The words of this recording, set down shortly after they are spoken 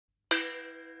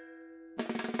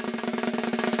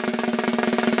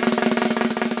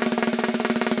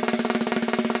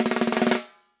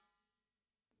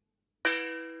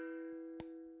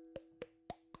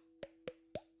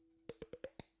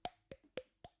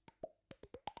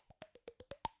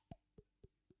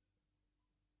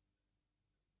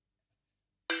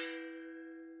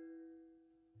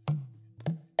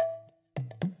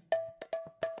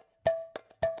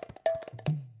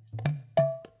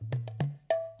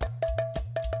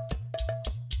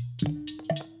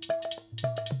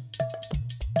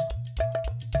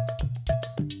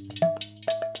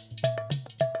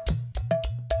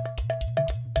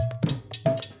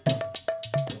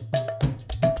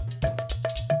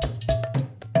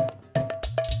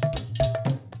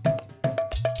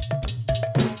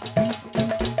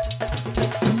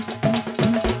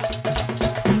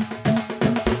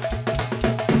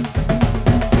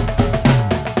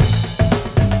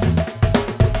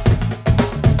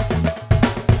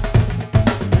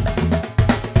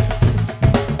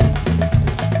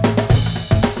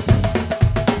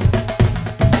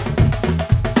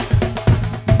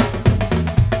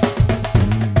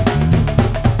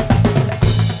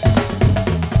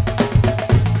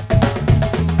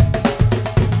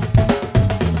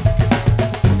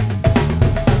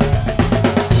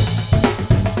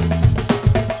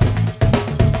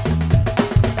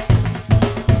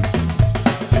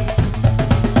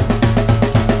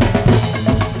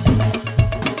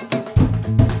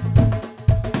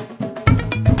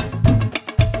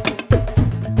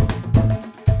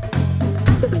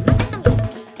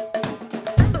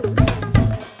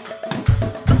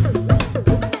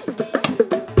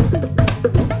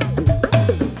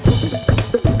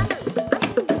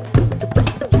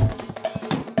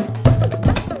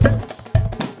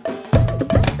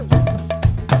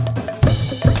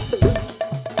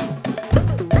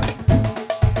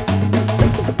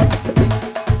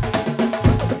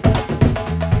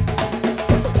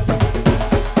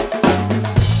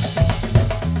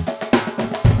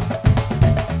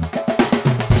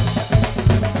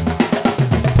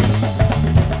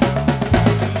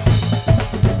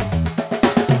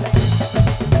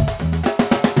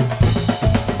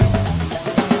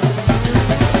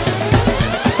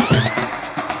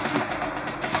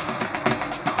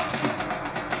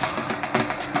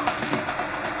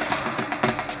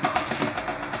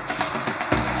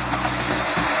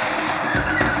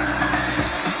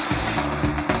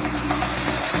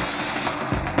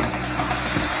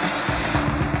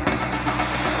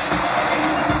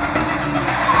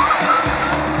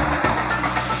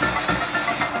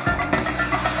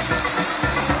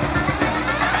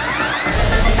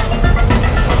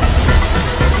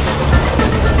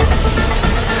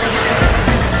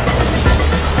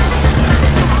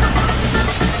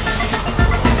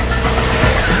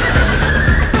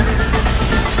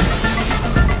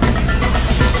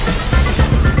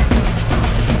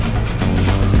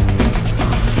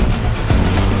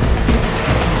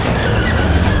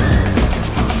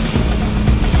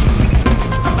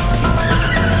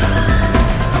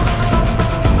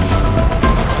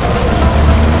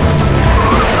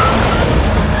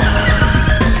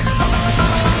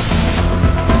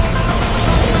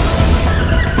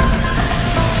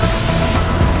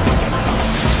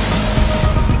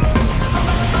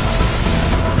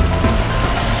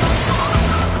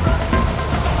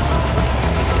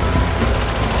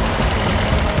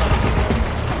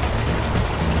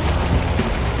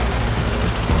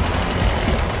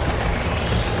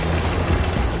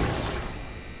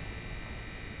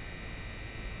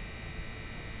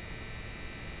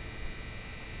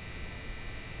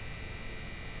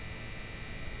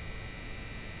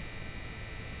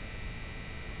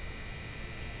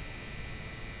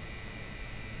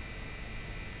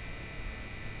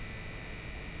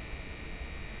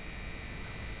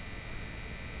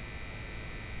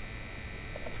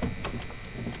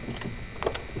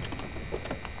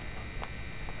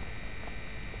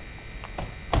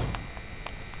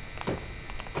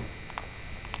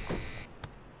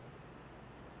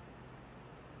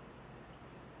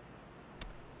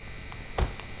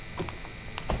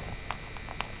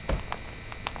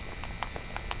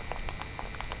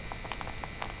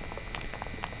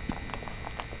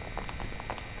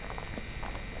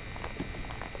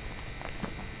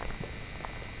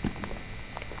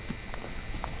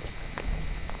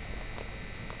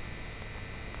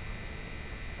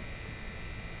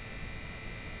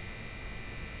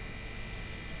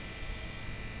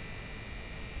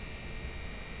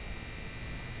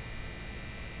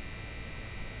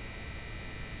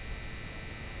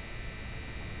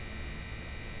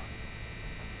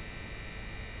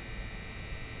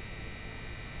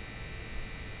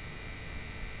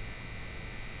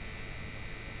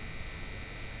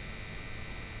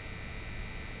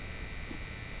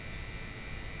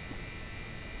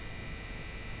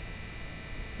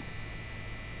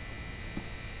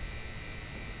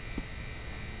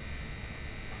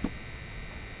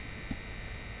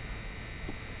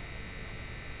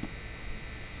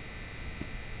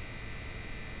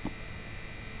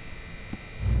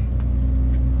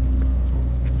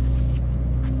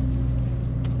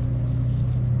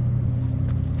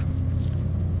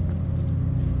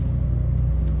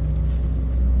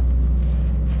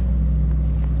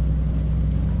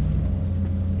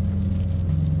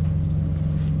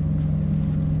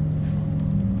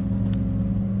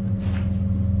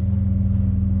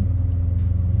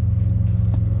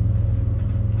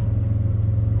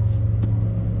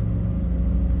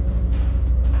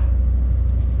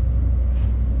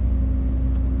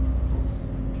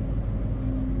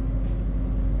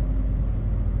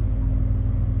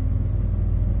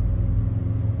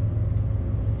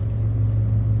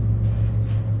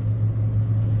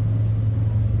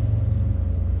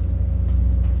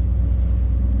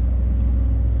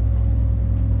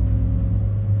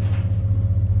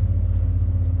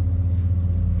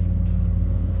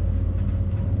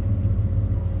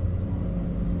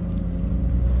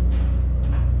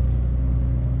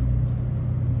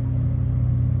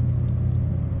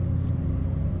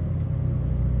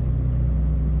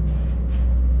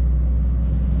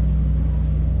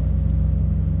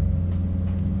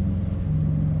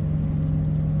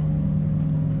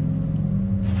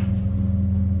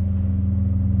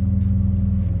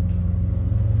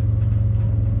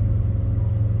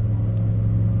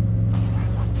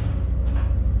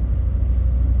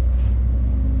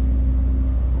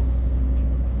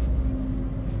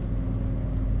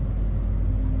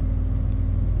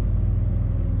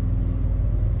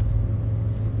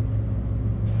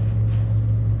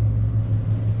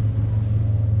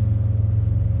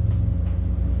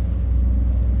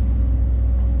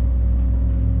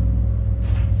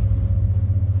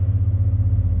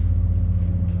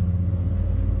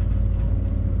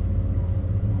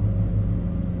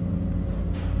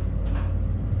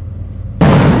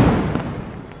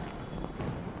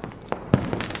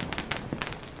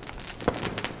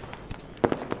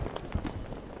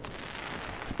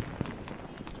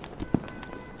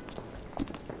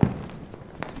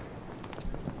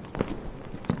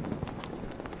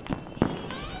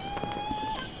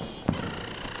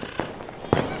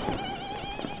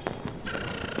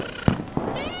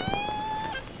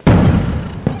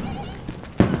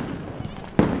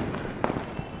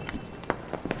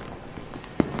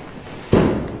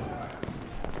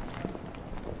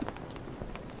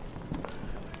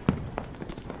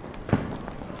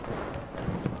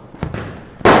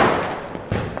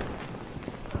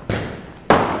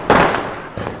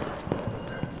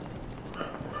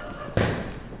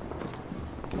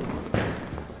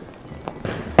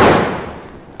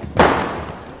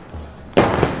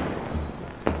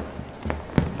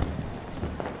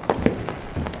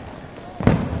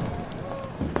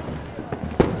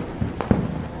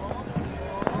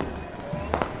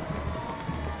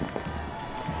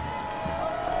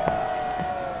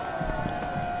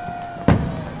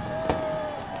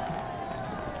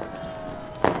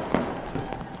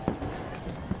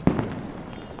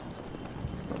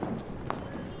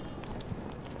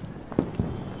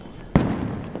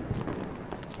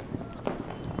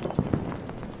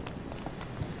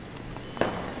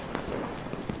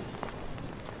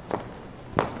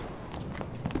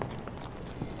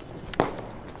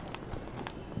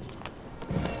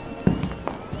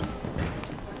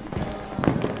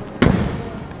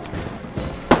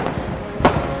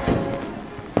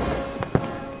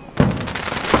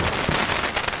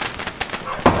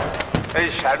এই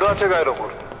শ্যাডো আছে গায়ের ওপর।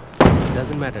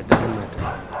 Doesn't matter, doesn't matter.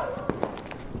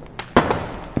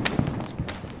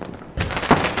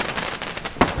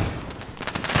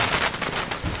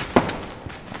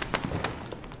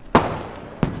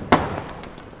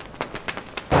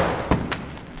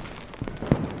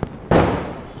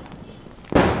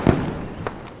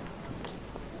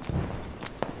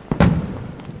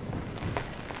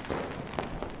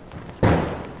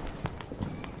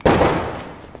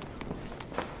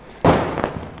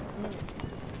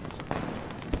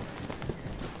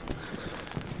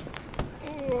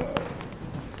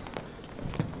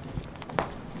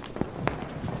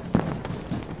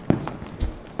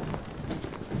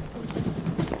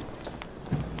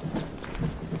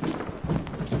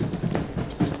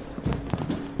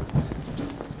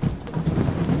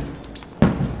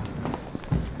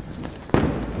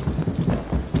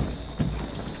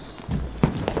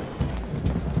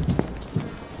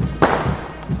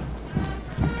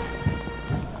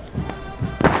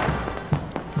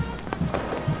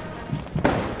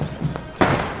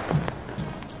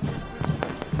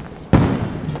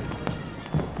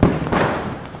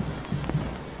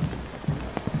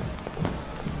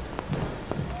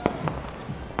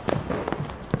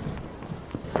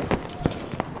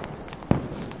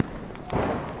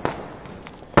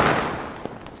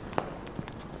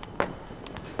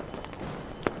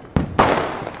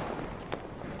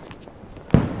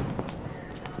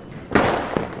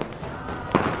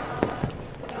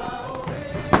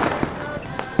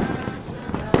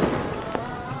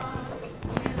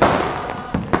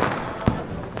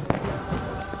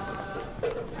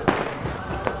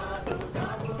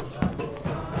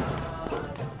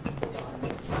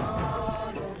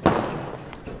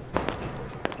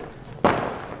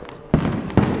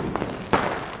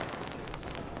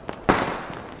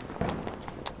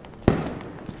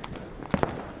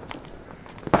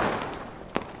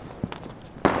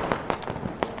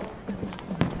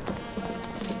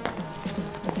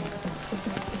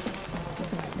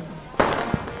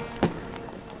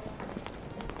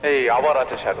 এই আবার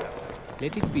আছে shadow.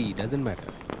 Let it be, doesn't matter.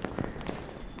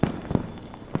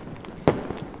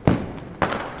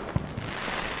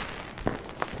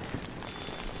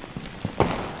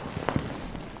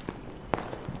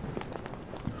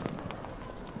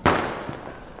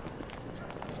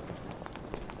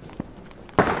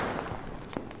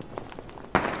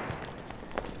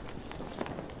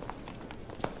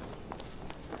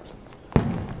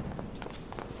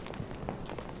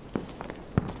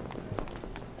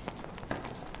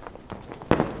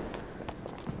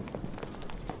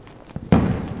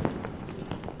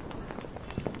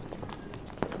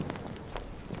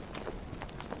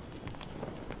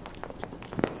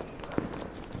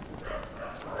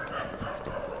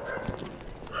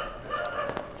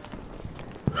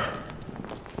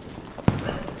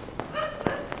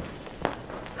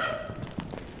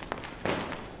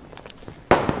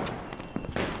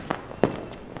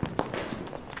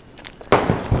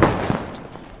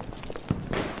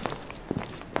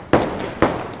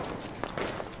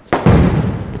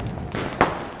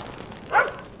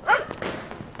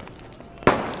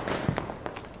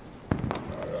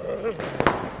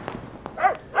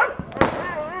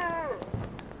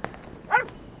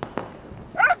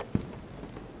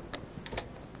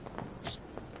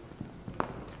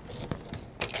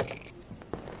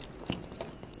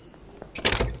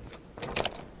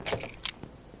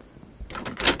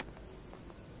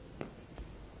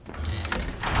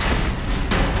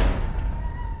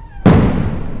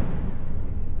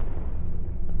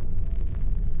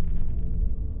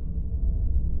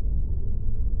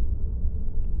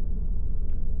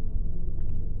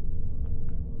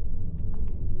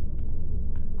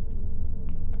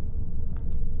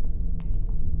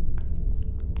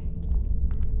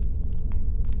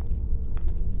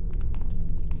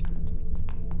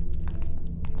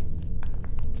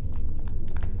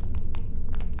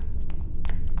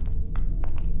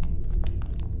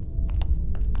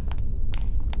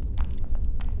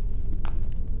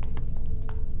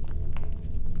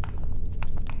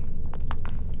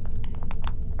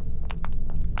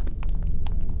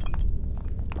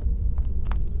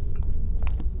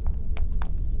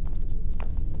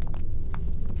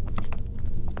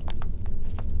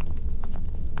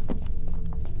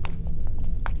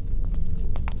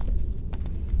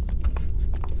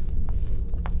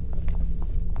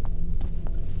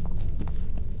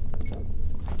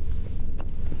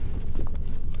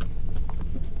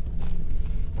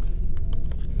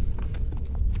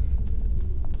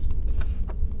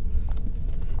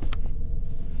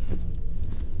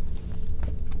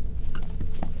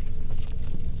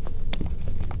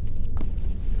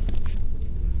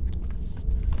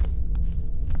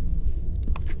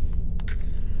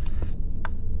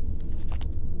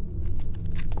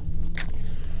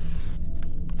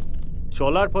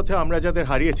 চলার পথে আমরা যাদের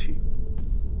হারিয়েছি,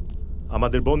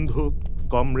 আমাদের বন্ধু,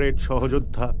 কমরেড,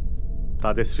 সহযোদ্ধা,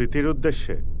 তাদের স্মৃতির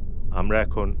উদ্দেশ্যে আমরা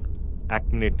এখন 1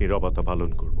 মিনিট নীরবতা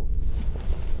পালন করব।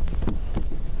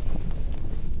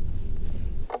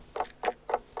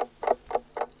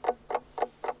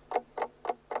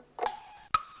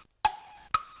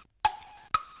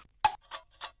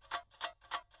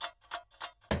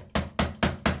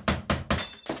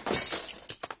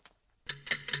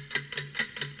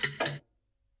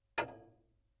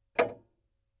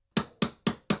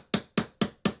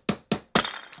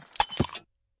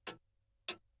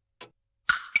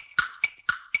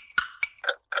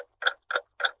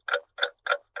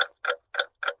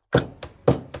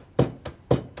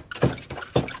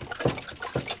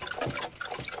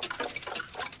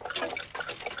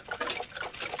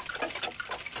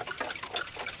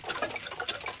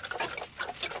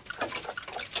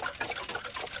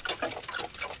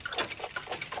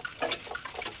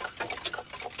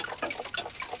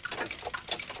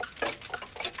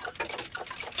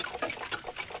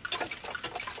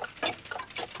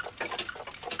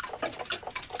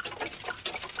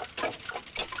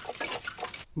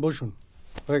 বসুন,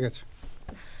 হয়ে গেছে।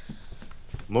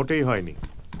 মোটেই হয়নি।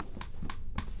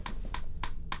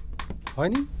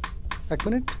 হয়নি? 1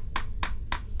 মিনিট।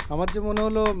 আমার যে মনে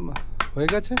হলো হয়ে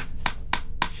গেছে।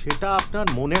 সেটা আপনার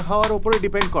মনে হওয়ার উপরে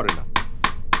ডিপেন্ড করে না।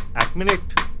 1 মিনিট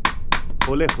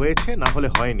হলে হয়েছে, না হলে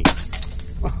হয়নি।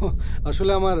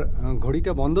 আসলে আমার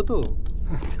ঘড়িটা বন্ধ তো,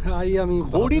 তাই আমি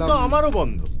ঘড়ি তো আমারও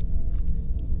বন্ধ,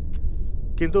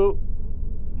 কিন্তু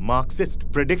মার্কসিস্ট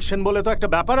প্রেডিকশন বলে তো একটা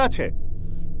ব্যাপার আছে।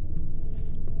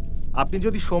 আপনি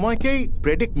যদি সময়কেই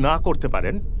প্রেডিক্ট না করতে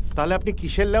পারেন, তাহলে আপনি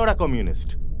কিসের লেওড়া কমিউনিস্ট?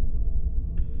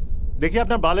 দেখি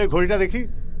আপনার বালের ঘড়িটা, দেখি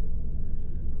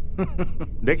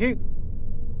দেখি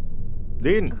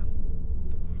দিন,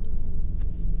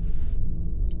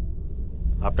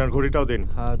 আপনার ঘড়িটাও দিন।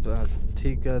 हाँ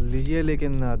ठीक लीजिए,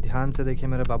 लेकिन ध्यान से देखिए,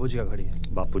 मेरे बाबूजी का घड़ी है।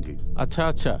 বাপুজি, আচ্ছা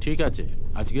আচ্ছা ঠিক আছে,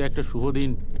 আজকে একটা শুভ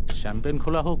দিন, শ্যাম্পেন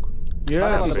খোলা হোক।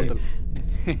 Yes.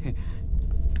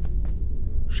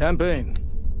 শ্যাম্পেন।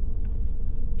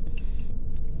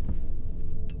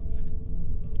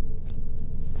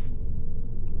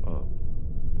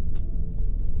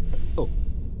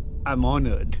 I'm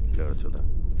honored. চোদা।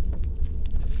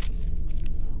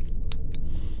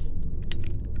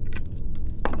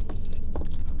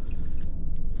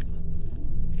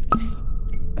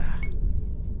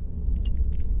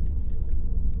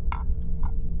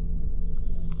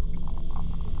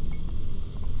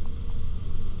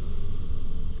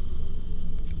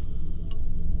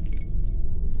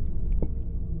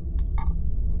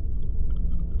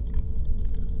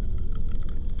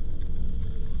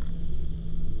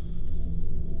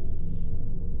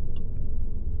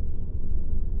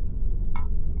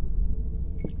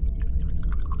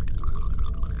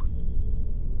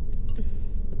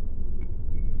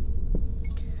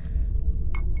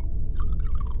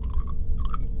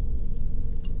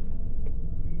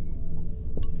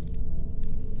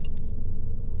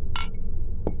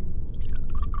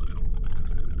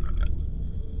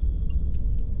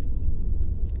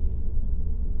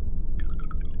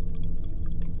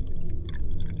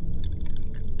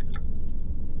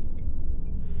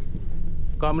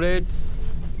 Comrades,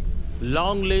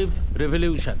 long live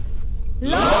revolution.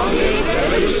 Long live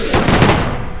revolution!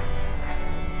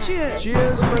 Cheers!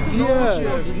 Cheers, but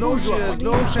no cheers,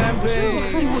 no champagne.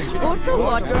 Or the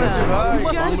vodka.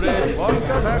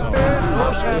 Vodka thakte, no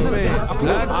champagne.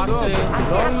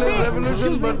 Long live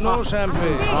revolution, but no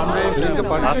champagne.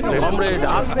 Comrade,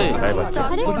 aste.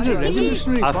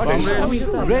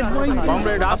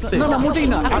 Comrade, aste. না মোটেই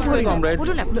না, আস্তে comrade.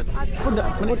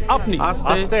 আপনি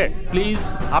আস্তে, please.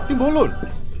 আপনি বলুন।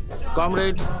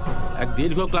 Comrades, এক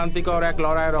দীর্ঘ ক্লান্তিকর এক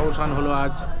লড়াইয়ের অবসান হলো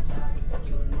আজ।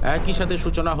 একই সাথে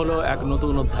সূচনা হলো এক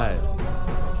নতুন অধ্যায়।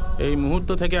 এই মুহূর্ত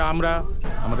থেকে আমরা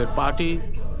আমাদের পার্টি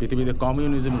পৃথিবীতে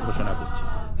কমিউনিজম ঘোষণা করছি।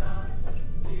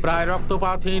 প্রায়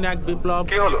রক্তপাতহীন এক বিপ্লব।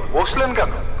 কি হলো, বসলেন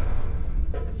কেন?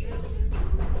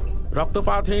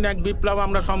 রক্তপাতহীন এক বিপ্লব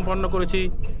আমরা সম্পন্ন করেছি।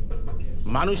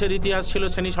 মানুষের ইতিহাস ছিল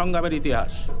শ্রেণী সংগ্রামের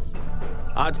ইতিহাস।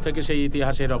 আজ থেকে সেই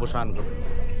ইতিহাসের অবসান হলো,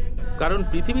 কারণ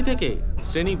পৃথিবী থেকে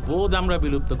শ্রেণী বোধ আমরা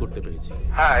বিলুপ্ত করতে পেরেছি।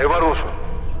 হ্যাঁ, এবার বসুন।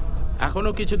 এখনো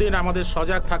কিছুদিন আমাদের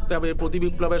সজাগ থাকতে হবে। প্রতি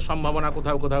বিপ্লবের সম্ভাবনা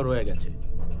কোথাও কোথাও রয়ে গেছে।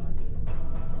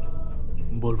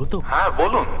 বলবো তো? হ্যাঁ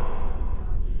বলুন।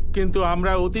 কিন্তু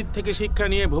আমরা অতীত থেকে শিক্ষা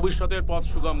নিয়ে ভবিষ্যতের পথ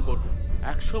সুগম করব।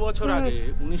 100 বছর আগে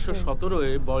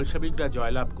 1917-এ বলশেভিকরা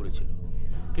জয়লাভ করেছিল,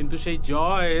 কিন্তু সেই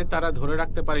জয় তারা ধরে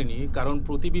রাখতে পারেনি, কারণ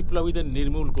প্রতি বিপ্লবীদের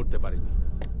নির্মূল করতে পারেনি।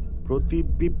 প্রতি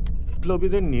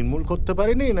বিপ্লবীদের নির্মূল করতে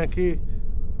পারেনি নাকি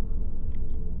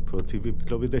প্রতি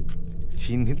বিপ্লবীদের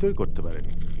চিহ্নিতই করতে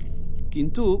পারেনি।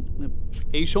 কিন্তু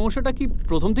এই সমস্যাটা কি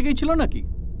প্রথম থেকেই ছিল নাকি?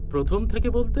 প্রথম থেকে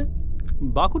বলতে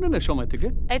বাকুনিনের সময় থেকে?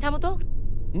 এই থামো তো,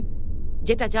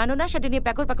 যেটা জানো না সেটা নিয়ে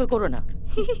প্যাকর প্যাকর করো না।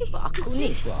 বাকুনি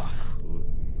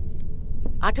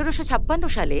 1856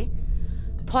 সালে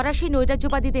ফরাসি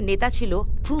নৈরাজ্যবাদীদের নেতা ছিল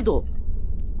ফ্রুদো।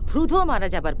 ফ্রুদো মারা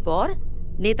যাবার পর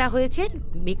নেতা হয়েছেন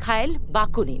মিখাইল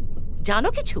বাকুনিন। জানো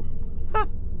কিছু?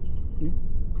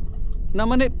 না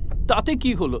মানে তাতে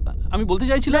কি হলো? আমি বলতে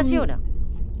চাইছিলাম চেও না,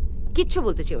 কিচ্ছু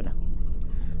বলতে চেও না।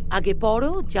 আগে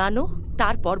পড়ো, জানো,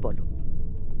 তারপর বলো।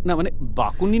 না মানে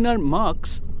বাকুনিন আর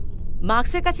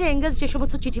মার্কসের কাছে এঙ্গেলস যে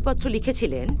সমস্ত চিঠিপত্র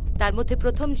লিখেছিলেন তার মধ্যে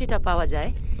প্রথম যেটা পাওয়া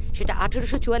যায় সেটা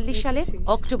 1844 সালের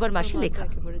অক্টোবর মাসে লেখা।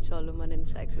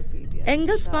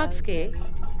 এঙ্গেলস মার্কসকে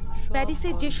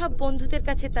প্যারিসের যেসব বন্ধুদের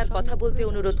কাছে তার কথা বলতে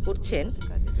অনুরোধ করছেন,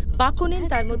 বাকুনিন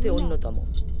তার মধ্যে অন্যতম।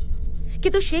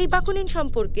 কিন্তু সেই বাকুনিন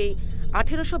সম্পর্কেই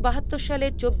 1872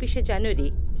 সালের 24শে জানুয়ারি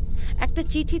একটা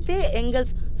চিঠিতে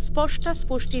এঙ্গেলস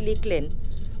স্পষ্টাস্পষ্টি লিখলেন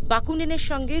বাকুনিনের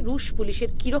সঙ্গে রুশ পুলিশের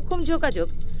কিরকম যোগাযোগ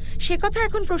সে কথা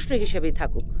এখন প্রশ্ন হিসেবেই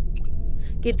থাকুক,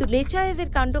 কিন্তু নেচায়েভের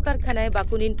কাণ্ড কারখানায়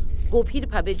বাকুনিন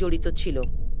গভীরভাবে জড়িত ছিল।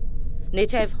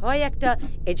 নেচায়েভ হয় একটা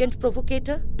এজেন্ট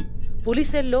প্রভোকেটর,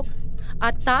 পুলিশের লোক,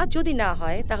 আর তা যদি না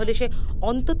হয় তাহলে সে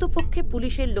অন্ততপক্ষে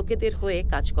পুলিশের লোকেদের হয়ে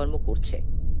কাজকর্ম করছে।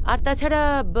 আর তাছাড়া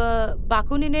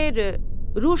বাকুনিনের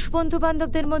রুশ বন্ধু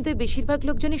বান্ধবদের মধ্যে বেশিরভাগ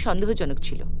লোকজনই সন্দেহজনক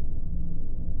ছিল।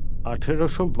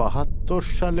 1872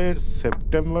 সালের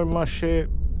সেপ্টেম্বর মাসে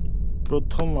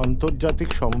প্রথম আন্তর্জাতিক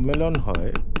সম্মেলন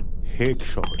হয় হেগ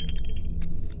শহরে।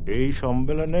 এই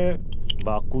সম্মেলনে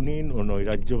বাকুনিন ও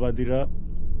নৈরাজ্যবাদীরা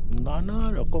নানা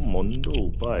রকম মন্দ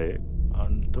উপায়ে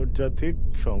আন্তর্জাতিক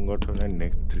সংগঠনের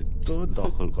নেতৃত্ব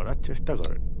দখল করার চেষ্টা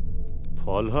করেন।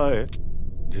 ফল হয়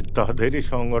যে তাদেরই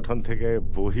সংগঠন থেকে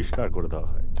বহিষ্কার করে দেওয়া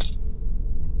হয়।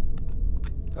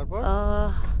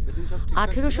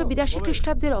 1882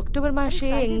 খ্রিস্টাব্দের অক্টোবর মাসে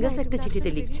এঙ্গেলস একটা চিঠিতে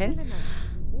লিখছেন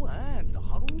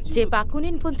যে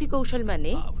বাকুনিনপন্থী কৌশল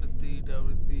মানে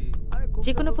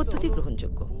যে কোনো পদ্ধতি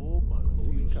গ্রহণযোগ্য,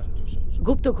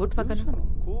 গুপ্ত ঘোট পাকানো,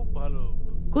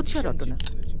 কুৎসা রটনা,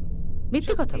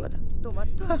 মিথ্যে কথা বলা।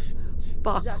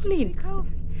 বাকুনিন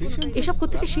এসব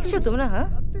কোত্থেকে শিখছো তোমরা? হ্যাঁ,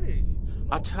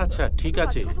 আচ্ছা আচ্ছা ঠিক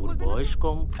আছে, ওর বয়স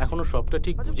কম, এখনো সবটা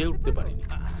ঠিক বুঝে উঠতে পারিনি।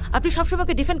 আপনি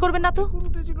সবসময় ডিফেন্ড করবেন না তো?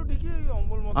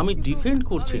 আমি ডিফেন্ড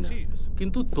করছি না,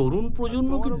 কিন্তু তরুণ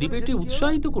প্রজন্মকে ডিবেটে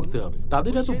উৎসাহিত করতে হবে।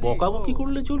 তাদের এত বকাবকি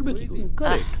করলে চলবে কি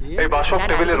করে? এই বাসক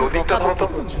টেবিলের ওদিকটা ধরো তো।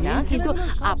 কিন্তু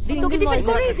আপনি তোকে ডিফেন্ড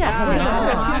করেই যাচ্ছেন।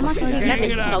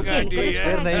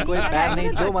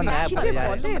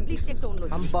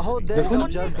 দেখুন,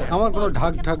 আমার কোনো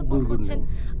ঢাক ঢাক গুড়গুড় নেই,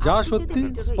 যা সত্যি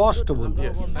স্পষ্ট বলবো।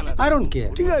 I don't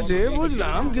care. ঠিক আছে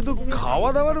বুঝলাম, কিন্তু খাওয়া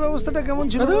দাওয়ার ব্যবস্থাটা কেমন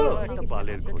ছিল?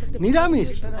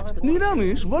 নিরামিষ।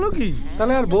 নিরামিষ বলো কি?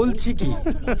 তাহলে আর বলছি কি?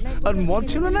 আর মদ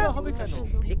ছিল না?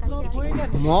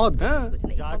 মদ? হ্যাঁ,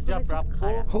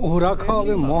 ওরা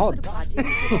খাওয়াবে মদ?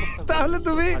 তাহলে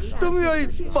তুমি ওই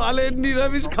পালের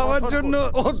নিরামিষ খাওয়ার জন্য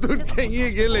অত ঠেঙিয়ে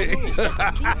গেলে।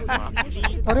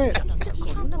 আরে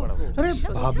আরে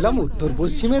ভাবলাম উত্তর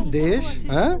পশ্চিমের দেশ,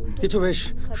 হ্যাঁ, কিছু বেশ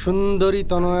সুন্দরী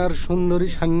তনয়ার সুন্দরী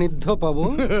সান্নিধ্য পাবো।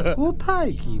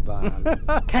 কোথায় কি বা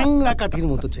খ্যাংরা কাঠির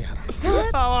মতো চেহারা।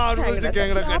 আমার বলছে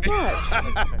খ্যাংরা কাঠি।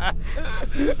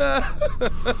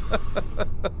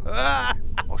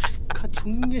 অশিক্ষা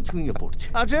ছুঁয়ে ছুঁয়ে পড়ছে।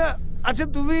 আচ্ছা আচ্ছা,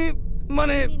 তুমি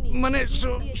মানে মানে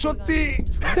সত্যি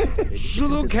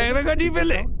শুধু খ্যাংরা কাঠি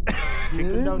পেলে?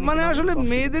 মানে আসলে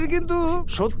মেয়েদের কিন্তু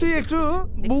সত্যি একটু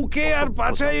বুকে আর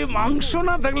পাছায় মাংস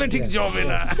না থাকলে ঠিক জমে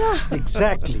না।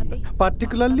 Exactly,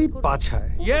 particularly পাছায়।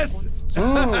 ইয়েস,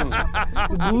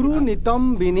 গুরু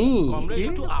নিতম্বিনী।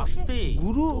 একটু আস্তে।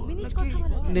 গুরু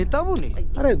নেতাবনি?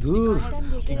 আরে দূর,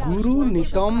 গুরু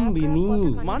নিতম্বিনী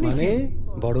মানে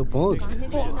বড় পোঁত।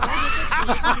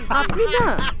 আপনি না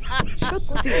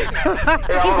সত্যি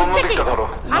কি হচ্ছে কি?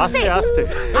 আস্তে আস্তে,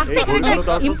 আস্তে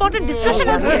একটা ইম্পর্টেন্ট ডিসকাশন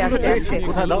আছে। আস্তে আস্তে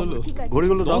কোথায় দাও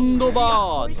ঘড়িগুলো? দাও।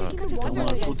 ধন্যবাদ।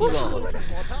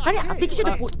 আরে আপনি কিছু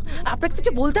আপনাকে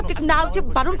কিছু বলতে, আপনি না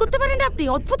বারণ করতে পারেন না? আপনি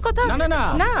অদ্ভুত কথা। না না না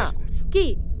না, কি?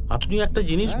 আপনি একটা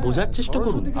জিনিস বোঝার চেষ্টা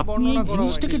করুন। আপনি এই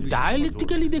জিনিসটাকে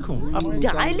ডায়ালেকটিক্যালি দেখুন।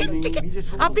 ডায়ালেকটিক্যাল?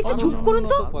 আপনি একটু চুপ করুন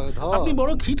তো। আপনি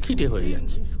বড় খিটখিটে হয়ে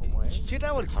যাচ্ছে। সেটা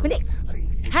আবার মানে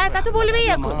হ্যাঁ, তা তো বলবেই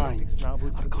এখন।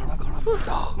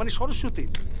 মানে সরস্বতী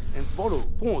বড়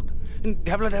পোঁত,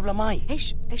 ঢ্যাবলা ঢ্যাবলা মাই।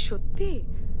 এই সত্যি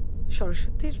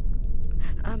সরস্বতীর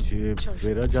যে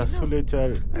জয়রাজ আসলে চার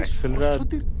অ্যাক্সেলরা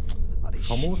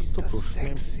সমস্ত প্রশ্নে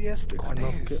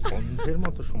লেখনকে অন্ধের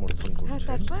মতো সমর্থন করছে।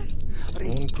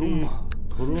 এমনকি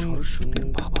ধরুন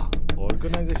বাবা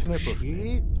অর্গানাইজেশনের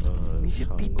প্রশ্নে নিজে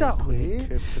পিতা হয়ে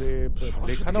ক্ষেত্রে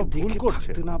লেখানো ভুল করছে।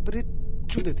 না পেরে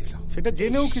চুদে দিলাম। সেটা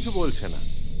জেনেও কিছু বলছে না।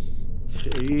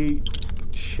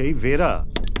 সেই ভেরা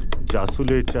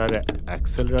জাসুলিচ আর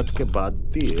অ্যাক্সেলরাজকে বাদ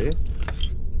দিয়ে,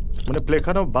 মানে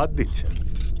প্লেখানভ বাদ দিচ্ছে,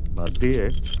 বাদ দিয়ে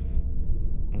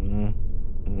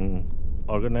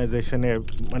অর্গানাইজেশনে,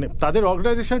 মানে তাদের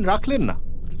অর্গানাইজেশন রাখলেন না,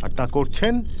 আর তা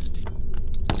করছেন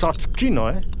ট্রটস্কি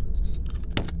নয়,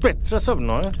 পেট্রাসভ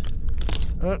নয়,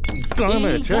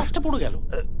 পড়ে গেল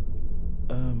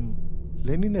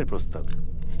লেনিনের প্রস্তাব।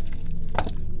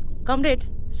 কমরেড,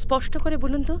 স্পষ্ট করে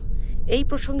বলুন তো, এই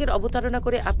প্রসঙ্গের অবতারণা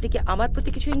করে আপনি কি আমার প্রতি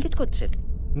কিছু ইঙ্গিত করছেন?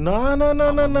 না না না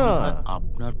না না,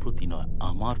 আপনার প্রতি নয়,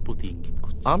 আমার প্রতি ইঙ্গিত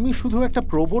করছি। আমি শুধু একটা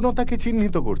প্রবণতাকে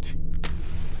চিহ্নিত করছি।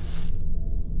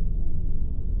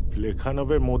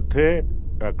 লেখানবের মধ্যে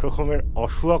একরকমের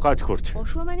অসুয়া কাজ করছে।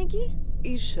 অসুয়া মানে কি?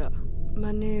 ঈর্ষা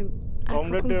মানে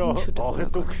কমরেডদের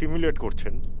অহেতুক হিমিলিয়েট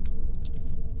করছেন।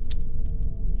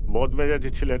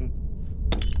 বদমেজাজি ছিলেন,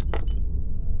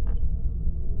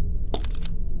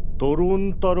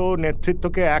 তরুণতর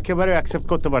নেতৃত্বকে একেবারে অ্যাকসেপ্ট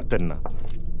করতে পারতেন না।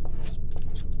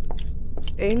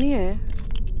 এই নিয়ে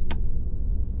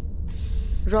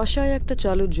রাশিয়ায় একটা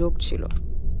চালু জোক ছিল।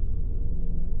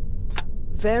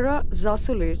 ভেরা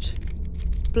জাসুলিচ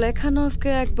প্লেখানভকে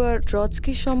একবার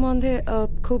ট্রটস্কি সম্বন্ধে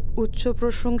খুব উচ্চ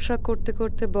প্রশংসা করতে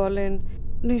করতে বলেন,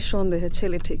 নিঃসন্দেহে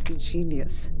ছেলেটি একটি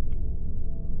জিনিয়াস।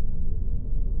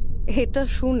 এটা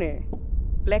শুনে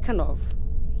প্লেখানভ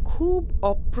খুব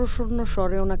অপ্রসন্ন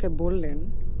স্বরে ওনাকে বললেন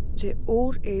যে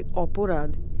ওর এই অপরাধ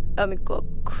আমি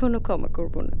কখনো ক্ষমা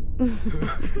করব না।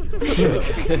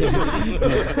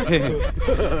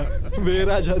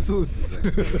 मेरा जासूस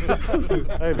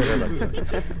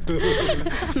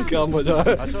क्या मजा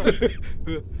है।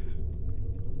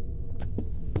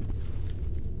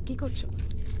 কি করছো?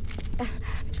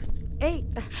 এই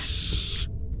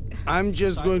I'm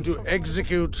just going to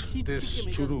execute this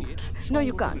churut. No,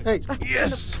 you can't.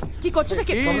 Yes. কি করছো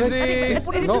নাকি? Easy.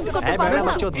 No, করতে পারো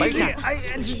না। Easy.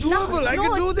 It's doable. I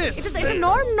can do this. এটা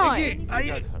নর্ম নয়।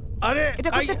 আরে এটা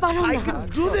করতে পারো না। I can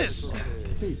do this.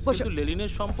 কিন্তু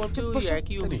লেনিনের সম্পর্কে ওই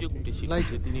একই অভিযোগ উঠেছিল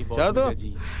যে তিনি যাও তো।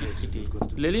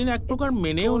 লেনিন এক প্রকার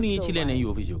মেনেও নিয়েছিলেন এই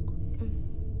অভিযোগ।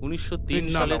 1903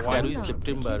 সালের 13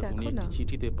 সেপ্টেম্বর উনি একটি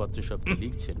চিঠিতে পত্রসবকে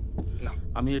লিখছেন,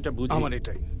 আমি এটা বুঝি আমার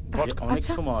এটাই অনেক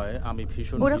সময় আমি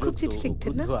ভীষণ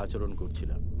ক্ষুব্ধ আচরণ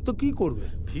করছিলাম। তো কি করবে?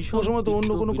 ভীষণ সময় তো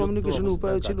অন্য কোনো কমিউনিকেশনের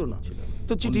উপায় ছিল না,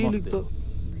 তো চিঠি লিখতো।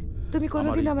 তুমি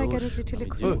কোনোদিন আমায় কেন চিঠি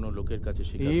লিখো? কোনো লোকের কাছে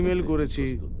ইমেল করেছি।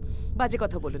 বাজে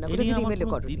কথা বলো না, কোনোদিন ইমেল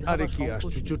করো। আরে কি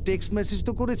আশ্চর্য, টেক্সট মেসেজ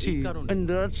তো করেছি। And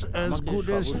that's as good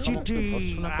as চিঠি।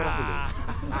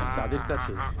 তাদের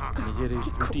কাছে নিজের এই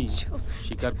ত্রুটি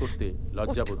স্বীকার করতে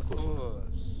লজ্জাবোধ করে।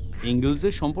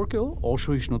 এঙ্গেলসের সম্পর্কেও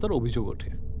অসহিষ্ণুতার অভিযোগ ওঠে।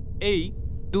 এই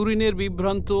টুরিনের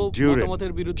বিভ্রান্ত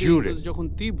মতামতের বিরুদ্ধে ইংরেজ যখন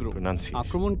তীব্র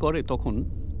আক্রমণ করে, তখন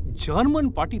জার্মান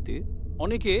পার্টিতে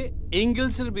অনেকে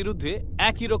এঙ্গেলসের বিরুদ্ধে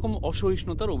একই রকম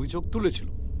অসহিষ্ণুতার অভিযোগ তুলেছিল।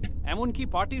 এমনকি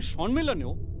পার্টির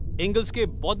সম্মেলনেও এঙ্গেলসকে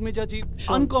বদমেজাজি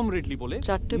আনকমরেডলি বলে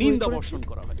নিন্দা বর্ষণ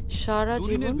করা হয়। সারা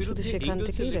জীবন শুধু সেখান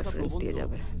থেকেই রেফারেন্স দিয়ে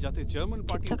যাবে, যাতে জার্মান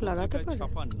পার্টি লাগাতে পারে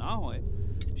ছাপা না হয়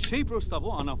সেই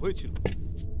প্রস্তাবও আনা হয়েছিল।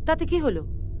 তাতে কি হলো?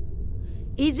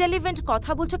 ইররিলেভেন্ট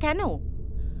কথা বলছো কেন?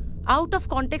 আউট অফ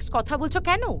কনটেক্সট কথা বলছো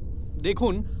কেন?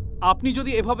 দেখুন, আপনি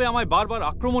যদি এভাবে আমায় বারবার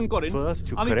আক্রমণ করেন,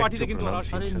 আমি পার্টিতে কিন্তু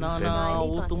আরে না না,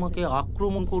 ও তোমাকে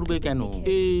আক্রমণ করবে কেন?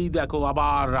 এই দেখো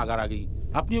আবার রাগারাগি।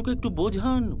 আপনি ওকে একটু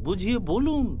বোঝান, বুঝিয়ে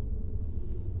বলুন।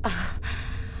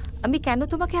 আমি কেন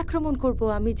তোমাকে আক্রমণ করব?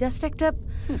 আমি জাস্ট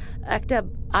একটা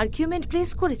আর্গুমেন্ট প্লেস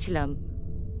করেছিলাম।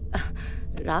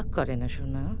 রাগ করে না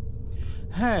শোনা।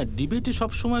 হ্যাঁ, ডিবেটে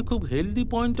সবসময় খুব হেলদি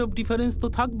পয়েন্ট অফ ডিফারেন্স তো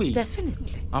থাকবেই।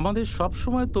 ডেফিনেটলি আমাদের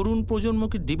সবসময় তরুণ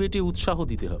প্রজন্মকে ডিবেটে উৎসাহ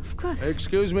দিতে হবে।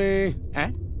 এক্সকিউজ মি,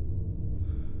 হ্যাঁ,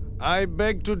 I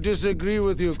beg to disagree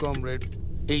with you, comrade.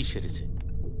 এই সেরেছে।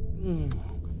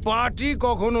 পার্টি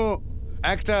কখনো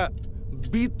একটা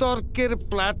বিতর্কের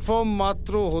প্ল্যাটফর্ম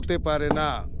মাত্র হতে পারে না।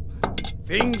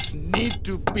 Things need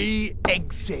to be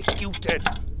executed.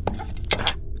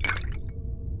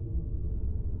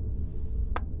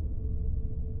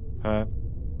 হ্যাঁ,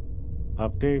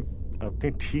 আপনি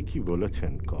ঠিকই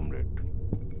বলেছেন কমরেড,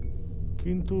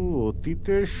 কিন্তু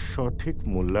অতীতের সঠিক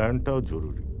মূল্যায়নটাও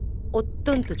জরুরি।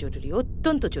 অত্যন্ত জরুরি,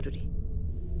 অত্যন্ত জরুরি।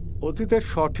 অতীতের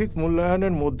সঠিক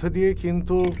মূল্যায়নের মধ্যে দিয়ে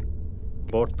কিন্তু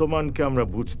বর্তমানকে আমরা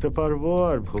বুঝতে পারবো,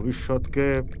 আর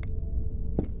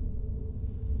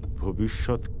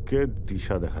ভবিষ্যৎকে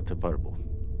দিশা দেখাতে পারবো।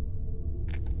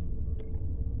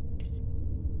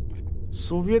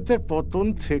 সোভিয়েতের পতন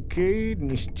থেকেই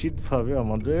নিশ্চিতভাবে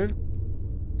আমাদের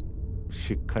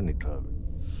শিক্ষা নিতে হবে।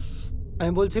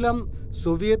 আমি বলছিলাম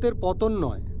সোভিয়েতের পতন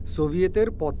নয়, সোভিয়েতের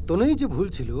পতনেই যে ভুল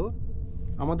ছিল,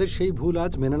 আমাদের সেই ভুল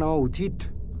আজ মেনে নেওয়া উচিত।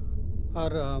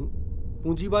 আর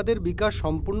পুঁজিবাদের বিকাশ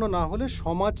সম্পূর্ণ না হলে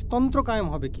সমাজতন্ত্র কায়েম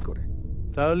হবে কি করে?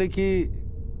 তাহলে কি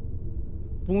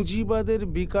পুঁজিবাদের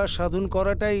বিকাশ সাধন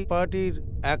করাটাই পার্টির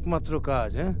একমাত্র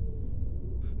কাজ? হ্যাঁ,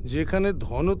 যেখানে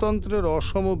ধনতন্ত্রের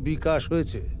অসম বিকাশ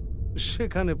হয়েছে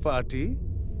সেখানে পার্টি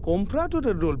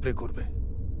কম্প্রাটরের রোল প্লে করবে,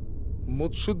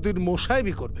 মৎসুদ্দিন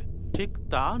মোসাইবি করবে। ঠিক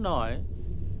তা নয়,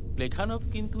 প্লেখানভ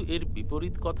কিন্তু এর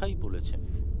বিপরীত কথাই বলেছেন।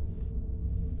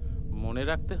 মনে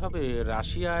রাখতে হবে,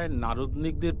 রাশিয়ায়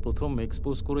নারদনিকদের প্রথম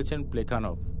এক্সপোজ করেছেন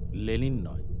প্লেখানভ, লেনিন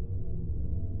নয়।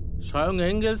 স্বয়ং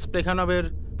এঙ্গেলস প্লেখানভের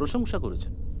প্রশংসা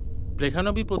করেছেন।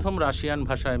 প্লেখানভই প্রথম রাশিয়ান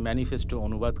ভাষায় ম্যানিফেস্টো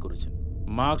অনুবাদ করেছেন।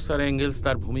 मार्क्स और एंगेल्स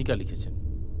तार भूमिका लिखेছেন।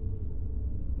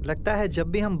 लगता है जब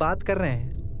भी हम बात कर रहे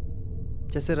हैं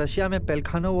जैसे रशिया में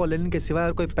पेलखानोव और लेनिन के सिवाय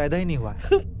और कोई पैदा ही नहीं हुआ है।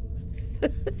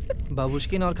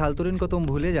 बाबुश्किन और खालतुरिन को तुम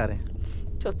भूले जा रहे हैं।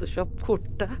 तो सब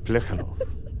खोटा। प्लेखानोव,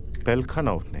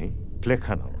 पेलखानोव नहीं,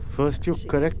 प्लेखानोव। First you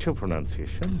correct your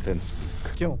pronunciation, then speak.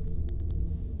 क्यों?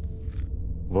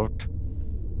 What?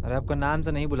 अरे आपको नाम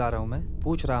से नहीं बुला रहा हूँ मैं,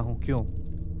 पूछ रहा हूँ क्यों,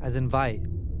 as in why।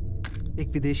 एक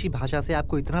विदेशी भाषा से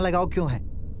आपको इतना लगाव क्यों है?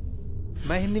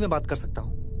 मैं हिंदी में बात कर सकता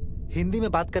हूँ, हिंदी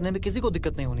में बात करने में किसी को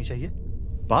दिक्कत नहीं होनी चाहिए।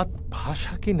 बात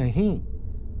भाषा की नहीं,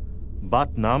 बात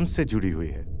नाम से जुड़ी हुई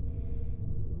है।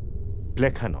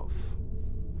 प्लेखानोव,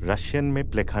 रशियन में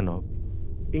प्लेखानोव,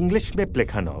 इंग्लिश में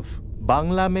प्लेखानोव,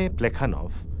 बांग्ला में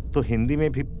प्लेखानोव, तो हिंदी में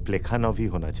भी प्लेखानोव ही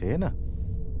होना चाहिए ना,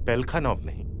 पेलखानोव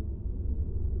नहीं,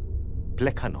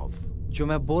 प्लेखानोव। जो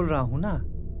मैं बोल रहा हूँ ना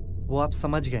वो आप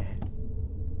समझ गए हैं,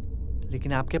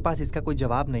 लेकिन आपके पास इसका कोई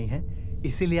जवाब नहीं है,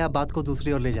 इसीलिए आप बात को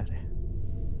दूसरी ओर ले जा रहे हैं।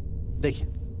 देखिए,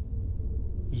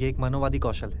 ये एक मनोवादी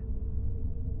कौशल है,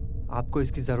 आपको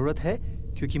इसकी जरूरत है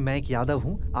क्योंकि मैं एक यादव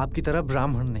हूं, आपकी तरह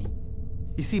ब्राह्मण नहीं।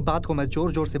 इसी बात को मैं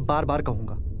जोर जोर से बार बार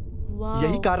कहूंगा।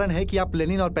 यही कारण है कि आप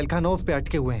लेनिन और पेलखानोव पे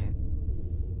अटके हुए हैं।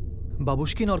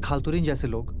 बाबुश्किन और खालतुरिन जैसे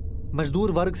लोग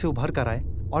मजदूर वर्ग से उभर कर आए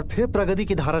और फिर प्रगति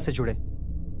की धारा से जुड़े,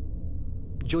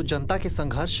 जो जनता के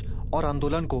संघर्ष और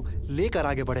आंदोलन को लेकर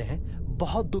आगे बढ़े हैं।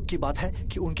 बहुत दुख की बात है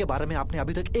कि उनके बारे में आपने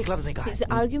अभी तक एक लफ्ज नहीं कहा। His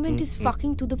argument is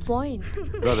fucking to the point.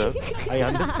 Brother, I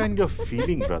understand your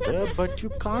feeling, brother, but you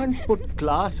can't put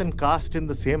class and caste in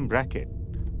the same bracket.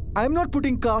 I am not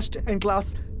putting caste and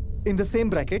class in the same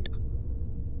bracket.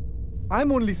 I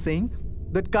am only saying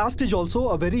that caste is also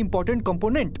a very important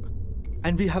component,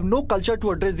 and we have no culture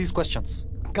to address these questions.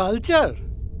 Culture?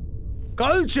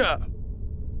 Culture?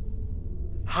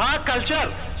 हाँ,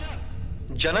 culture.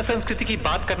 जन संस्कृति की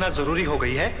बात करना जरूरी हो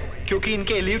गई है क्योंकि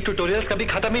इनके एलीट ट्यूटोरियल्स कभी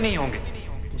खत्म ही नहीं होंगे।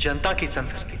 जनता की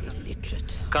संस्कृति,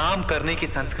 काम करने की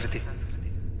संस्कृति,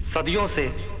 सदियों से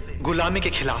गुलामी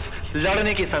के खिलाफ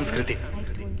लड़ने की संस्कृति।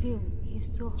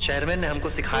 चेयरमैन ने हमको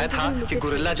सिखाया था कि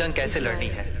गुरिल्ला जंग कैसे लड़नी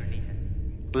है।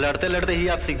 लड़ते लड़ते ही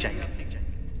आप सीख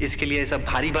जाएंगे। इसके लिए सब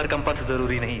भारी भरकम पथ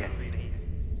जरूरी नहीं है।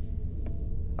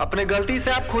 अपने गलती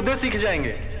से आप खुद ही सीख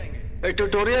जाएंगे,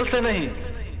 ट्यूटोरियल से नहीं,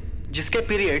 जिसके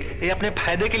पीरियड ये अपने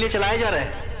फायदे के लिए चलाए जा रहे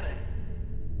हैं।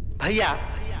 भैया,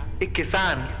 एक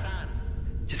किसान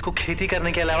जिसको खेती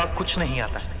करने के अलावा कुछ नहीं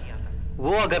आता,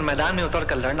 वो अगर मैदान में उतर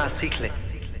कर लड़ना सीख ले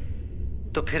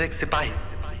तो फिर एक सिपाही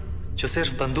जो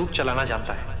सिर्फ बंदूक चलाना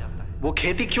जानता है, वो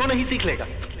खेती क्यों नहीं सीख लेगा?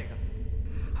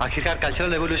 आखिरकार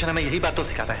कल्चरल रेवोल्यूशन हमें यही बात तो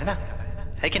सिखाता है ना,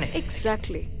 है कि नहीं?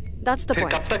 Exactly. That's the फिर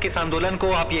point. कब तक इस आंदोलन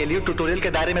को आप ये एलीट ट्यूटोरियल के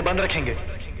दायरे में बंद रखेंगे?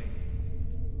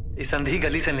 इस अंधी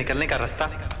गली से निकलने का रास्ता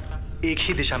एक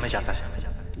ही दिशा में जाता है,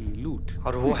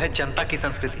 और वो है जनता की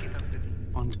संस्कृति,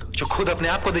 जो खुद अपने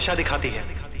आप को दिशा दिखाती है।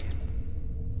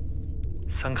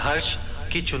 संघर्ष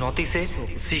की चुनौती से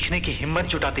सीखने की हिम्मत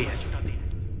जुटाती है।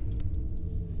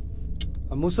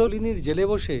 মুসোলিনির জেলে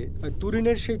বসে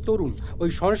তুরিনের সেই তরুণ ওই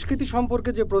সংস্কৃতি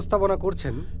সম্পর্কে যে প্রস্তাবনা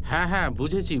করছেন। হ্যাঁ হ্যাঁ,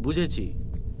 বুঝেছি বুঝেছি।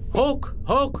 হোক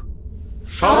হোক,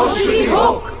 সংস্কৃতি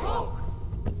হোক।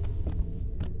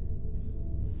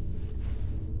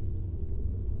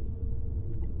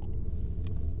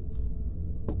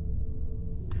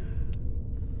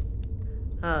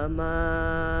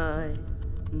 আমায়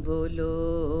বলো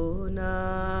না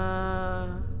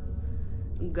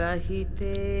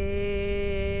গাহিতে,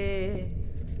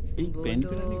 এই ব্যান্ড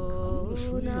পেরানি গানগুলো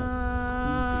শুনে না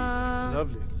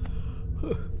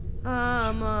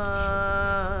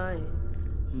আমায়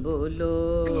বলো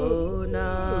না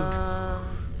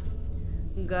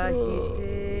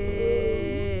গাহিতে,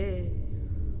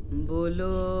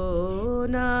 বলো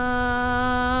না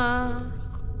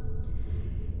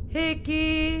হে কি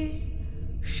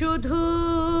শুধু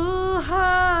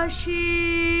হাসি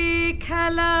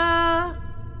খেলা,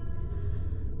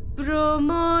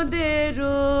 প্রমোদের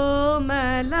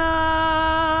মেলা,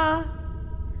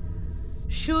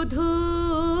 শুধু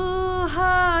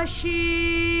হাসি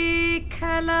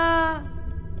খেলা,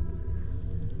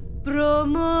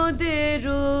 প্রমোদের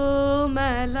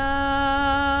মেলা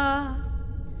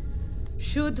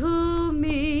শুধু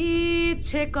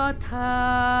মিছে কথা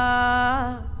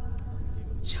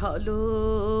ছলো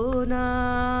না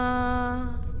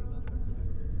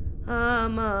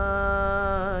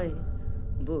আমায়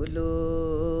বলো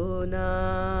না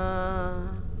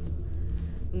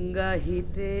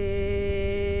গাহিতে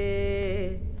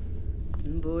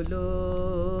বলো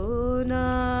না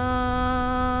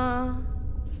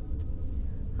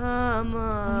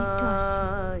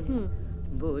আমায়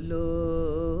বলো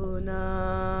না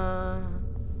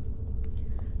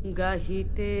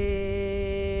গাহিতে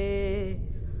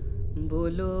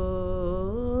बोलो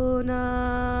ना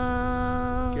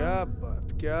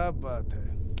क्या बात है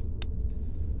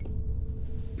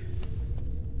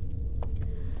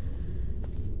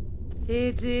ए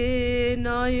जे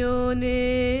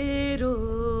नयनेर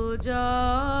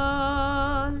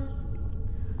जल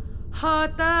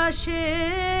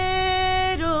हताशेर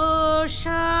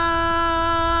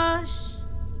श्वास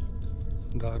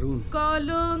दारुण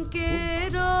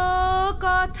कलंकेर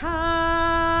कथा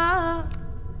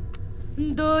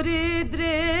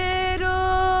দরিদ্রের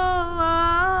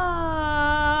আশ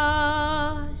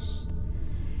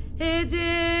এ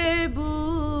যে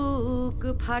বুক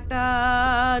ফাটা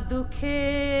দুঃখে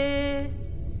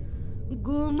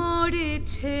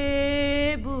গুমড়েছে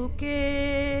বুকে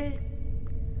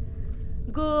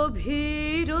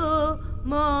গভীর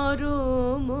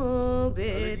মরম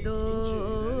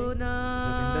বেদনা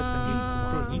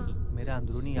मेरा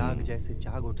अंदरूनी आग जैसे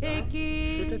जाग उठता है।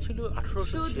 সেটা ছিল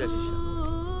 1886 সাল।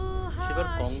 সেবার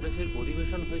কংগ্রেসের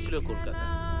অধিবেশন হয়েছিল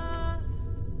কলকাতায়।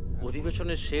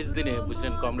 অধিবেশনের শেষ দিনে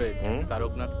বুঝলেন কমরেড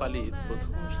তারকনাথ পালি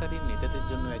প্রথম সারির নেতাদের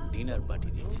জন্য এক ডিনার পার্টি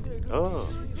দিয়েছিলেন।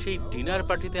 সেই ডিনার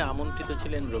পার্টিতে আমন্ত্রিত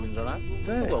ছিলেন রবীন্দ্রনাথ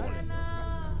ও গগনে।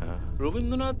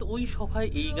 রবীন্দ্রনাথ ওই সভায়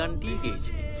এই গানটি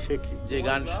গেয়েছিলেন, যে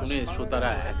গান শুনে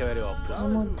শ্রোতারা একেবারে অভ্যস্ত।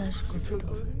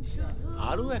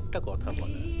 আরও একটা কথা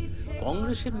বলা,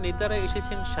 কংগ্রেসের নেতারা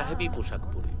এসেছেন সাহেবী পোশাক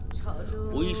পরে।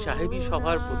 ওই সাহেবী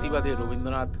সভার প্রতিবাদে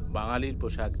রবীন্দ্রনাথ বাঙালির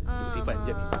পোশাক ধুতি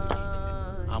পাঞ্জাবি পরে গিয়েছিলেন,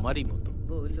 আমারই মতো।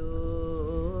 বলো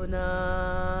না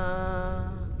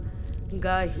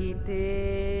গাহিতে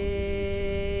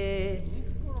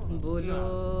বলো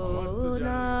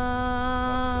না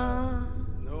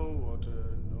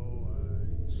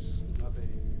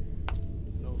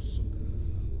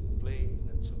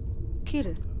কি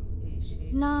রে?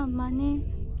 না মানে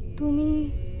তুমি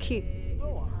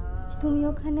তুমি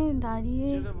ওখানে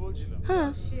দাঁড়িয়ে। হ্যাঁ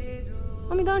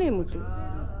আমি দাঁড়িয়ে মুতি।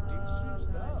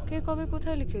 কে কবে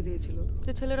কোথায় লিখে দিয়েছিল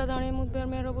যে ছেলেরা দাঁড়িয়ে মুতবে আর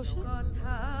মেয়েরা বসে?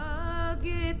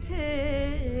 গেথে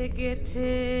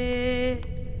গেথে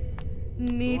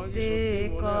নিতে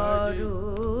করো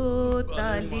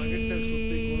তালি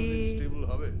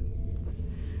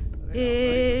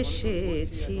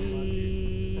এসেছি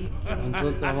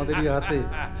অঞ্চল তো আমাদেরই হাতে।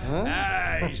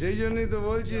 সেই জন্যই তো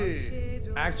বলছি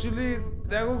অ্যাকচুয়ালি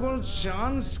দেখো কোনো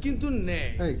চান্স কিন্তু নেই।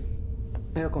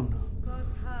 এরকম না,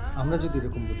 আমরা যদি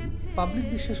এরকম বলি পাবলিক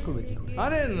বিশ্বাস করবে কি করে?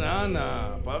 আরে না না,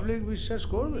 পাবলিক বিশ্বাস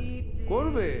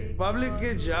করবে পাবলিককে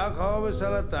যা খাওয়াবে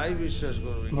সালা তাই বিশ্বাস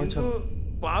করবে। কিন্তু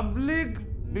পাবলিক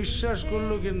বিশ্বাস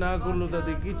করলো কি না করলো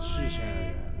তাতে কিচ্ছু যায় না,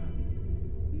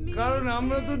 কারণ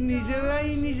আমরা তো নিজেরাই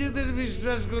নিজেদের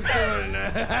বিশ্বাস করতে পারি না।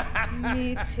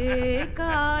 মিছে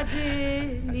কাজে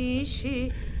নিশি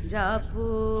যাব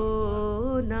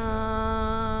না,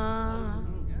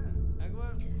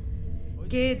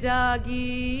 কে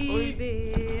জাগিবে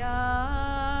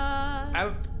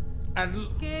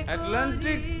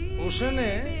আটলান্টিক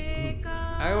ওশানে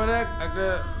একবার একটা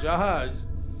জাহাজ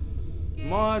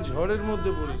মহা ঝড়ের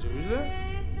মধ্যে পড়েছে, বুঝলে?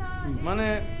 মানে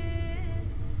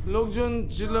লোকজন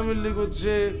চিল্লামিল্লি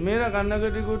করছে, মেয়েরা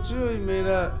কান্নাকাটি করছে, ওই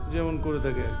মেয়েরা যেমন করে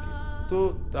থাকে আর কি। তো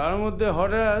তার মধ্যে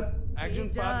হঠাৎ একজন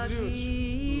পাদ্রী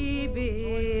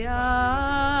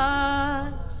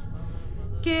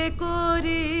কে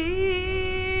করিবে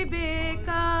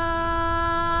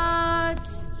কাজ,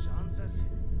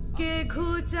 কে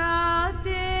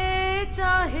ঘুচাতে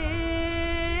চাহে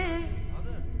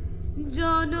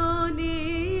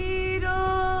জননীর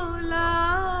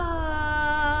লাজ,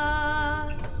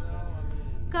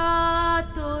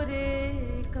 কাতরে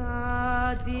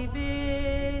কাঁদিবে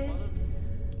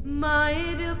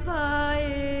মায়ের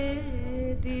পায়ে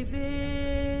দিবে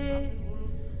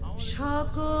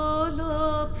সকল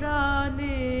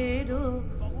প্রাণের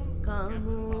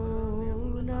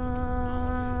কামনা।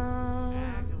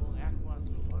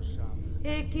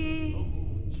 একই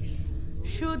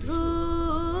শুধু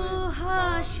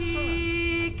হাসি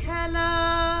খেলা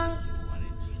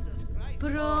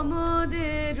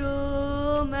প্রমোদের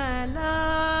মেলা,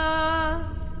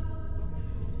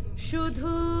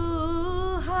 শুধু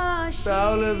হাসি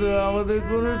তাহলে তো আমাদের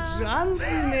কোনো চান্স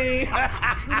নেই।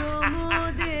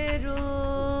 প্রমোদের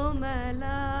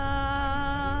মেলা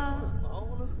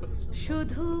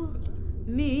শুধু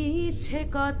মিছে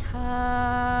কথা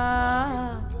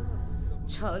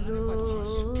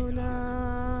ছলনা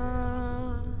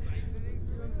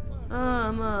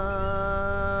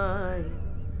আমায়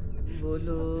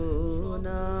বলো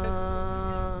না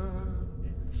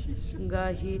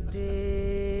গাহিতে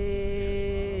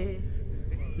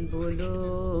বলো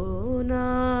না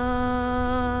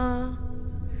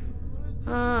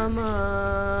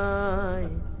আমায়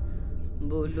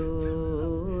বলো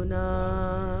না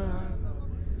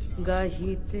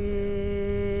গাহিতে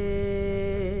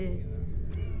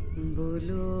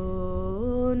বলো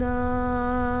না।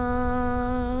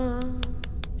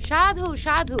 সাধু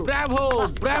সাধু ব্রাভো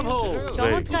ব্রাভো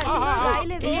চমৎকার আহা,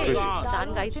 গাইলে রে কি গান। গান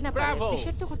গাইতে না পারলে ব্রাভো।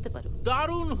 appreciate তো করতে পারো।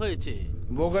 দারুণ হয়েছে।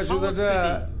 বোকা চোদাটা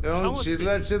এমন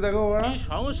চিল্লাচ্ছে দেখো ওরা। কি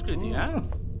সংস্কৃতি হ্যাঁ।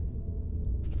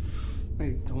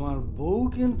 এই তোমার বউ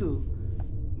কিন্তু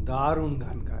দারুণ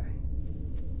গান গায়।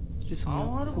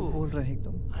 আমার बहू बोल रहे हैं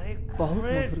एकदम बहुत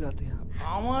मधुर गाते हैं आप।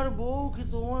 আমার বউ কি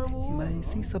তোমার बहू? मैं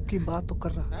इसी सब की बात तो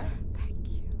कर रहा हूँ।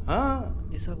 हाँ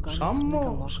ये सब गाने साम्य सुनने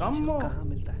का मौका साम्य कहाँ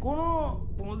मिलता है? कोनो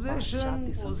पोजीशन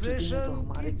पोजीशन तो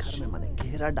हमारे घर में मैंने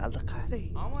घेरा डाल रखा है।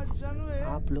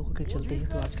 आप लोगों के चलते ही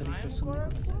तो आजकल ये सब सुनने को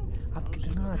मिलता है। आप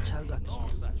कितना अच्छा गाती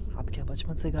हैं। आप क्या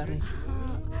बचपन से गा रहे हैं?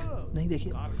 नहीं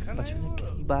देखिए बचपन में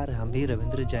कई बार हम भी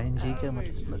रविंद्र जैन जी के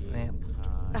मतलब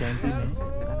जयंती में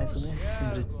गाने सुने।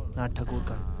 इंद्रनाथ ठाकुर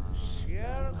का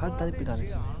हर तरह के गाने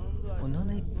सुने।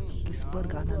 उन्होंने किस पर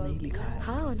गाना नहीं लिखा है।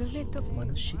 हाँ उन्होंने तो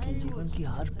मनुष्य के जीवन की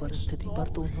हर परिस्थिति पर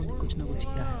तो उन्होंने कुछ न कुछ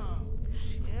किया है।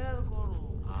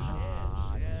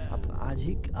 अब आज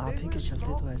ही आप ही के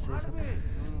चलते तो ऐसे सब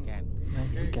मैं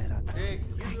यही कह रहा था।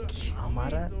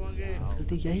 हमारा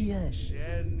संस्कृति यही है।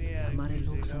 हमारे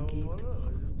लोक संगीत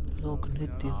लोक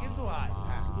नृत्य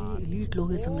एलीट लोग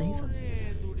ये सब नहीं समझते।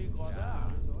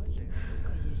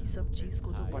 यही सब चीज को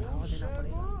तो बढ़ावा देना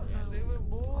पड़ेगा।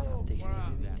 और आप देखने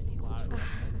में भी इतनी खूबसूरत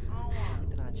है,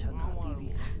 इतना अच्छा गाती भी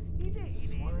है।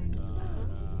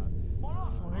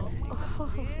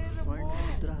 स्वर्ण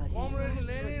मुद्रा है। কমরেড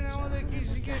লেনিন আমাদের কি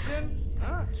শিখেছেন?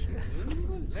 হ্যাঁ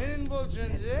লেনিন বলছেন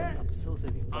যে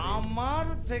আমার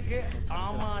থেকে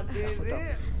আমাদের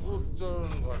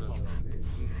উত্তরণ ঘটে।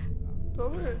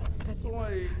 তবে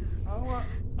তোমার আমার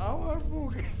আমার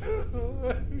বুকে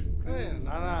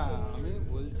না না আমি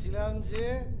বলছিলাম যে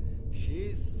she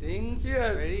sings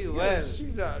Yes, very yes, well she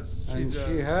does, she and does.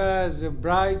 she has a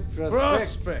bright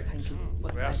prospect. Thank you.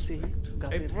 बस ऐसे ही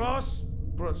गाते A रहिए।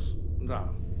 pros da.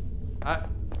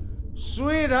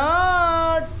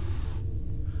 Sweetheart,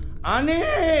 আনি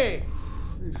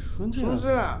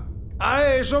শুনছে না? আরে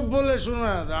এসব বলে শুনো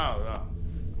না, দাও দাও।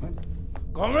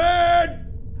 কমরেড,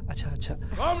 अच्छा अच्छा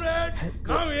comrade,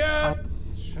 come here.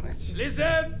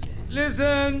 Listen,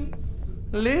 listen,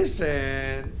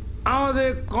 listen. আমাদের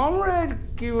কমরেড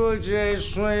কি বলছে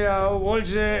শুনে যাও।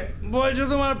 বলছে বলছে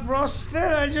তোমার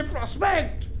প্রস্পেক্ট আছে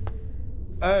প্রসপেক্ট।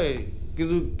 এই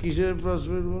কিন্তু কিসের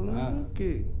প্রসপেক্ট বলো? কি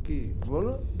কি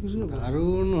বলো কিসের?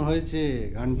 দারুণ হয়েছে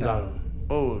গানটা। দারুণ।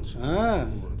 ও বলছে হ্যাঁ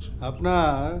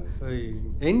আপনার ওই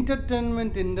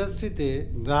এন্টারটেনমেন্ট ইন্ডাস্ট্রিতে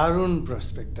দারুণ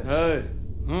প্রসপেক্ট আছে।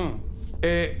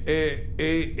 এই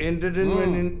এই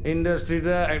এন্টারটেনমেন্ট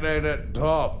ইন্ডাস্ট্রিটা একটা একটা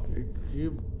ঢপ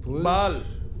বাল।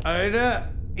 আর এটা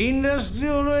ইন্ডাস্ট্রি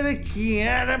হলো এটা কি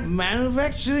একটা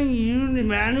ম্যানুফ্যাকচারিং ইউনিট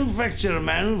ম্যানুফ্যাকচার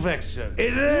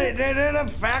এটা এটা একটা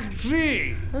ফ্যাক্টরি।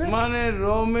 মানে র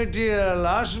মেটেরিয়াল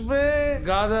আসবে,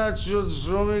 গাদা চোদ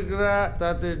শ্রমিকরা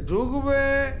তাতে ঢুকবে,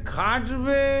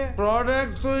 খাটবে,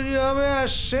 প্রোডাক্ট তৈরি হবে, আর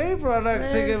সেই প্রোডাক্ট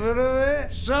থেকে বেরোবে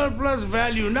surplus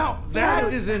value. Now that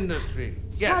is industry.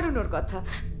 ছাড়ুন ওর কথা,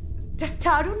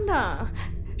 ছাড়ুন না।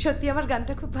 সত্যি আমার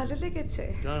গানটা খুব ভালো লেগেছে।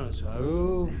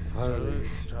 খুব ভালো,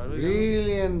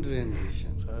 ব্রিলিয়ান্ট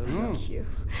রেন্ডিশন।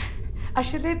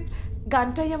 আসলে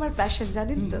গানটাই আমার প্যাশন,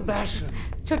 জানেন তো। প্যাশন।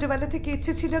 ছোটবেলা থেকে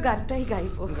ইচ্ছে ছিল গানটাই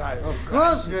গাইবো। অফ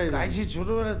কোর্স গাইছি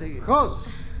ছোটবেলা থেকে। কোর্স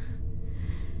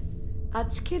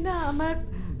আজকে না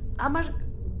আমার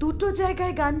দুটো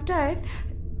জায়গায় গানটায়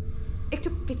একটু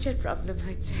পিচের প্রবলেম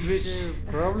হয়েছে।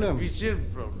 প্রবলেম? পিচের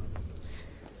প্রবলেম?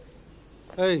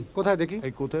 এই কোথায় দেখি?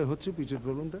 এই কোথায় হচ্ছে পিচের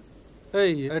প্রবলেমটা?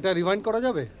 এই এটা রিওয়াইন্ড করা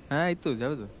যাবে? হ্যাঁ এই তো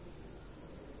যাবে তো।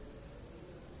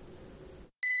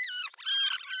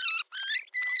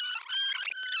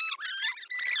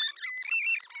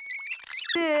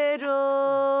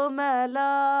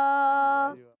 মেলা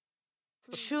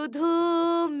শুধু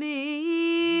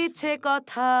মিছে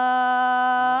কথা,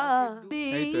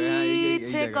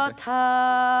 মিছে কথা,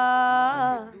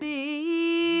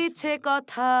 মিছে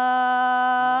কথা।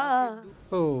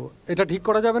 ও এটা ঠিক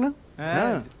করা যাবে না?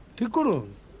 হ্যাঁ ঠিক করুন।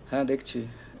 হ্যাঁ দেখছি,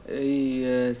 এই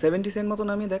 70 সেন্ট মতো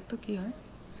নামিয়ে দেখ তো কি হয়।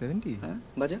 70? হ্যাঁ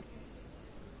বাজা।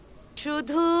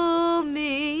 শুধু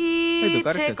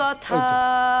মিছে কথা,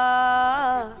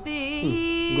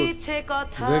 মিছে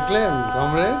কথা। দেখলেন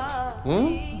কমরেড?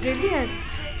 ব্রিলিয়ান্ট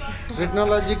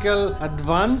টেকনোলজিক্যাল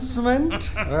অ্যাডভান্সমেন্ট,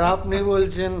 আর আপনি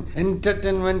বলছেন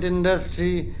এন্টারটেনমেন্ট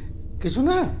ইন্ডাস্ট্রি কিছু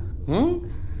না।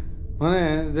 মানে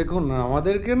দেখুন,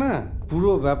 আমাদেরকে না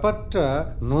পুরো ব্যাপারটা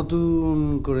নতুন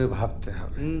করে ভাবতে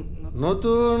হবে,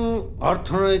 নতুন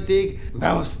অর্থনৈতিক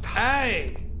ব্যবস্থা,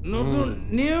 নতুন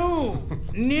new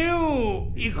new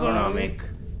economic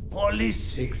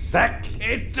policy. Exactly.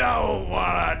 এটাও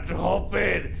মারা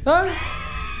ঢপের।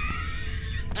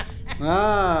 না,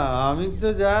 আমি তো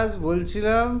জাস্ট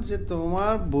বলছিলাম যে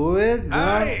তোমার বউয়ের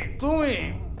গান। তুমি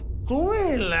তুমি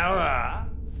লেওয়া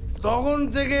তখন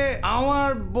থেকে আমার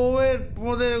বউয়ের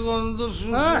পদের গন্ধ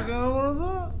শুনছো কেন বলো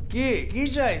তো? কি কি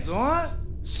চাই তোমার?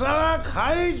 সারা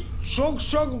খাই শোক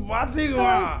শোক বাতি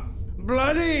মা,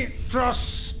 ব্লাডি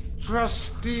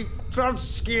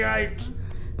ট্রাস্কিয়াইট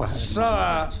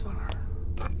সারা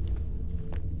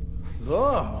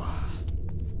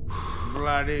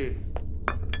ব্লাডি।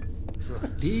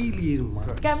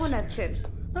 কেমন আছেন?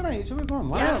 না না, এইসবে কোনো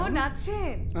কেমন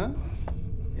আছেন?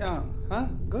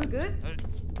 গুড।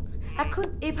 এখন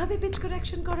এভাবে পিচ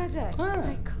কারেকশন করা যায়?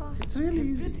 It's really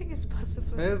easy. Everything is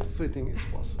possible. Everything is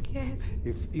possible. Yes.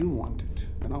 If you want it,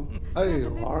 you know. अरे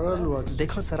oral works.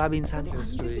 देखो शराब इंसान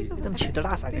एकदम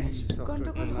छितड़ा सा गया।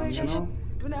 গন্ডগোল হয়ে গেছে,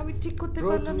 মানে আমি ঠিক করতে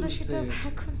পারলাম না সেটা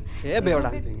এখন। এ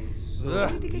বেওড়া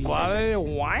বারে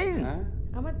ওয়াইন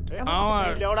আমার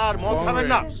লেওড়া আর মদ খাবেন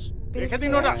না, রেখে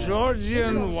দিন ওটা।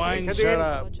 জর্জিয়ান ওয়াইন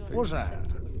ছাড়া পোষায়।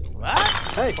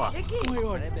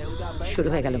 শুরু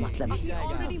হয়ে গেল মাতলামি।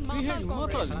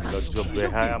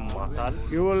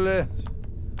 কি বললে?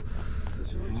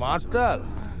 মাতাল?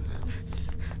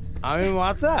 আমি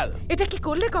মাতাল? এটা কি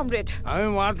করলে কমরেড? আমি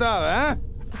মাতাল? হ্যাঁ,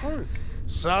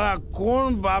 সারা কোন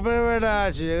বাপের বেটা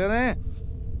আছে এখানে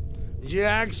যে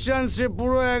অ্যাকশন সে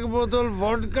পুরো এক বোতল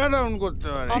ভডকা ডাউন করতে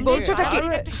পারে? বলছোটা কি?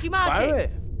 পারবে?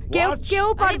 কেউ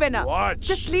পারবে না।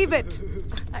 জাস্ট লিভ ইট,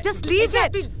 জাস্ট লিভ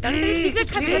ইট। সিগারেট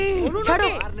খাচ্ছেন, ছাড়ো।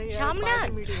 সামলান।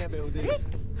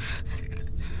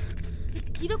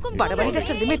 কিরকম বাড়াবাড়ির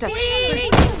একটা লিমিট আছে।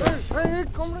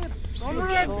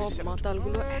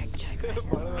 মাতালগুলো এক জায়গায়।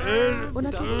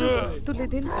 ওনাকে তুলে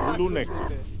দিন।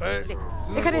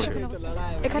 এখানে এসো,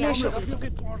 এখানে এসো,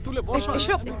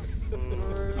 এসো।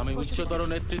 আমি উচ্চতর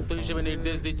নেতৃত্ব হিসেবে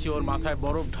নির্দেশ দিচ্ছি, ওর মাথায়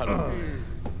বরফ ঢালো।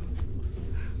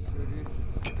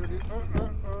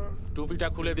 টুপিটা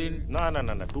খুলে দিন। না না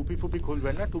না না, টুপি ফুপি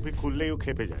খুলবেন না। টুপি খুললেই ও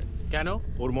খেপে যায়। কেন?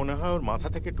 ওর মনে হয় ওর মাথা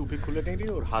থেকে টুপি খুলে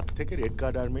নিয়ে ওর হাত থেকে রেড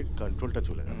গার্ড আর্মির কন্ট্রোলটা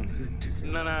চলে গেল।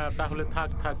 না না, তাহলে থাক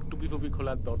থাক, টুপি ফুপি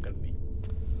খোলার দরকার নেই।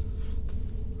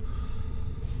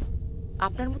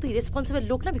 আপনার মতো ইরেসপন্সিবল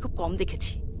লোক না আমি খুব কম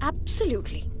দেখেছি।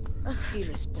 Absolutely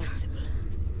irresponsible.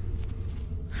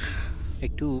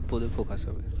 একটু পদে ফোকাস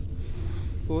হবে।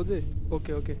 পদে?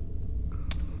 ওকে ওকে।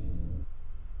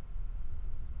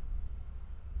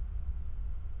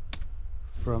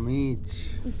 From each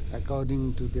according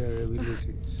to their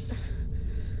abilities,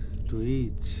 to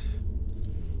each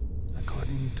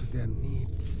according to their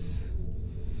needs.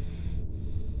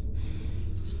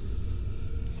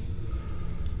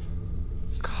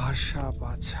 খাসা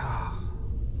বাছা।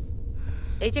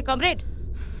 এই যে কমরেড,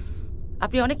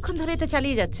 আপনি অনেকক্ষণ ধরে এটা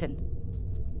চালিয়ে যাচ্ছেন।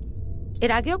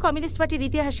 এর আগেও কমিউনিস্ট পার্টির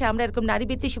ইতিহাসে আমরা এরকম নারী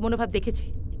বিদ্বেষী মনোভাব দেখেছি।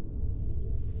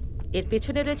 এর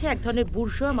পেছনে রয়েছে এক ধরনের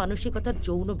বুর্জোয়া মানসিকতার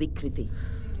যৌন বিকৃতি।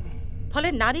 ফলে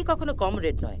নারী কখনো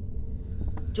কমরেড নয়,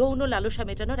 যৌন লালসা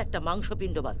মেটানোর একটা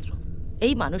মাংসপিণ্ড মাত্র।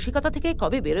 এই মানসিকতা থেকে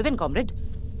কবে বেরোবেন কমরেড?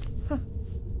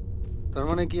 তার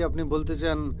মানে কি আপনি বলতে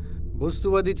চান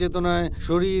বস্তুবাদী চেতনায়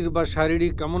শরীর বা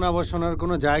শারীরিক কামনা বাসনার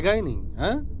কোনো জায়গায় নেই?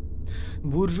 হ্যাঁ,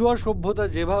 বুর্জোয়া সভ্যতা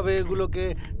যেভাবে এগুলোকে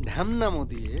ঢ্যামনামো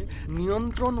দিয়ে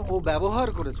নিয়ন্ত্রণ ও ব্যবহার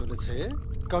করে চলেছে,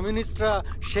 কমিউনিস্টরা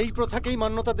সেই প্রথাকেই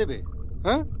মান্যতা দেবে?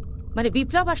 হ্যাঁ, মানে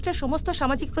বিপ্লব আসলে সমস্ত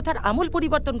সামাজিক প্রথার আমূল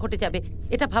পরিবর্তন ঘটে যাবে,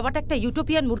 এটা ভাবাটা একটা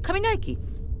ইউটোপিয়ান মূর্খামি নয় কি?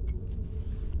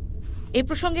 এই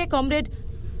প্রসঙ্গে কমরেড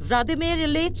ভ্লাদিমির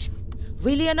ইলিচ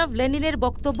উইলিয়ানভ লেনিনের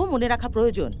বক্তব্য মনে রাখা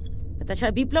প্রয়োজন।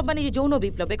 তাছাড়া বিপ্লব মানে যে যৌন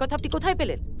বিপ্লব, এ কথা আপনি কোথায়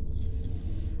পেলেন?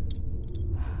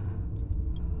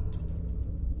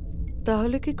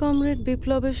 তাহলে কি কমরেড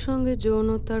বিপ্লবের সঙ্গে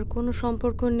যৌনতার কোনো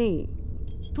সম্পর্ক নেই?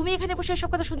 তুমি এখানে বসে এসব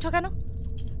কথা শুনছো কেন?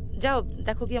 যাও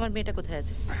দেখো কি আমার মেয়েটা কোথায়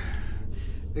আছে।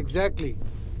 এক্স্যাক্টলি।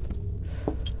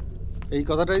 এই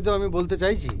কথাটাই তো আমি বলতে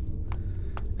চাইছি।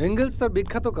 এঙ্গেলস তার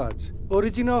বিখ্যাত কাজ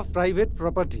origin of private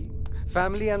property,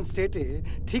 family and স্টেটে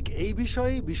ঠিক এই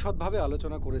বিষয়েই বিশদভাবে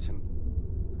আলোচনা করেছেন।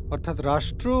 অর্থাৎ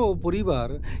রাষ্ট্র ও পরিবার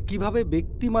কিভাবে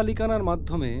ব্যক্তি মালিকানার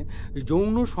মাধ্যমে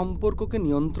যৌন সম্পর্ককে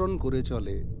নিয়ন্ত্রণ করে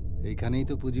চলে। এইখানেই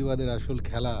তো পুঁজিবাদের আসল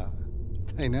খেলা,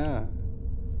 তাই না?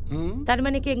 তার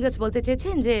মানে কি এঙ্গেলস বলতে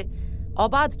চেয়েছেন যে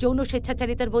অবাধ যৌন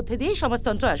স্বেচ্ছাচারিতার মধ্যে দিয়েই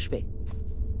সমাজতন্ত্র আসবে,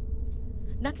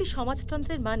 নাকি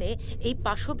সমাজতন্ত্রের মানে এই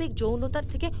পাশবিক যৌনতার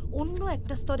থেকে অন্য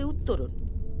একটা স্তরে উত্তরণ,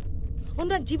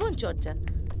 অন্য এক জীবনচর্যা,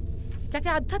 যাকে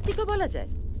আধ্যাত্মিকও বলা যায়?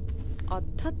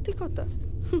 আধ্যাত্মিকতা?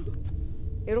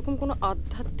 এরকম কোনো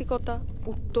আধ্যাত্মিকতা,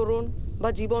 উত্তরণ বা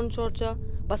জীবনচর্যা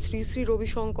বা শ্রী শ্রী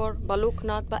রবিশঙ্কর বা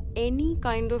লোকনাথ বা এনি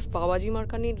কাইন্ড অফ বাবাজি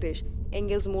মার্কা নির্দেশ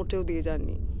এঙ্গেলস মোটেও দিয়ে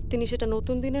যাননি। তিনি সেটা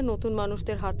নতুন দিনে নতুন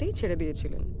মানুষদের হাতেই ছেড়ে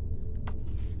দিয়েছিলেন।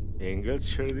 এঙ্গেলস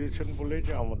ছেড়ে দিয়েছেন বলে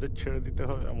যে আমাদের ছেড়ে দিতে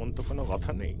হবে এমন তো কোনো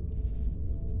কথা নেই।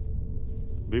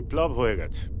 বিপ্লব হয়ে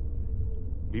গেছে,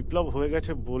 বিপ্লব হয়ে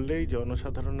গেছে বললেই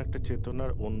জনসাধারণ একটা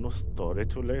চেতনার অন্য স্তরে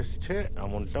চলে এসছে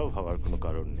এমনটাও ভাবার কোনো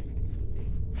কারণ নেই।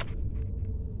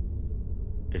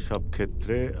 এসব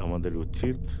ক্ষেত্রে আমাদের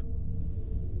উচিত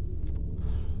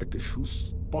একটা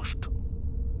সুস্পষ্ট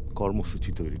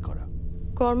কর্মসূচি তৈরি করা।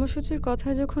 কর্মসূচির কথা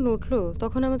যখন উঠল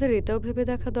তখন আমাদের এটাও ভেবে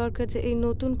দেখা দরকার যে এই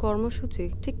নতুন কর্মসূচি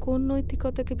ঠিক কোন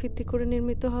নৈতিকতাকে ভিত্তি করে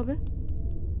নির্মিত হবে।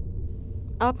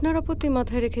 আপনার আপত্তি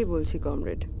মাথায় রেখেই বলছি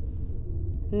কমরেড,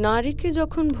 নারীকে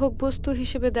যখন ভোগবস্তু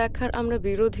হিসেবে দেখার আমরা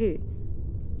বিরোধী,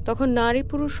 তখন নারী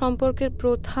পুরুষ সম্পর্কের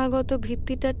প্রথাগত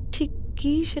ভিত্তিটা ঠিক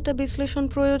কি সেটা বিশ্লেষণ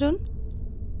প্রয়োজন।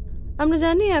 আমরা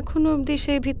জানি এখনো অবধি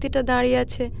সেই ভিত্তিটা দাঁড়িয়ে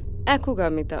আছে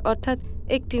একগামিতা, অর্থাৎ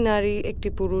একটি নারী একটি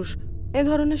পুরুষ এ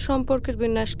ধরনের সম্পর্কের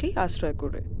বিন্যাসকেই আশ্রয়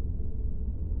করে।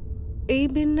 এই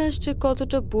বিন্যাস যে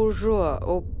কতটা বুর্জোয়া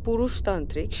ও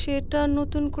পুরুষতান্ত্রিক সেটা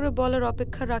নতুন করে বলার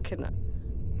অপেক্ষা রাখে না।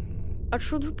 আর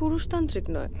শুধু পুরুষতান্ত্রিক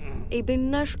নয়, এই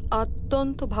বিন্যাস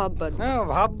অত্যন্ত ভাববাদী।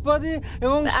 ভাববাদী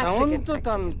এবং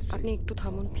সামন্ততান্ত্রিক। আপনি একটু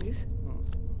থামুন প্লিজ।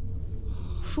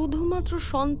 শুধুমাত্র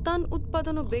সন্তান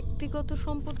উৎপাদন ও ব্যক্তিগত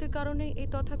সম্পত্তির কারণে এই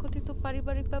তথাকথিত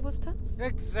পারিবারিক ব্যবস্থা।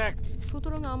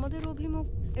 সুতরাং আমাদের অভিমুখ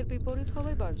এর বিপরীত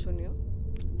হওয়াই বাঞ্ছনীয়,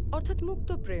 অর্থাৎ মুক্ত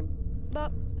প্রেম বা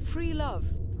ফ্রি লাভ।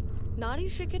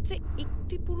 নারীর সেক্ষেত্রে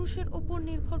একটি পুরুষের ওপর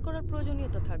নির্ভর করার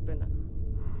প্রয়োজনীয়তা থাকবে না।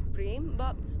 প্রেম বা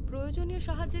প্রয়োজনীয়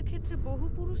সাহায্যের ক্ষেত্রে বহু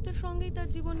পুরুষদের সঙ্গেই তার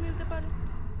জীবন মিলতে পারে,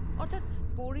 অর্থাৎ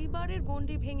পরিবারের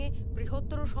গণ্ডি ভেঙে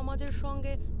বৃহত্তর সমাজের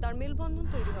সঙ্গে তার মেলবন্ধন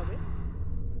তৈরি হবে।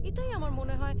 এটাই আমার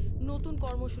মনে হয় নতুন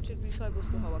কর্মসূচির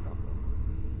বিষয়বস্তু হওয়া কাম্য।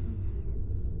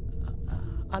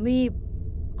 আমি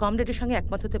কমরেডের সঙ্গে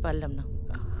একমত হতে পারলাম না।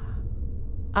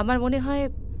 আমার মনে হয়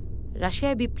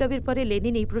রাশিয়ায় বিপ্লবের পরে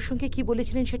লেনিন এই প্রসঙ্গে কি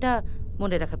বলেছিলেন সেটা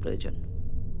মনে রাখা প্রয়োজন।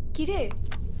 কি রে,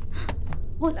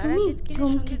 ও তুমি?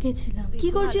 চমকে গেছিলাম। কি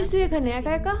করছিস তুই এখানে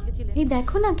একা একা? এই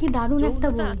দেখো না কি দারুণ একটা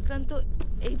বই। আক্রান্ত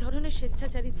এই ধরনের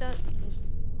স্বেচ্ছাচারিতা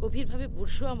গভীরভাবে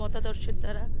বুর্জোয়া মতাদর্শের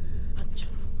দ্বারা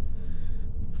আচ্ছন্ন।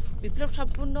 বিপ্লব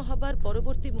সম্পূর্ণ হবার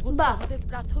পরবর্তী মুহূর্তে আমাদের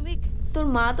প্রাথমিক। তোর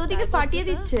মা তো ওদিকে ফাটিয়ে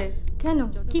দিচ্ছে। কেন,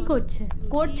 কি করছে?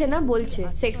 করছে না, বলছে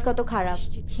সেক্স কত খারাপ।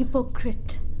 হিপোক্রেট।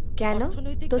 কেন,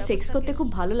 তো সেক্স করতে খুব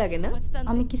ভালো লাগে না?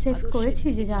 আমি কি সেক্স করেছি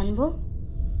যে জানবো?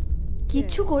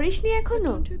 কিচ্ছু করিসনি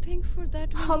এখনো?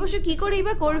 অবশ্য কি করেই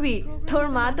বা করবি, তোর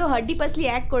মা তো হাড্ডি পাসলি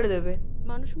এক করে দেবে।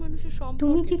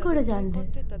 তুমি কি করে জানলে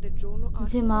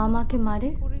যে মা আমাকে মারে?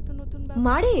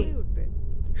 মারে?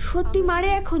 সত্যি মারে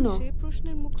এখনো?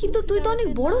 কিন্তু তুই তো অনেক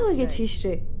বড় হয়ে গেছিস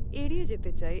রে। এড়িয়ে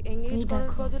যেতে চাই, এঙ্গেজ করার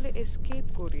বদলে এসকেপ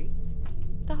করি,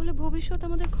 তাহলে ভবিষ্যৎ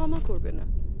আমাদের ক্ষমা করবে না।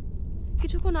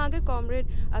 কিছুক্ষণ আগে কমরেড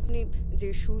আপনি যে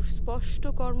সুস্পষ্ট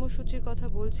কর্মসূচির কথা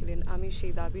বলছিলেন, আমি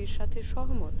সেই দাবির সাথে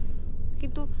সহমত।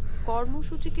 কিন্তু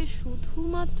কর্মসূচিকে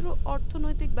শুধুমাত্র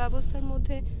অর্থনৈতিক ব্যবস্থার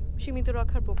মধ্যে সীমিত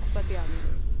রাখার পক্ষপাতী আমি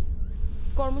নই।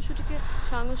 কর্মসূচিকে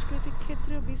সাংস্কৃতিক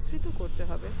ক্ষেত্রেও বিস্তৃত করতে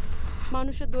হবে।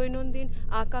 মানুষের দৈনন্দিন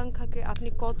আকাঙ্ক্ষাকে আপনি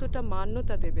কতটা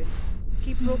মান্যতা দেবেন,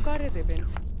 কি প্রকারে দেবেন,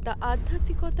 তা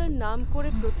আধ্যাত্মিকতার নাম করে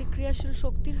প্রতিক্রিয়াশীল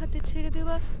শক্তির হাতে ছেড়ে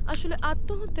দেওয়া আসলে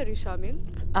আত্মহত্যারই শামিল।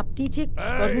 আপনি যে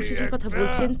কর্মসূচির কথা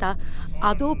বলছেন তা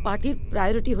আদৌ পার্টির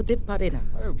প্রায়োরিটি হতে পারে না।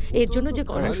 এর জন্য যে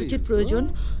কর্মসূচির প্রয়োজন,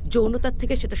 যৌনতার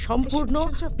থেকে সেটা সম্পূর্ণ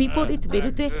বিপরীত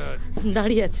বেরুতে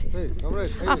দাঁড়িয়ে আছে।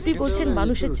 আপনি বলছেন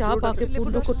মানুষের চা পাওয়াকে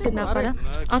পূর্ণ করতে না পারা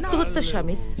আত্মহত্যার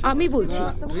শামিল। আমি বলছি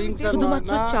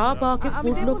শুধুমাত্র চা পাওয়াকে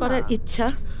পূর্ণ করার ইচ্ছা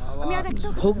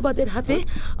ভোগবাদের হাতে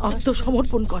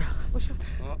আত্মসমর্পণ করা।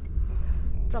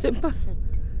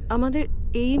 আমাদের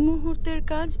এই মুহূর্তের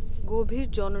কাজ গভীর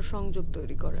জনসংযোগ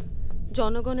তৈরি করা,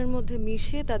 জনগণের মধ্যে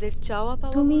মিশিয়ে তাদের চাওয়া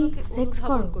পাওয়া। তুমি সেক্স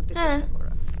করো? হ্যাঁ।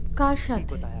 কার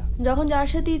সাথে? যখন যার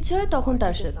সাথে ইচ্ছে হয় তখন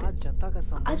তার সাথে।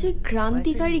 আজ ওই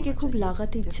ক্রান্তিকারীকে খুব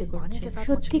লাগাতে ইচ্ছে করছে।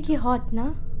 সত্যি কি হট না?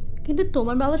 কিন্তু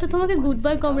তোমার বাবা তো তোমাকে গুড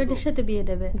বয় কমরেডের সাথে বিয়ে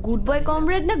দেবে। গুড বয়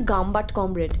কমরেড না গামবাট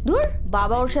কমরেড? ধুর,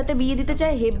 বাবা ওর সাথে বিয়ে দিতে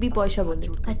চায় হেভি পয়সা বলে।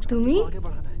 আর তুমি?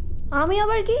 আমি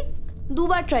আবার কি,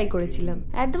 দুবার ট্রাই করেছিলাম,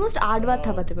 অ্যাট দ্য মোস্ট 8 বার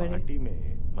থাপাতে পারে।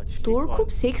 তোর খুব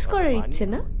সেক্স করার ইচ্ছে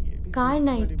না? কার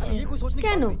না ইচ্ছে?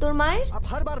 কেন, তোর মায়ের?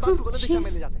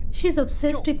 She is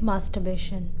obsessed with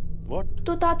masturbation.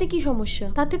 তো তাতে কি সমস্যা?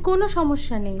 তাতে কোনো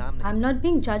সমস্যা নেই। I am not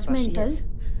being judgmental,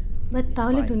 but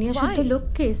তাহলে দুনিয়া শুদ্ধ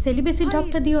লোককে সেলিবেসি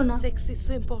ডক্টর দিও না।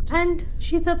 And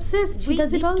she is obsessed, she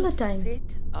does it all the time.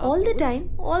 All the time?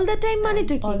 All the time মানে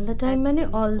কি? অল দ্য টাইম মানে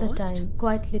all the time,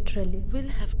 quite literally.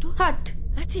 হাট।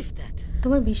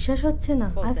 তোমার বিশ্বাস হচ্ছে না?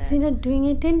 I have seen her doing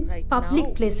it in public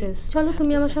places. চলো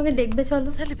তুমি আমার সঙ্গে দেখবে, চলো।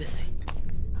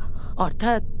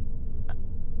 অর্থাৎ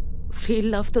ফ্রি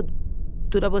লাভ তো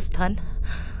দুরবস্থান।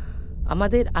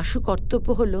 আমাদের আশু কর্তব্য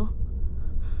হলো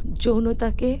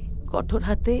যৌনতাকে কঠোর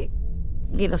হাতে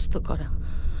নিরস্ত করা,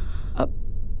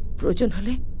 প্রয়োজন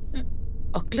হলে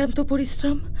অক্লান্ত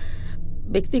পরিশ্রম,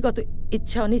 ব্যক্তিগত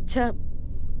ইচ্ছা অনিচ্ছা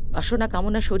বাসনা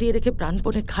কামনা সরিয়ে রেখে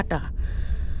প্রাণপণে খাটা,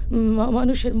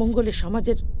 মানুষের মঙ্গলে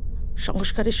সমাজের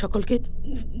সংস্কারের সকলকে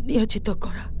নিয়োজিত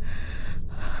করা।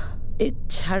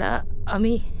 এছাড়া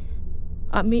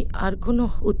আমি আর কোনো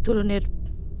উত্তরণের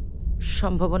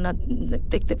সম্ভাবনা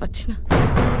দেখতে পাচ্ছি না।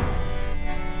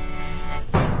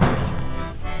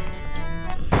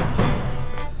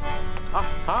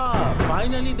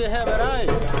 Finally they have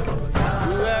arrived.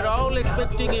 We were all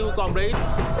expecting you, comrades.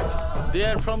 They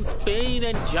are from Spain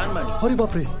and Germany. अरे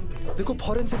बाप रे, देखो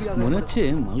फॉरेन से भी आ गए। মনে হচ্ছে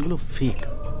মালগুলো ফেক।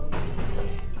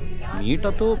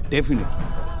 মেয়েটা তো ডেফিনেট,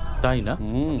 তাই না?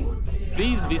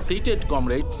 Please be seated,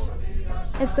 comrades.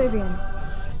 Estoy bien.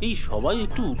 এই সবাই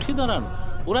একটু উঠে দাঁড়ান,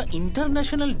 ওরা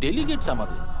ইন্টারন্যাশনাল ডেলিগেটস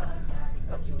আমাদের।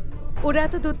 ওরা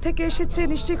এত দূর থেকে এসেছে,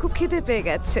 নিশ্চয়ই খুব খিদে পেয়ে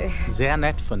গেছে। Sehr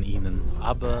nett von Ihnen,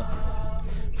 aber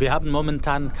wir haben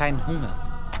momentan keinen Hunger.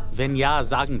 Wenn ja,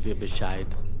 sagen wir Bescheid.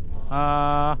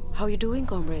 How are you doing,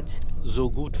 comrades? So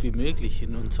gut wie möglich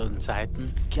in unseren Zeiten.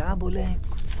 क्या बोले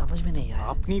कुछ समझ में नहीं आया।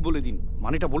 আপনি বলে দিন,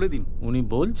 মানেটা বলে দিন। উনি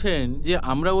বলছেন যে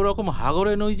আমরা ওরকম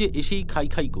হাগরে নই যে এসেই খাই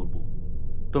খাই করব।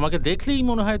 তোমাকে দেখলেই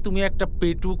মনে হয় তুমি একটা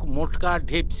পেটুক মোটকা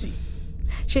ঢেপসি।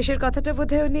 শেষের কথাটা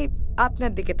বোধহয় উনি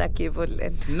আপনার দিকে তাকিয়ে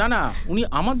বললেন। না না, উনি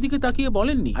আমার দিকে তাকিয়ে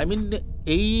বলেননি। আই মিন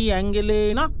এই অ্যাঙ্গেলে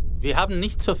না। Wir haben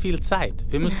nicht so viel Zeit.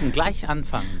 Wir müssen gleich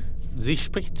anfangen. Sie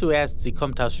spricht zuerst, sie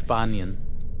kommt aus Spanien.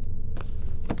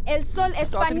 El sol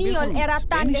español era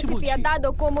tan despiadado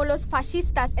como los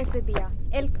fascistas ese día.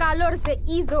 El calor se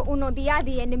hizo uno día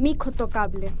de enemigo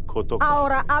tocable.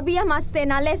 Ahora había más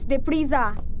señales de prisa,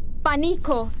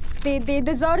 pánico, de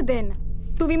desorden.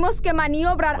 Tuvimos que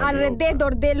maniobrar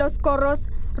alrededor de los corros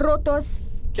rotos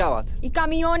y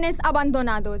camiones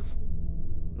abandonados.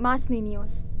 Más niños,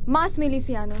 más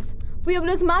milicianos,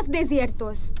 pueblos más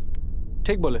desiertos.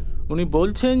 ঠিক বলে। উনি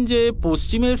বলছেন যে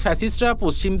পশ্চিমের ফ্যাসিস্টরা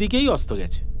পশ্চিম দিকেই অস্ত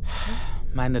গেছে।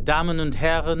 Meine Damen und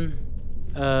Herren,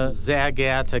 sehr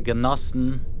geehrte Genossen,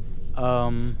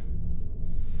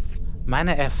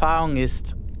 meine Erfahrung ist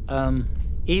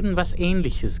eben was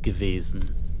Ähnliches gewesen.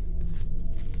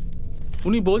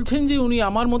 উনি বলছেন যে উনি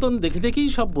আমার মতন দেখে দেখেই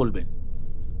সব বলবেন।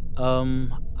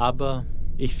 Aber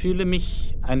ich fühle mich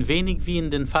ein wenig wie in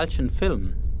den falschen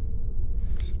Filmen.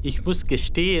 Ich muss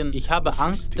gestehen, ich habe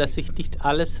Angst, dass ich nicht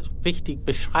alles richtig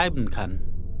beschreiben kann.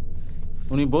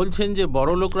 উনি বলছেন যে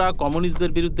বড় লোকরা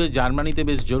কমিউনিস্টদের বিরুদ্ধে জার্মানিতে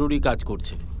বেশ জরুরি কাজ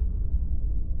করছে।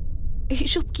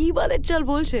 এইসব কি বালের চাল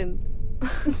বলছেন?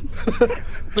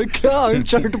 क्या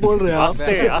अनचट बोल रहे हैं आप?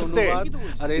 আস্তে আস্তে।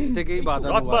 আরে এর থেকেই বাধা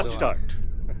start.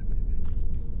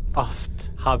 Oft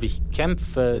habe ich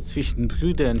Kämpfe zwischen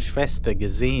Brüder und Schwester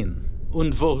gesehen.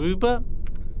 Und worüber?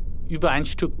 Über ein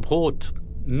Stück Brot.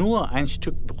 Nur ein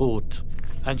Stück Brot.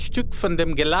 Ein Stück von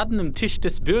dem geladenen Tisch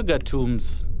des Bürgertums,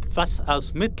 was aus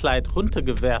Mitleid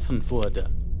runtergeworfen wurde.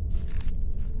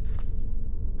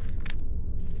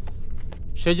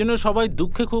 সেজন্য সবাই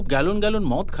দুঃখে খুব gallon gallon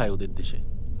মদ খায় ওদের দেশে।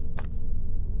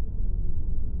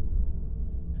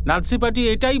 Nazi party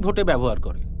এটাই ভোটে ব্যবহার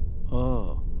করে।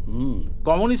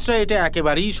 কমিউনিস্টরা এটা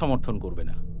একেবারেই সমর্থন করবে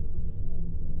না।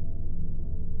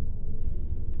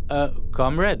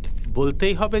 কমরেড,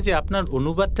 বলতেই হবে যে আপনার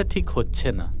অনুবাদটা ঠিক হচ্ছে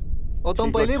না। ও তো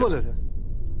পহলেই বলেছে।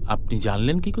 আপনি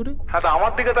জানলেন কি করে? হ্যাঁ,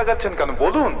 আমার দিকে তাকাচ্ছেন কেন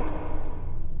বলুন।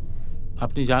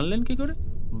 আপনি জানলেন কি করে?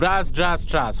 Brass ড্রাস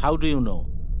ট্রাস, how do you know?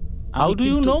 How do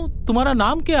you know? তোমারা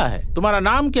নাম क्या है? তোমারা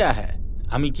নাম क्या है?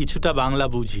 আমি কিছুটা বাংলা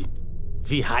বুঝি।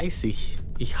 Wie heiße ich?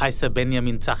 Ich heiße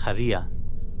Benjamin Zacharia.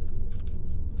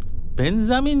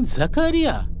 Benjamin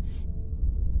Zacharia?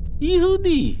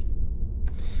 Yehudi?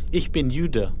 Ich bin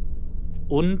Jude.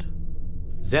 Und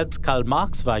selbst Karl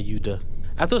Marx war Jude.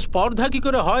 এত স্পর্ধা কি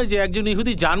করে হয় যে একজন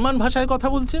ইহুদি জার্মান ভাষায় কথা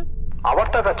বলছে? আবার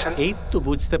তাকাচ্ছেন? এই তো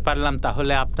বুঝতে পারলাম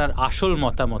তাহলে আপনার আসল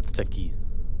মতামতটা কি।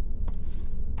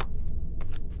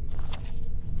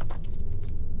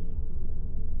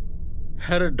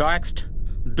 Herr Deutsch,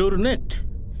 Durnicht,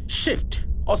 Shift,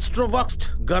 Ostrovoxt,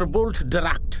 Gerbold,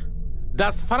 Direkt.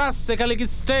 Das Verrasssäckerliche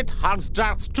State hat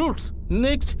das Stutz,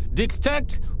 nicht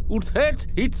dictact, und het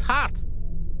its Herz.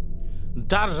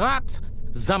 Da ragt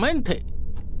Zamente,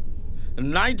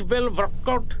 Nightbell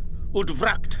Wrackot, und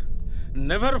Wrackt.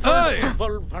 Never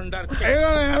voll von der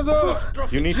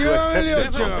You need to accept this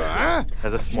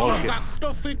as a small gift.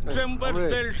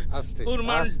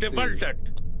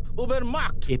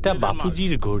 এটা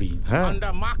বাপুজির ঘড়ি। হ্যাঁ,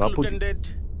 বাপুজি।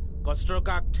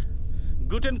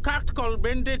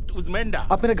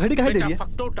 आप मेरा घड़ी कहाँ दे दिए?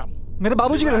 मेरे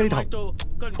बाबूजी का घड़ी था।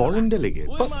 Foreign delegate.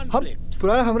 हम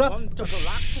पुराना हमरा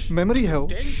मेमोरी है वो।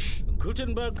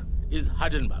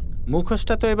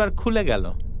 মুখোশটা তো এবার খুলে গেল।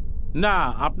 না,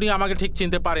 আপনি আমাকে ঠিক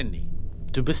চিনতে পারেননি।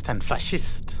 Du bist ein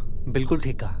Faschist। बिल्कुल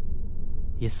ठीक कहा।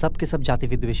 ये सब के सब जाति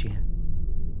विद्वेषी हैं।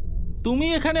 তুমি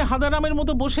এখানে হাদারামের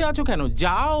মতো বসে আছো কেন?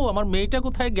 যাও, আমার মেয়েটা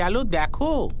কোথায় গেল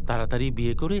দেখো, তাড়াতাড়ি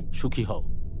বিয়ে করে সুখী হও।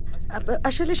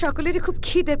 আসলে সকলেরই খুব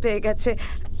খিদে পেয়ে গেছে,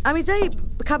 আমি যাই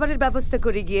খাবারের ব্যবস্থা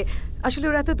করে গিয়ে। আসলে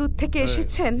ওরা তো দূর থেকে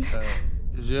এসেছেন।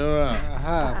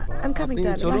 হ্যাঁ,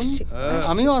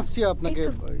 আমিও আসছি আপনাকে।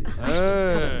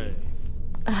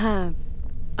 হ্যাঁ,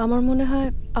 আমার মনে হয়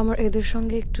আমার এদের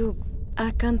সঙ্গে একটু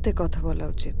একান্তে কথা বলা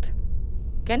উচিত।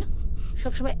 কেন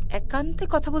সবসময় একান্তে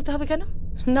কথা বলতে হবে কেন?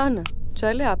 না না,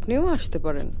 চাইলে আপনিও আসতে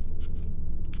পারেন।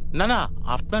 না না,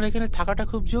 আপনার এখানে থাকাটা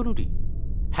খুব জরুরি।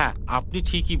 হ্যাঁ, আপনি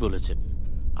ঠিকই বলেছেন,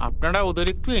 আপনারা ওদের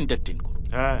একটু এন্টারটেইন করুন।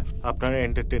 হ্যাঁ, আপনারা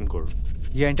এন্টারটেইন করুন।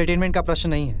 ये एंटरटेनमेंट का प्रश्न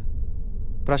नहीं है,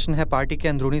 प्रश्न है पार्टी के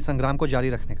अंदरूनी संग्राम को जारी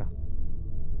रखने का।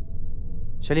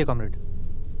 चलिए कॉमरेड।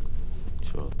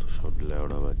 सब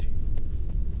লেওড়াবাজি।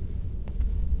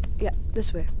 Yeah, this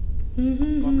way.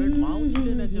 কমরেড মাও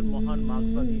ছিলেন একজন মহান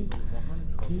মার্ক্সবাদী এবং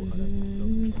মহান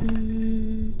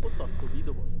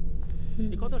তত্ত্ববিদও বটে।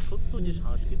 একথা সত্য যে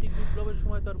সাংস্কৃতিক বিপ্লবের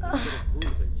সময় তার ভুল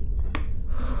হয়েছিল,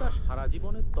 কিন্তু তার সারা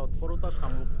জীবনের তৎপরতা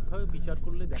সামগ্রিকভাবে বিচার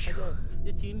করলে দেখা যায়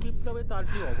যে চীন বিপ্লবে তার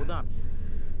যে অবদান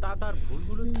তা তার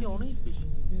ভুলগুলোর চেয়ে অনেক বেশি।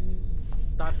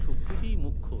 তার স্বীকৃতিই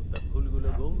মুখ্য, তার ভুলগুলো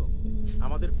গৌণ।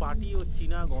 আমাদের পার্টি ও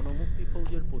চীনা গণমুক্তি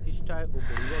ফৌজের প্রতিষ্ঠায় ও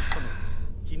পরিবর্তনে,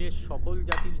 চীনের সকল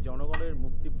জাতির জনগণের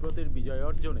মুক্তিব্রতের বিজয়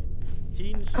অর্জনে,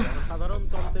 চীন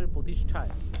জনসাধারণতন্ত্রের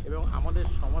প্রতিষ্ঠায় এবং আমাদের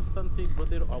সমাজতান্ত্রিক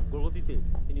ব্রতের অগ্রগতিতে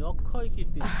তিনি অক্ষয়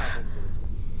কীর্তি স্থাপন করেছেন।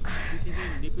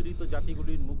 পৃথিবীর নিপীড়িত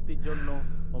জাতিগুলির মুক্তির জন্য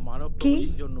ও মানব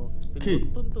প্রগতির জন্য তিনি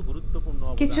অত্যন্ত গুরুত্বপূর্ণ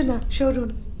কিছু না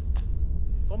সরুন।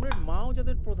 কমরেড মাও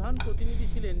যাদের প্রধান প্রতিনিধি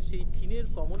ছিলেন, সেই চীনের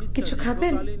কমিউনিস্ট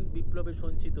কালীন বিপ্লবে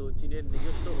সঞ্চিত চীনের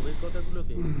নিজস্ব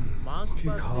অভিজ্ঞতাগুলোকে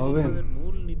মার্ক্সবাদের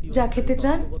মূল নীতি যা খেতে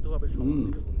চান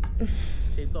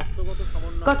সেই তত্ত্বগত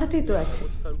সমন্বয় কথাতেই তো আছে।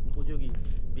 উপযোগী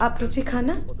আপরুচি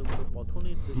খানা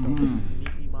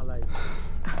নীতিমালায়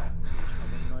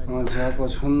আমার যা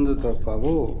পছন্দ তা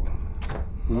পাবো।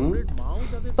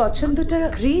 পছন্দটা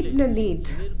গ্রিড না নিড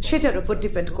সেটার উপর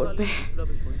ডিপেন্ড করবে।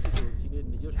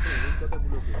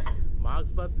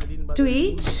 To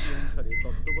each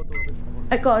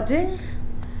according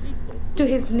to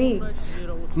his needs.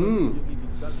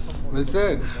 Well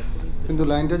said. কিন্তু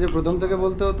লাইনটা যে প্রথম থেকে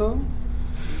বলতে হতো,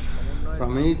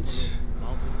 from each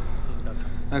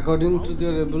according to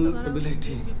their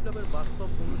ability.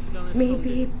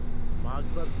 Maybe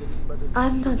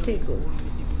I'm not able.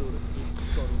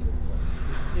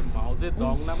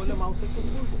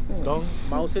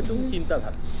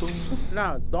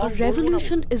 A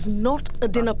revolution is not a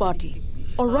dinner party,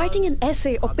 or writing an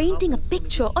essay, or painting a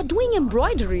picture, or doing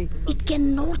embroidery. It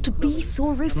cannot be so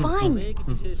refined,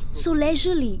 so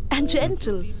leisurely and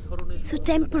gentle, so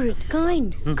temperate, kind,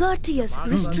 courteous,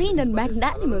 restrained and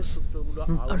magnanimous.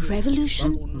 A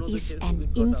revolution is an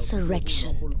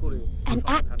insurrection, an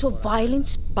act of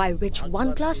violence by which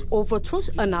one class overthrows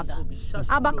another.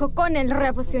 Abajo con el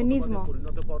revisionismo.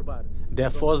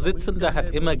 Der Vorsitzende hat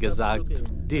immer gesagt,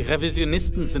 die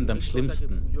Revisionisten sind am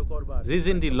schlimmsten. Sie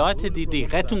sind die Leute, die die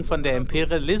Rettung von der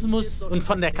Imperialismus und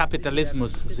von der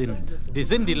Kapitalismus sind. Die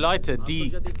sind die Leute, die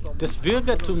des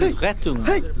Bürgertums Rettung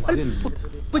sind.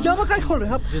 पजामा काय खोल रहे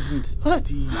हैं आप? Sind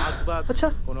die, अच्छा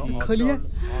खोलिए।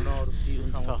 die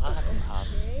uns verraten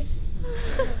haben.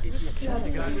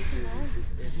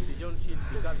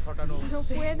 No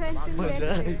puedo entenderte.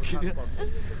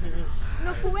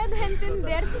 No puedo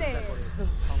entenderte.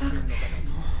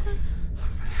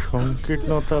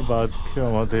 সংকীর্ণতা বাদকে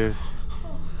আমাদের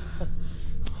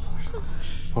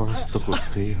পরাস্ত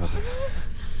করতেই হবে।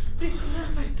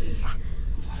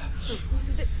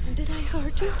 Did I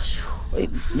ওই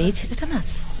মেয়ে ছেলেটা না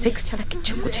সেক্স ছাড়া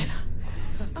কিচ্ছু বোঝে না।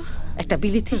 একটা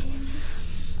বিলিতি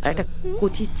আর একটা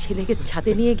কচি ছেলেকে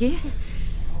ছাদে নিয়ে গিয়ে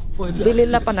বেলের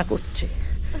লাপানা করছে।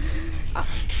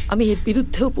 আমি এর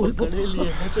বিরুদ্ধেও বলবো।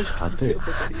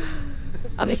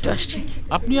 আমি একটু আসছি।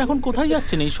 আপনি এখন কোথায়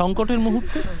যাচ্ছেন এই সংকটের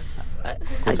মুহূর্তে?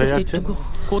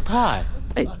 কোথায়?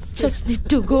 I just need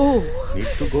to go.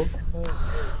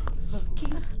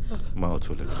 মাও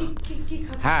চলে গেল।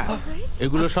 হ্যাঁ,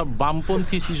 এগুলো সব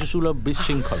বামপন্থী শিশুসুলভ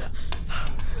বিশৃঙ্খলা।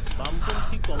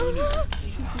 বামপন্থী কমিউনিটি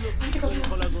শিশুসুলভ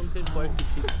বিশৃঙ্খলা গ্রন্থের কয়েকটি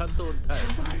সিদ্ধান্ত অধ্যায়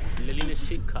লেনিনের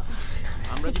শিক্ষা।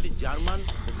 আমরা যদি জার্মান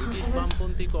ও ব্রিটিশ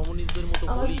বামপন্থী কমিউনিস্টদের মতো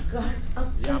বলি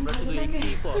যে আমরা শুধু একটি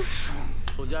পথ,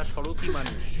 সোজা সড়কই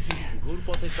মানি,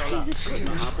 ঘুরপথে চলা,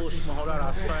 আপোষ মহড়ার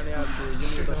আশ্রয় নেওয়ার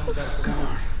প্রয়োজনীয়তা স্বীকার করি,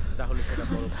 তাহলে সেটা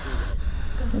বড় ভুল হবে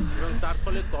এবং তার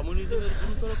ফলে কমিউনিজমের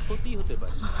গুরুতর ক্ষতি হতে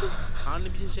পারে। স্থান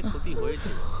বিশেষে ক্ষতি হয়েছে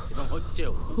এবং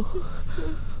হচ্ছেও।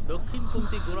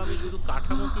 দক্ষিণপন্থী গোড়ামি শুধু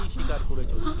কাঠামোকেই স্বীকার করে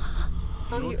চলছে,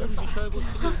 নতুন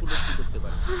বিষয়বস্তুকে উপলব্ধি করতে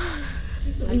পারে।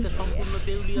 তাই তা সম্পূর্ণ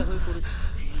দেউলিয়া হয়ে পড়েছে।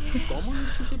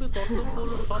 কমিউনিস্ট হিসেবে কর্তব্য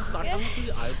হলো সব কাঠামোকেই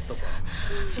আয়ত্ত করা,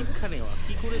 শিক্ষা নেওয়া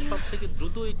কি করে সব থেকে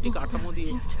দ্রুত একটি কাঠামো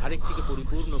দিয়ে আরেকটিকে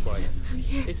পরিপূর্ণ করা যায়,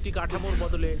 একটি কাঠামোর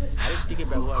বদলে আরেকটিকে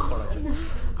ব্যবহার করা যায়।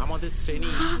 আমাদের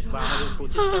শ্রেণী বা আমাদের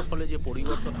প্রচেষ্টার ফলে যে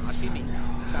পরিবর্তন আসেনি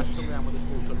তার সঙ্গে আমাদের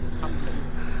কৌশল খাপ খায়।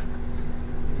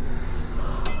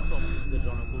 কমিউনিস্টদের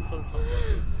জনকৌশল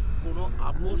সম্পর্কে কোনো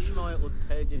আপোষ নয়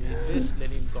অধ্যায়ে যে নির্দেশ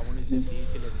লেনিন কমিউনিস্টদের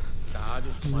দিয়েছিলেন তা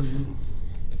আজও সমাজ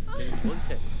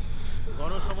বলছেন।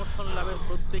 গণসমর্থন লাভের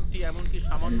প্রত্যেকটি এমনকি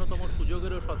সামান্যতম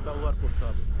সুযোগেরও সদ্ব্যবহার করতে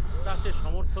হবে। তা সে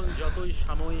সমর্থন যতই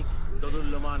সাময়িক,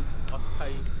 দোদুল্যমান,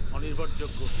 অস্থায়ী,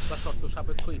 অনির্ভরযোগ্য বা শর্ত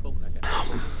সাপেক্ষই হোক না কেন।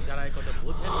 যারা এই কথা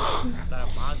বোঝেন তারা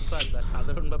মার্ক্সবাদ বা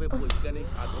সাধারণভাবে বৈজ্ঞানিক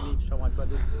আধুনিক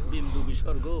সমাজবাদের বিন্দু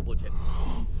বিসর্গও বোঝেন।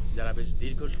 যারা বেশ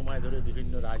দীর্ঘ সময় ধরে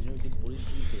বিভিন্ন রাজনৈতিক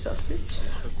পরিস্থিতিতে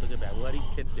সত্যকে ব্যবহারিক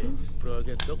ক্ষেত্রে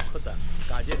প্রয়োগের দক্ষতা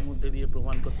কাজের মধ্যে দিয়ে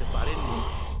প্রমাণ করতে পারেননি,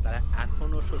 তারা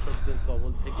এখনও শোষকদের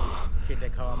কবল থেকে খেটে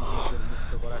খাওয়া মানুষদের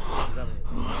মুক্ত করার সংগ্রামে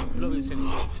বিপ্লবী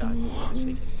শ্রেণীর সাহায্য করে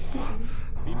শেখেন।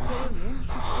 বিপ্লবের মূল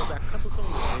সূত্র ব্যাখ্যা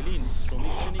প্রসঙ্গে লেনিন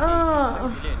শ্রমিক শ্রেণীকে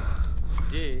দিলেন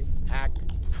যে ১.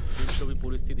 বিপ্লবী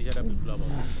পরিস্থিতি ছাড়া বিপ্লব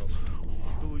অসম্ভব।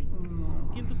 ২.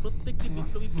 কিন্তু প্রত্যেকটি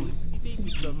বিপ্লবী পরিস্থিতিতেই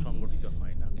বিপ্লব সংগঠিত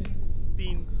হয় না।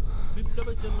 ৩.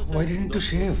 বিপ্লবের জন্য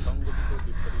সংগঠিত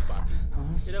বিপ্লবী পার্টি।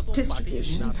 এরকম পার্টি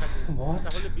যদি না থাকে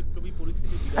তাহলে বিপ্লবী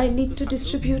পরিস্থিতি I need to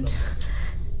distribute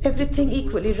everything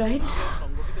equally, right?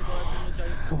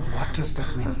 What does that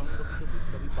mean?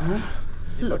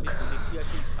 Look,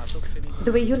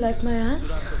 the way you like my ass,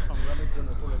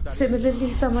 similarly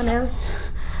someone else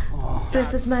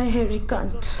prefers my hairy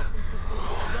cunt.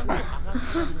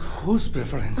 Whose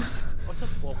preference?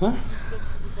 Huh?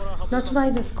 Not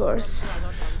mine, of course.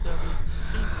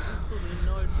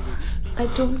 I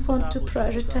don't want to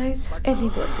prioritize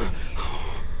anybody.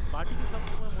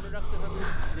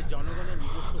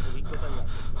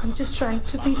 I'm just trying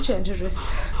to be generous.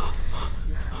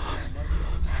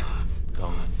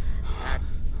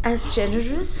 As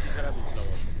generous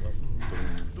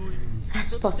as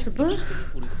possible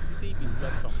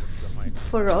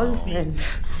for all men.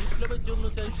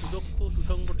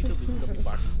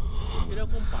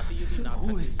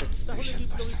 Who is that special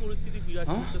person?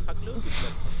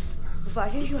 Why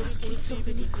are you asking so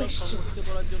many questions?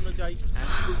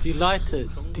 Die Leute,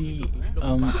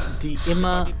 die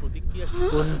immer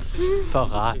uns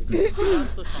verraten.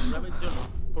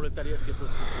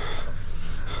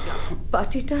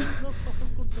 পার্টিটা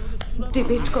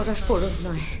debate করার forum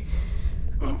নয়।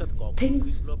 Things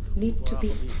need to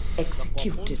be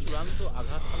executed.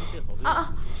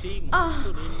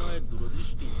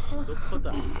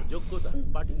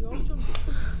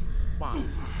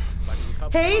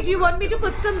 Hey, do you want me to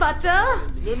put some butter?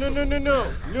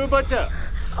 No butter.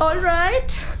 All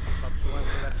right.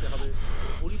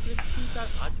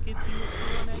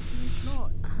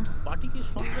 পার্টিকে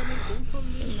সংগ্রামের কৌশল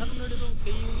নির্ধারণের এবং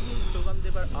সেই অনুযায়ী স্লোগান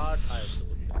দেবার আর্ট আয়ত্ত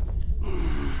করতে হবে।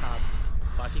 ৭.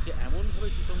 পার্টিকে এমনভাবে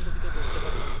সুসংগঠিত করতে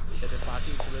হবে যাতে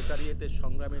পার্টি প্রলেতারিয়েতের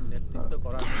সংগ্রামের নেতৃত্ব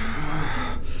করার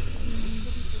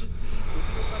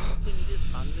মধ্যে নিজের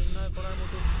স্থান নির্ণয় করার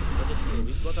মতো যথেষ্ট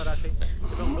অভিজ্ঞতা রাখে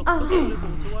এবং লক্ষ্যস্থলে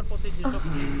পৌঁছার পথে যেসব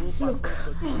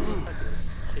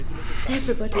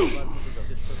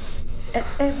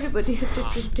Everybody has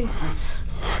different tastes.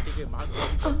 পার্টিকে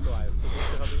মার্ক্সবাদী তত্ত্ব আয়ত্ত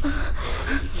করতে হবে।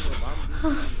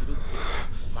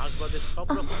 মার্ক্সবাদের সব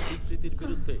রকম বিকৃতির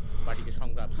বিরুদ্ধে পার্টিকে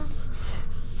সংগ্রাম।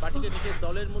 পার্টিকে নিজের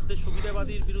দলের মধ্যে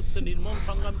সুবিধাবাদীর বিরুদ্ধে নির্মম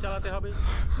সংগ্রাম চালাতে হবে।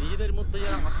 নিজেদের মধ্যে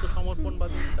যারা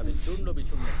আত্মসমর্পণবাদী তাদের চূর্ণ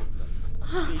বিচূর্ণ করতে হবে।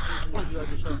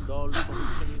 যেসব দল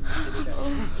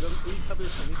এইভাবে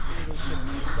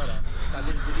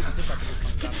তাদের বিরুদ্ধে তাদের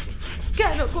সংগ্রাম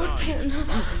কেন করছেন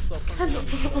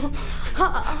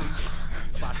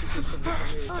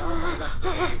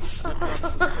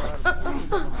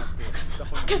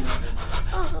কেন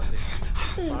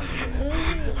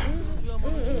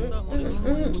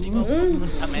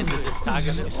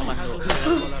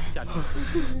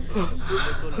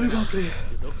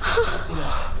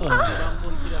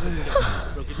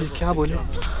ये क्या बोले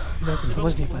मैं कुछ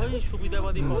समझ नहीं पाया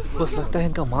बस लगता है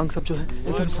इनका मांग सब जो है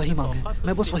एकदम सही मांग है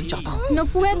मैं बस वही चाहता हूँ No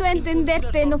puedo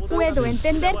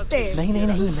entenderte. नहीं नहीं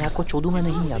नहीं मैं आपको चोदूंगा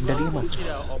नहीं आप डरिए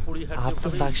मत आप तो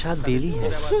साक्षात देवी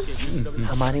हैं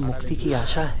हमारे मुक्ति की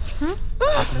आशा है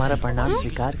आप हमारा प्रणाम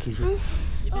स्वीकार कीजिए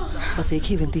बस एक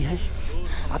ही विनती है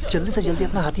आप जल्दी से जल्दी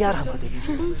अपना हथियार हमको दे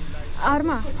दीजिए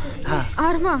Arma. हाँ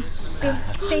Arma.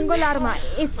 Tengo el arma.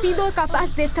 He sido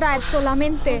capaz de traer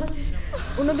solamente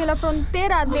uno de la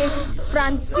frontera de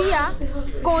Francia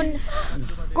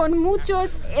con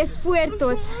muchos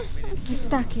esfuerzos.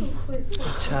 Está aquí.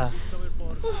 अच्छा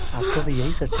आपको भी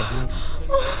यही सब चाहिए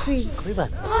Sí. कोई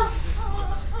बात नहीं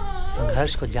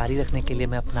संघर्ष को जारी रखने के लिए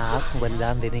मैं अपना आत्म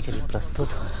बलिदान देने के लिए प्रस्तुत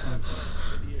हूँ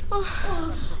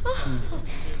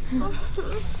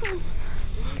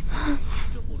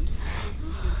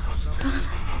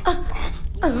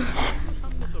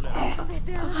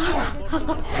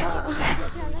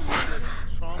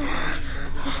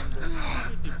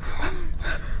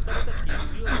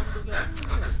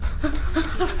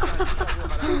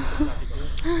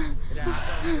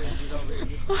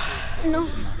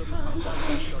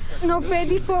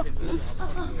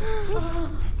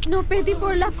No pedí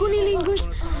por la cunilingus,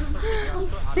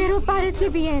 pero parece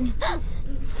bien.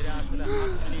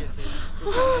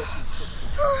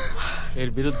 এর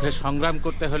বিরুদ্ধে সংগ্রাম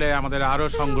করতে হলে আমাদের আরো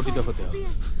সংগঠিত হতে হবে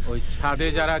ওই ছাদে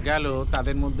যারা গেল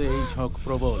তাদের মধ্যে এই ঝোঁক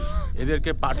প্রবল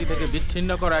এদেরকে পার্টি থেকে বিচ্ছিন্ন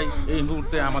করাই এই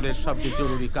মুহূর্তে আমাদের সবচেয়ে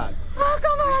জরুরি কাজ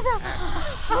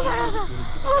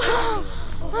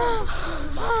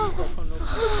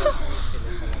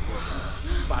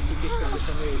পার্টিকে সঙ্গে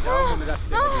সঙ্গে এটাও মনে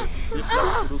রাখতে হবে বিপ্লব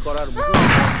শুরু করার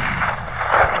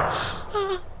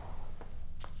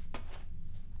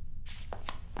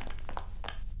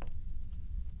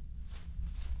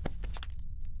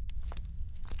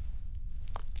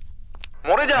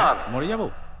মরে যান মরে যাব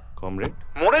কমরেড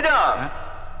মরে যান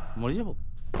মরে যাব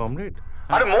কমরেড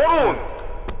আরে মরুন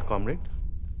কমরেড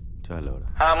চলো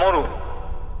হ্যাঁ maroon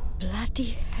Bloody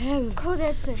hell.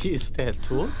 Joder se. Is that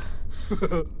tot?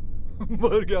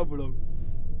 मर गया बुढ़ा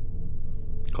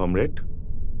কমরেড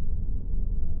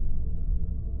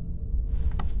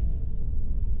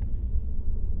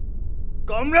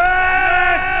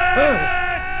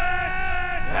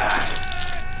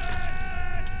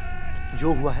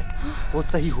जो हुआ है वो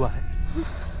सही हुआ है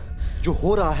जो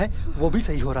हो रहा है वो भी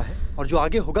सही हो रहा है और जो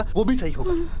आगे होगा वो भी सही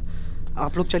होगा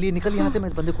आप लोग चलिए निकल यहाँ से मैं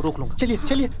इस बंदे को रोक लूंगा चलिए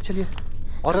चलिए चलिए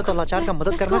औरत और लाचार का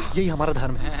मदद करना यही हमारा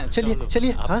धर्म है चलिए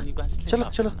चलिए हाँ चलो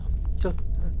चलो चलो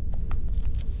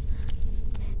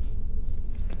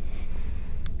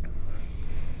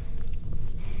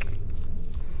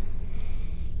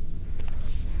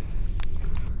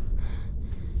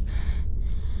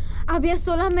Había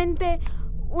solamente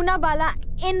una bala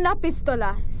en la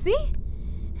pistola, ¿sí?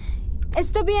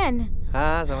 ¿Está bien?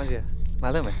 हाँ समझ गया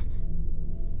मालूम है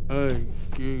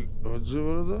কি হচ্ছে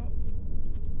বলো তো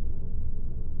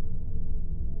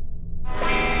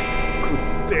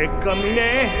कुत्ते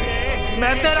कमीने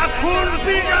मैं तेरा खून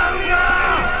पी जाऊंगा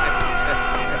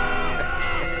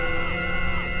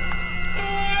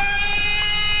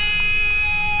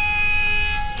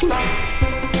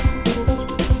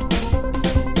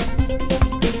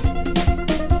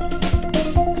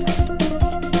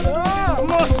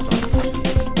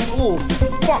Oh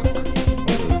fuck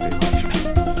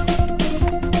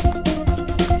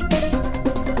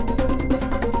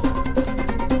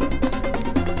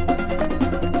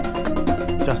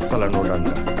Just no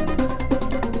randa.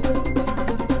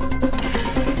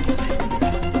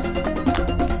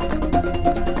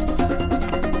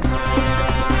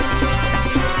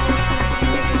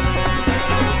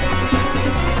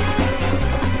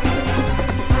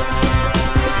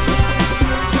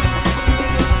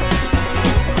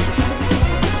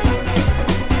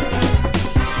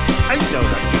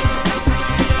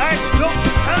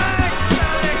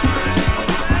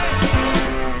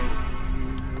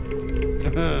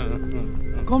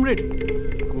 Comrade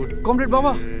comrade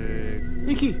বাবা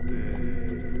এ কি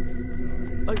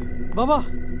বাবা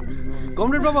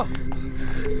কমরেড বাবা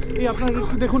এই আপনারা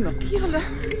একটু দেখুন না কি হলো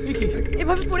এ কি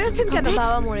এভাবে পড়ে আছেন কেন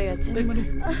বাবা মরে গেছে মানে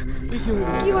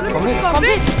কি হলো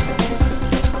কমরেড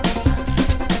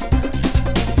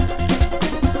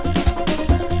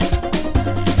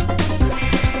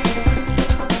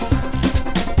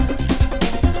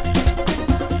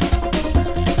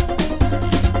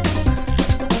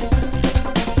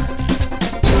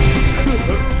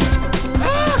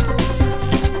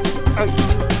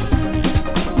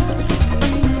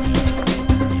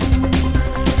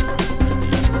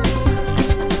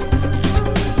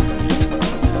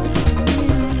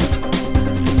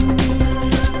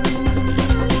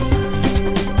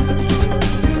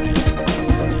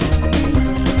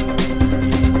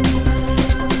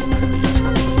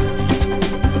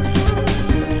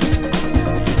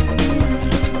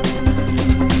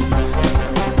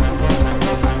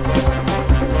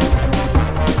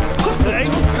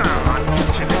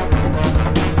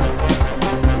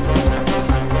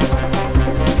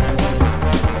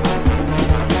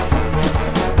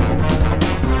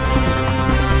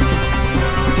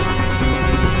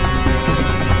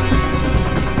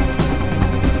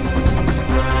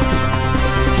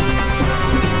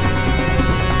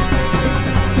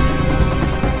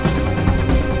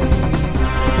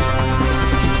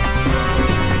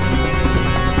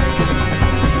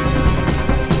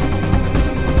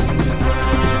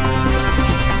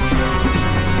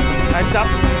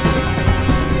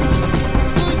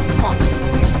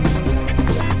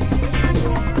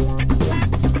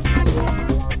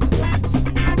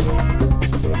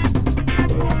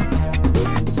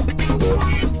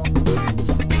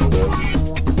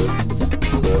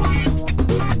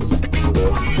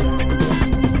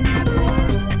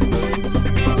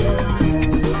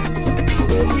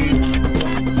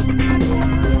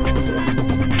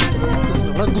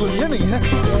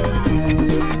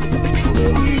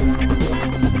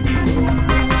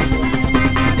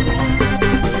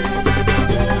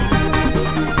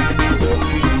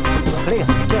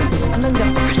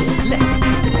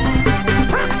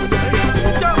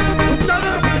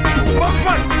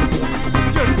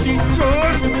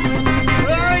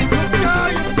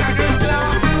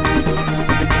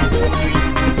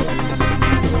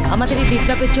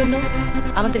বিপ্লবের জন্য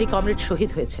আমাদের এই কমরেড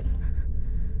শহীদ হয়েছেন,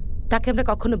 তাকে আমরা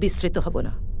কখনো বিস্মৃত হব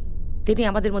না। তিনি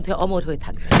আমাদের মধ্যে অমর হয়ে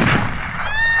থাকবেন।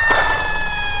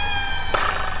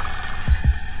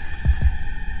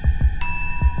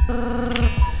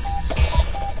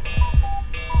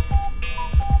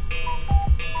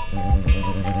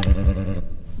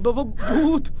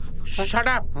 ভূত! Shut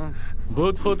up!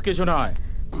 ভূত ফুত কিছু নয়।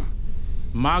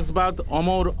 মার্ক্সবাদ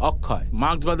অমর অক্ষয়।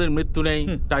 মার্ক্সবাদের মৃত্যু নেই,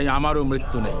 তাই আমারও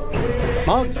মৃত্যু নেই।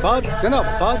 মার্ক্সবাদ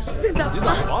জিন্দাবাদ,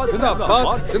 জিন্দাবাদ, জিন্দাবাদ,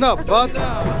 জিন্দাবাদ।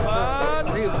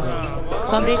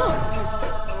 কমরেড,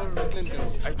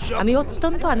 আমি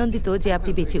অত্যন্ত আনন্দিত যে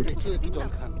আপনি বেঁচে উঠেছেন,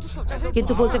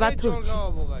 কিন্তু বলতে বাধ্য হচ্ছি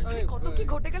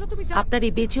আপনার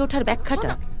এই বেঁচে ওঠার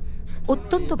ব্যাখ্যাটা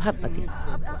অত্যন্ত ভাববাদী,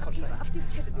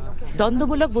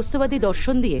 দ্বন্দ্বমূলক বস্তুবাদী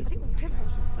দর্শন দিয়ে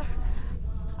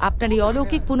আপনার এই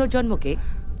অলৌকিক পুনর্জন্মকে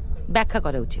ব্যাখ্যা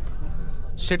করা উচিত।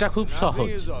 সেটা খুব সহজ।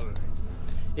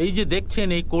 এই যে দেখছেন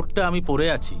এই কোটটা আমি পরে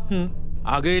আছি,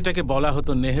 আগে এটাকে বলা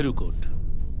হতো নেহেরু কোট,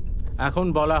 এখন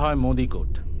বলা হয় মোদি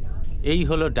কোট। এই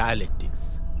হলো ডায়ালেকটিক্স।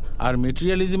 আর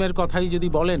মেটেরিয়ালিজমের কথাই যদি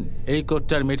বলেন, এই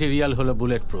কোটটার মেটেরিয়াল হলো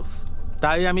বুলেট প্রুফ।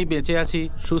 তাই আমি বেঁচে আছি,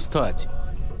 সুস্থ আছি।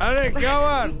 আরে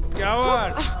কেমন কেমন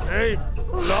এই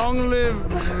long live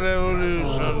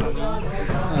revolution,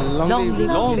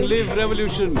 long live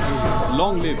revolution,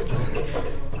 long live.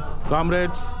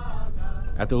 Comrades,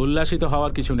 এত উল্লাসিত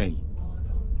হওয়ার কিছু নেই।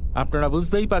 আপনারা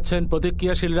বুঝতেই পাচ্ছেন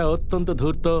প্রতিক্রিয়াশীলরা অত্যন্ত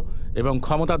ধূর্ত এবং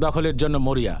ক্ষমতা দখলের জন্য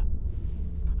মরিয়া।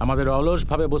 আমাদের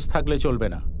অলসভাবে বসে থাকলে চলবে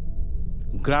না।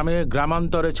 গ্রামে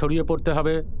গ্রামান্তরে ছড়িয়ে পড়তে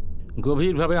হবে,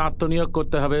 গভীরভাবে আত্মনিয়োগ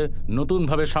করতে হবে,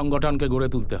 নতুনভাবে সংগঠনকে গড়ে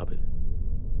তুলতে হবে।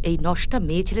 এই নষ্টা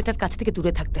মেয়ে ছেলেটার কাছ থেকে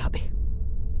দূরে থাকতে হবে।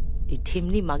 এই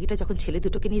ঠেমনি মাগিটা যখন ছেলে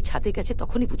দুটোকে নিয়ে ছাদে গেছে,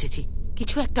 তখনই বুঝেছি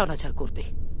কিছু একটা অনাচার করবে।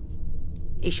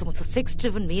 এই সমস্ত সেক্স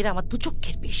ড্রিভেন মেয়েরা আমার দু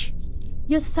চক্ষের বিষ।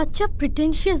 You are such a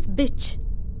প্রিটেনশিয়াস beach.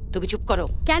 তুমি চুপ করো।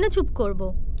 কেন চুপ করব?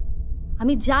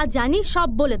 আমি যা জানি সব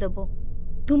বলে দেব।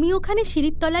 তুমি ওখানে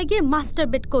সিঁড়ির তলায় গিয়ে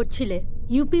মাস্টারবেট করছিলে।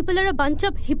 You people R a bunch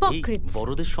of hypocrites.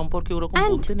 বড়দের সম্পর্কে ওরকম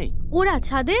বলতে নেই। ওরা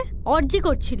ছাদে অর্জি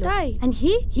করছিল, এন্ড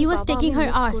হি ওয়াজ টেকিং হার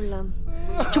আর্স।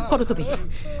 চুপ করো তুমি।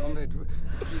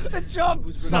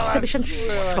 মাস্টারবেশন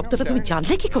শব্দটা তুমি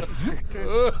জানলে কি করে?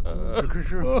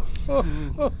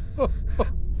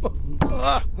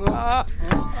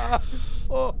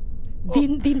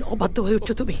 দিন দিন অবাধ্য হয়ে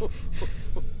উঠছো তুমি।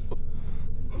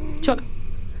 চলো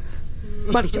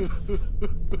বাড়ি চলো।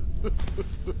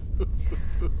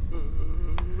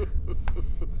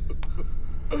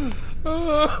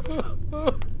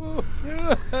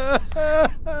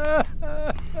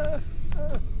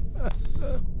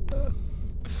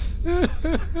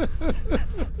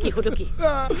 কি হলো কি?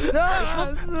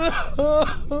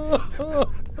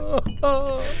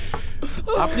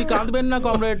 আপনি কাঁদবেন না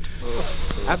কমরেড,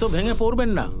 এত ভেঙে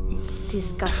পড়বেন না।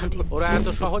 ওরা এত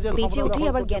সহজে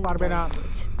পারবে না।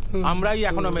 আমরাই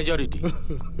এখনো মেজরিটি।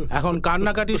 এখন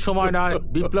কান্নাকাটির সময় নয়,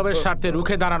 বিপ্লবের স্বার্থে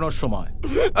রুখে দাঁড়ানোর সময়।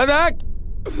 দেখ,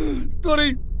 তোর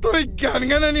এই জ্ঞান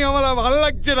জ্ঞানানি আমার ভালো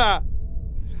লাগছে না।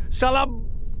 শালা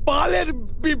বালের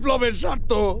বিপ্লবের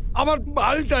স্বার্থ, আমার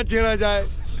বালটা ছেড়া যায়,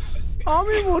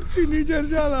 আমি মরছি নিজের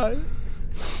জ্বালায়।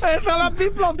 শালা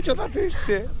বিপ্লব চোদাতে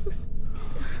এসছে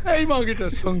এই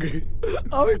মাগিটার সঙ্গে।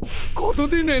 আমি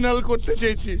কতদিন এনাল করতে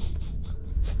চেয়েছি,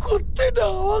 করতে না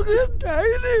আমাকে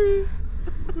দেয়নি।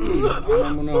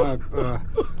 আমার মনে হয়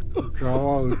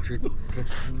যাওয়া উচিত।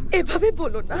 এভাবে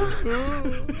বলো না,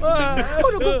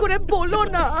 ওরকম করে বলো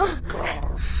না।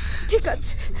 ঠিক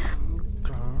আছে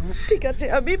ঠিক আছে,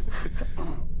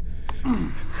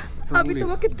 আমি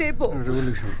তোমাকে দেব,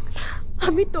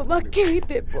 আমি তোমাকেই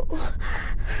দেব।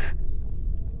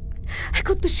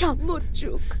 এখন তো সাম্যর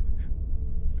যুগ।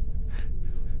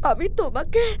 আমি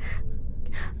তোমাকে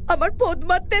আমার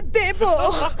পদ্মাতে দেব।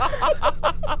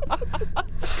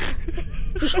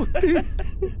 সত্যি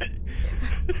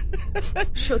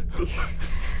সত্যি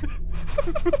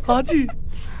আজি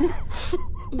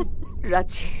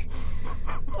রাজি।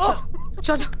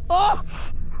 চলো।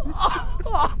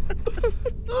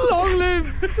 Long live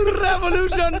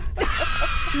revolution,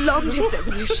 long live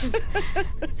revolution.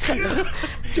 চলো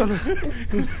চলো।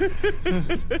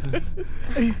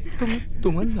 এই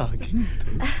তোমার লাগেনি তো?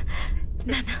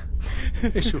 না না,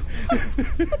 এসো।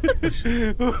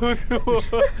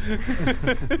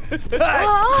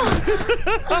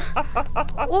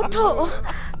 ওঠো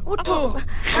ওঠো,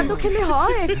 এত খেলে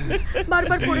হয়?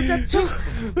 বারবার পড়ে যাচ্ছ,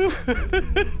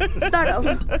 দাঁড়াও।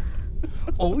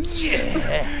 ও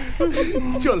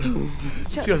চলো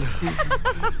চলো।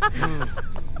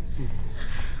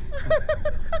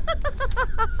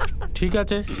 ঠিক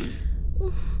আছে,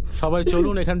 সবাই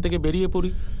চলুন এখান থেকে বেরিয়ে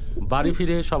পড়ি। বাড়ি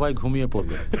ফিরে সবাই ঘুমিয়ে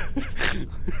পড়বে।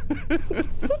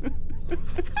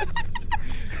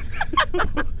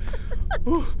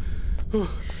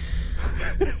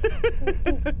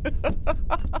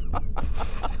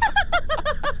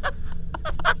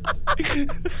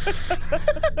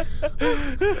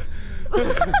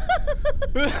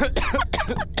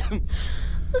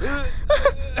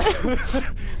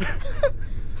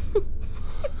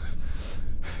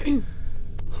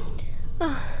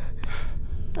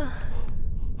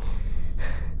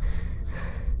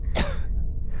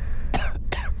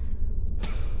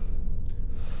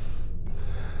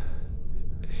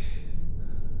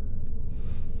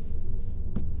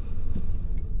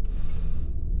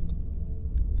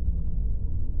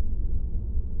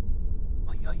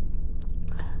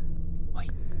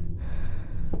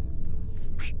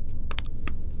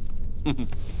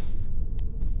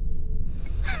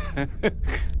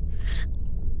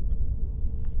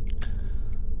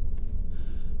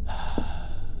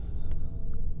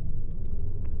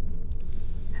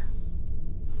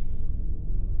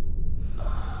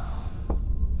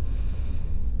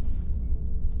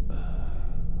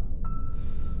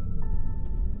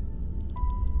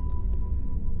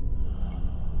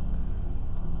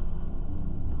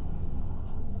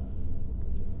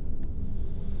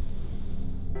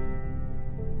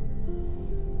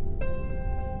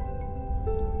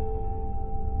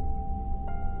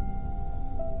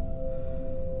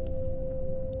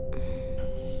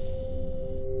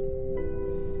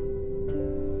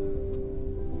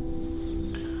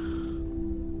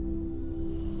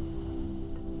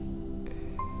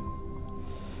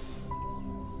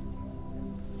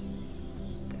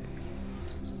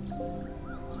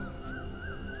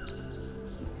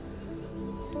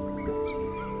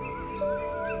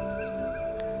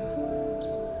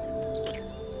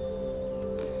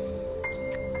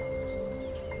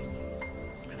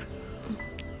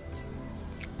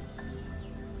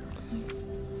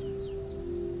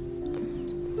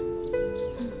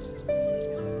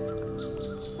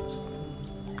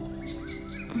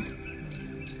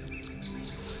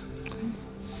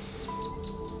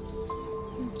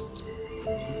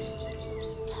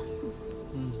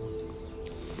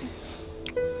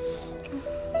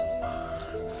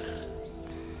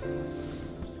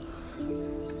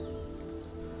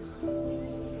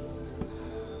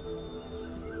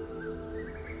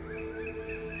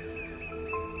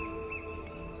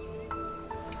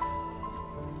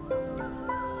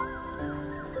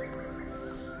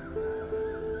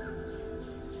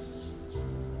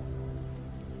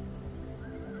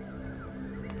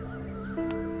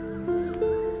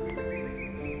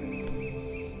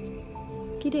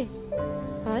 কিরে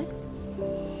আয়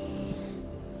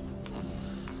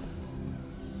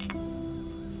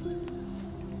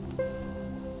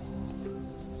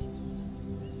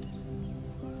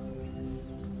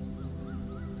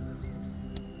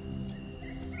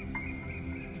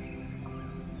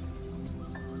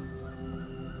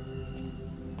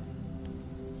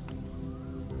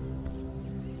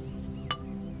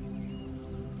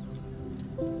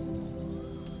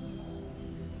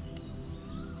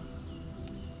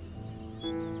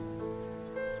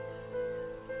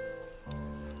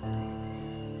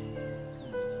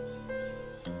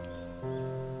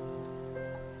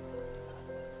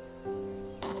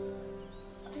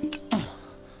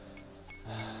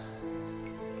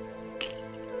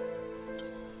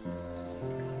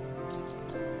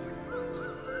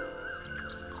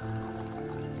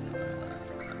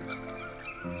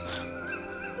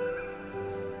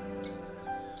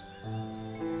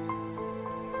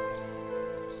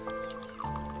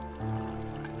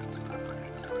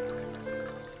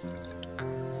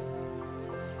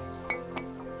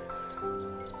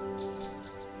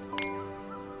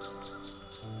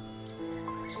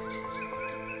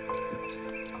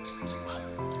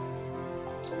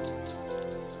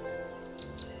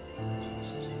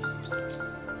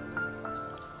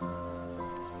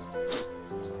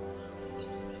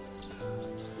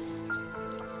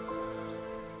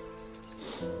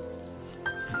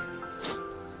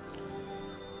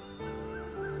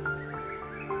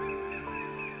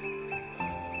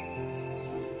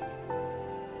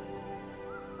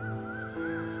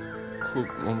খুব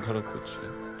মন খারাপ করছে।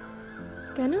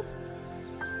 কেন?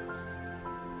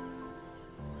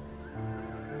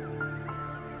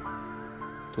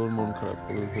 তোর মন খারাপ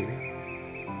হবে ভেবে।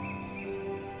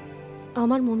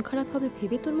 আমার মন খারাপ হবে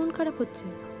ভেবে তোর মন খারাপ হচ্ছে,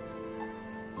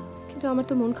 কিন্তু আমার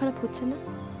তো মন খারাপ হচ্ছে না।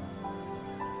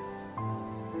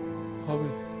 হবে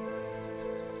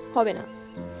হবে না।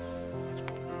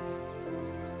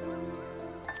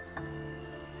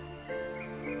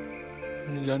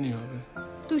 আমি জানি হবে।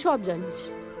 তুই সব জানিস।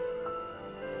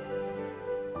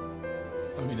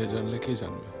 আমি না জানলে কে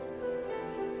জানবে?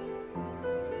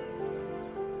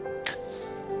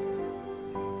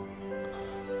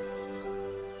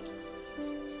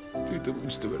 তুই তো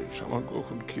বুঝতে পারিস আমার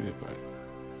কখন খিদে পায়।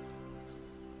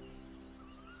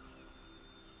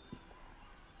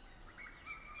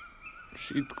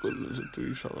 শীত করলে যে তুই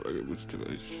সবার আগে বুঝতে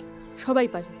পারিস। সবাই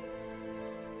পারে।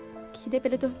 খিদে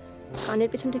পেলে তো কানের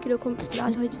পেছনটা কিরকম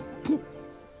লাল হয়ে যায়।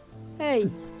 এই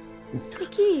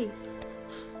কি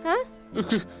হ্যাঁ,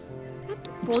 এত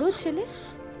বড় ছেলে।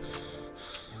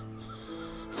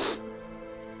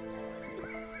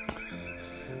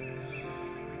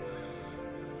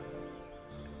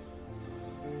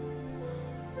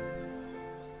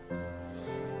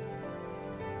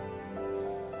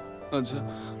 আচ্ছা,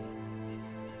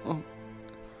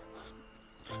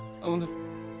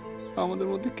 আমাদের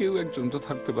মধ্যে কেউ একজন তো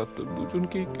থাকতে পারত,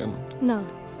 দুজনকেই কেন? না,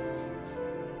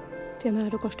 তুই আমার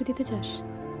আরো কষ্ট দিতে চাস?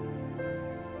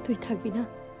 তুই থাকবি না,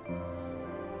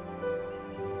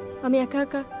 আমি একা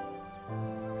একা।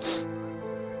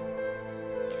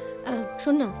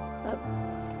 শোন না,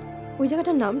 ওই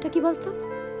জায়গাটার নামটা কি বলতো?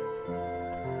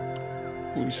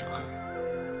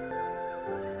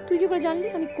 তুই কি করে জানলি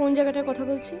আমি কোন জায়গাটার কথা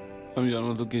বলছি? আমি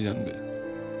জানবো তো কে জানবে?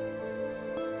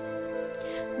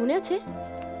 মনে আছে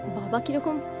বাবা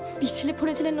কিরকম পিছলে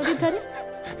পড়েছিলেন নদীর ধারে?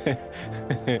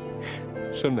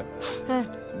 শোন না, হ্যাঁ,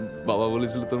 বাবা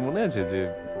বলেছিল, তোর মনে আছে যে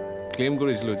ক্লেম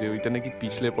করেছিল যে ওইটা নাকি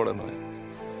পিছলে পড়া নয়,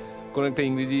 কোন একটা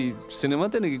ইংরেজি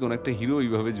সিনেমাতে নাকি কোন একটা হিরো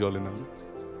ওইভাবে জলে না,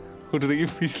 ওটা নাকি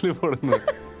পিছলে পড়া নয়,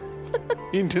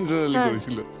 ইন্টেনশনালি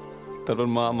করেছিল। তারপর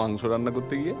মা মাংস রান্না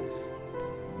করতে গিয়ে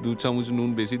 2 চামচ নুন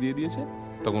বেশি দিয়ে দিয়েছে,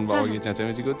 তখন বাবা গিয়ে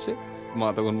চেঁচামেচি করছে, মা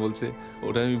তখন বলছে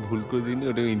ওটা আমি ভুল করে দিইনি,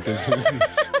 ওটা আমি ইন্টেনশনালি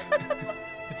দিয়েছি।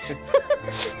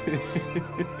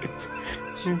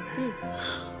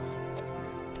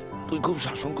 তুই খুব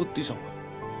শাসন করতিস, আমার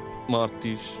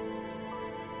মারতিস।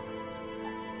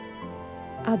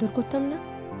 আদর করতাম না?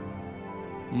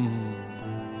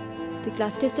 তুই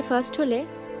ক্লাস টেস্টে ফার্স্ট হলে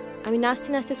আমি নাচতে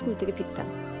নাচতে স্কুল থেকে ফিরতাম।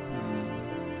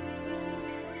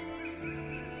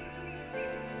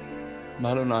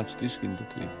 ভালো নাচতিস কিন্তু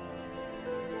তুই।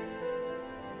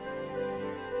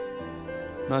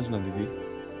 নাচ না দিদি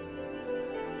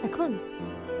এখন।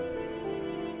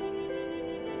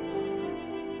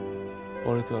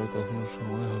 পরে তো আর কখনো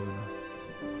সময় হবে না।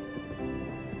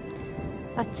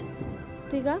 আচ্ছা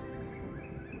তুই গা।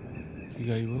 কি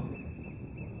গাইব?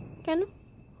 কেন,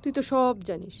 তুই তো সব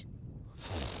জানিস।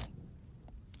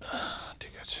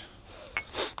 ঠিক আছে।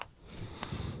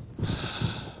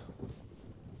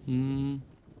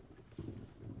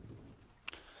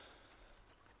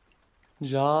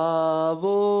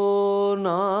 যাবো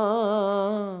না,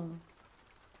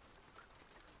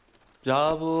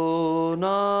 যাবো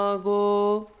না গো,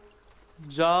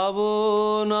 যাবো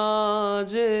না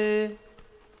যে,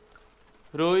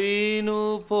 রইনু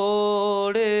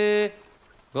পড়ে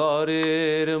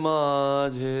ঘরের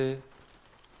মাঝে।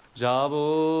 যাবো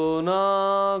না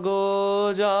গো,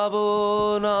 যাবো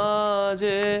না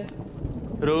যে,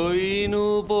 রইনু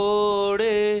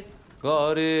পড়ে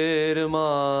ঘরের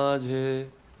মাঝে।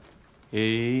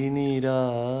 এই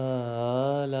নিরালায়,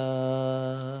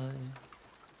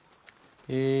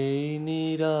 এই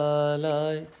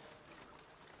নিরালায়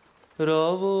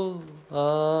রব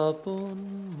আপন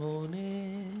মনে।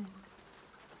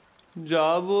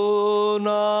 যাব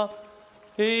না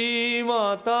এই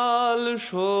মাতাল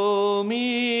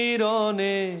সমীরণে,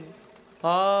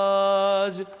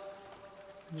 আজ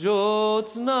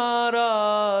জ্যোৎস্না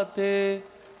রাতে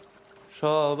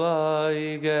সবাই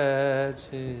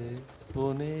গেছে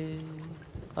বনে।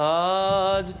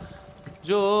 আজ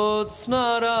জ্যোৎস্না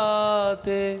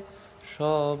রাতে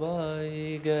সবাই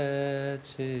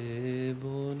গেছে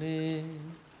বনে।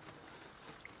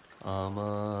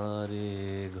 আমারে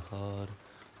ঘর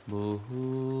বহু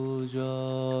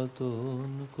যতন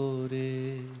করে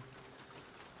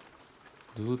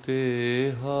ধুতে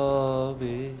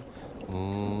হবে,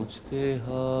 মুছতে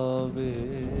হবে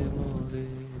মোরে।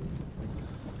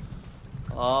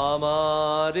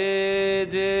 আমারে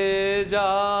যে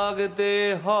জাগতে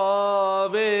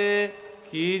হবে,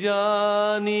 কি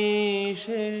জানি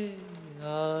সে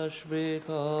আসবে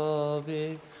কবে।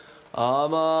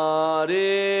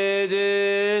 আমারে যে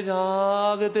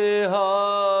জাগতে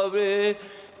হবে,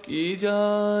 কি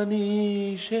জানি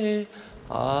সে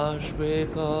আসবে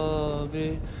কবে।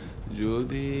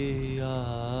 যদি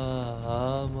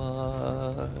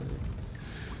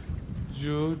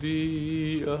যদি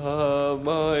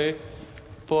আমায়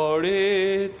পড়ে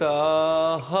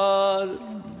তাহার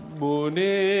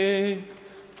মনে,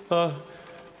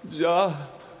 যা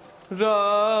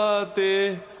রাতে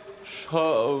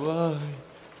সবাই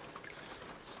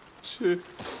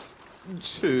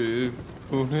যে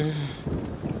মনে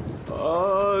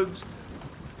আজ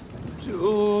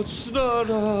জ্যোৎস্না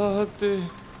রাতে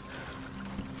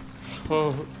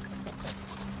সব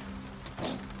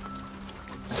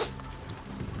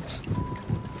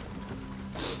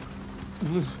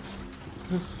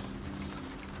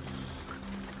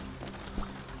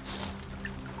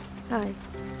হাই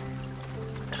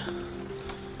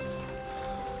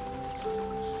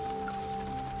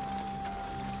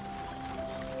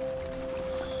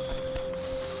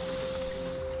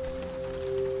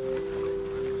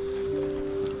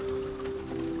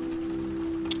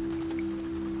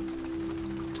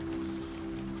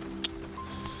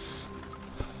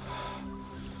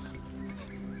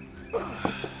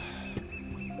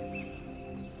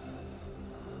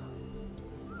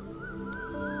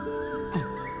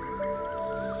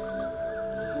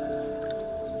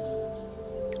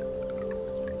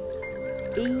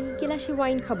এই গ্লাসে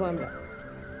ওয়াইন খাবো আমরা।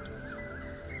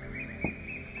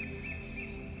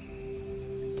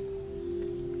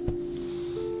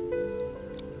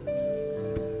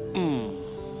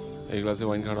 এই গ্লাসে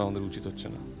ওয়াইন খাওয়া আমাদের উচিত হচ্ছে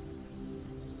না।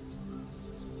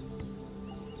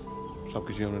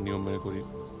 সবকিছুই আমরা নিয়ম মেনে করি।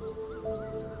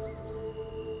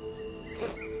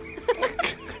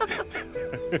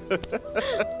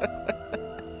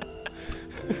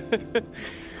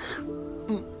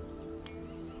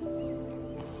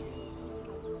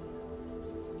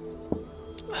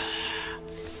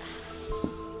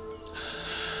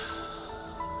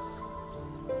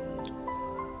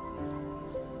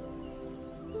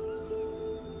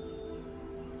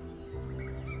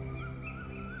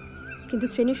 কিন্তু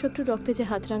শ্রেণীর শত্রুর রক্তে যে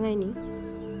হাত রাঙায়নি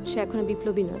সে এখনো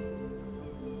বিপ্লবী নয়।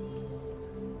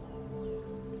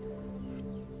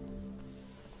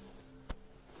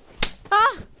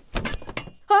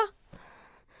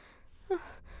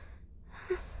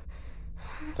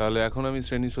 তাহলে এখন আমি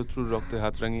শ্রেণী শত্রুর রক্তে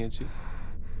হাত রাঙিয়েছি,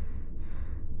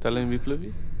 তাহলে আমি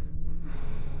বিপ্লবী?